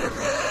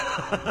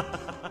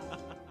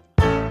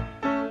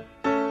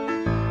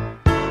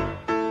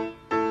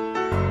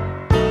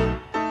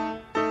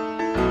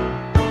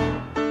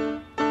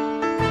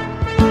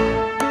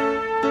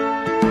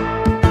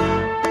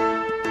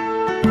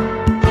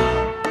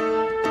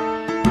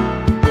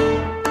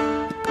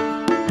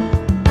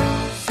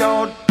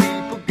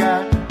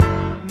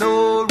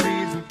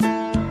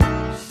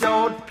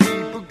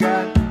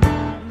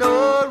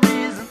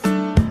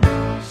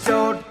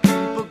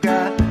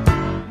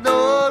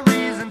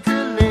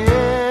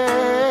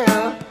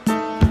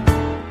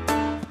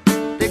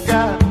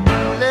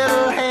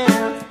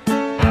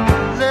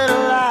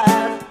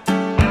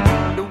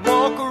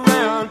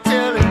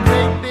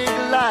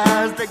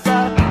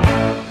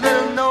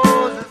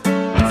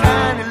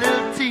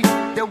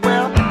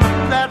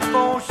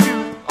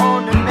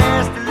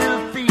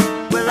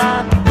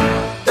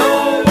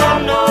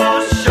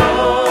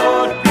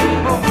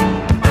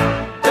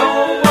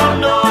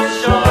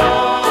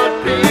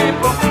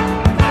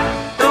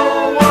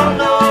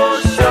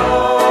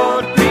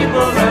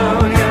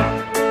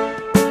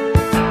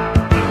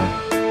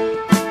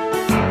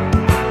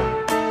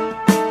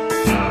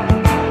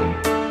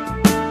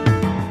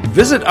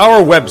 Visit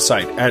our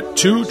website at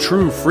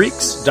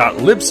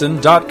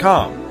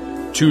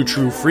twotruefreaks.libsyn.com. Two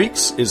True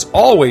Freaks is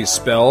always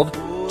spelled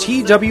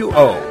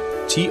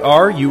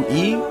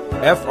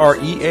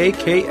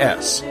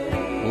TWOTRUEFREAKS.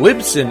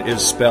 Libsyn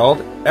is spelled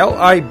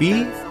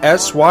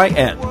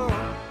LIBSYN.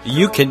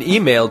 You can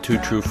email Two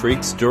True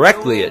Freaks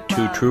directly at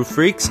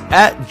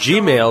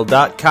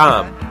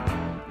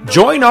twotruefreaks@gmail.com.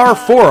 Join our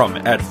forum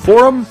at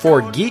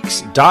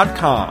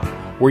forumforgeeks.com,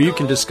 where you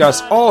can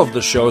discuss all of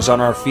the shows on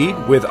our feed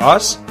with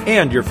us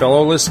and your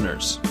fellow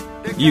listeners.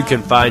 You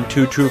can find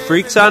Two True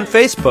Freaks on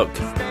Facebook.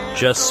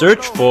 Just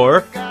search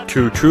for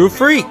Two True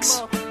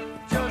Freaks.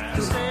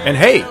 And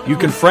hey, you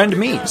can friend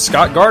me,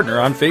 Scott Gardner,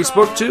 on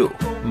Facebook too.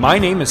 My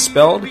name is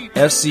spelled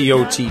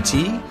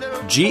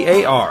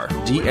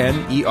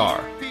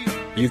SCOTTGARDNER.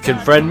 You can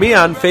friend me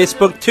on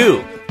Facebook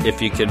too,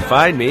 if you can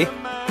find me.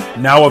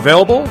 Now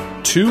available,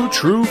 Two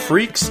True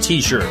Freaks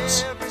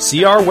t-shirts.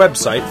 See our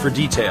website for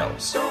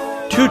details.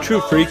 Two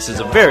True Freaks is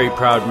a very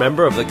proud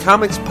member of the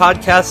Comics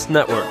Podcast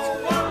Network.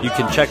 You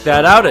can check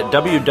that out at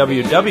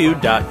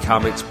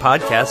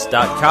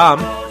www.comicspodcast.com,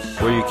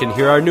 where you can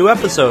hear our new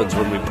episodes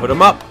when we put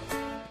them up.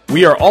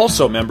 We are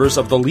also members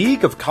of the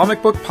League of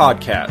Comic Book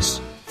Podcasts.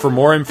 For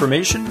more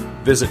information,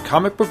 visit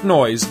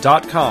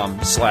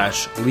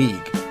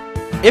comicbooknoise.com/league.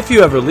 If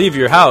you ever leave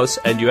your house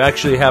and you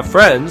actually have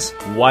friends,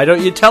 why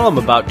don't you tell them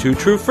about Two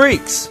True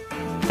Freaks?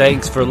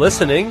 Thanks for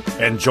listening.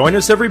 And join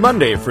us every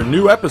Monday for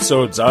new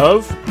episodes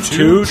of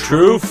Two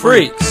True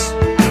Freaks.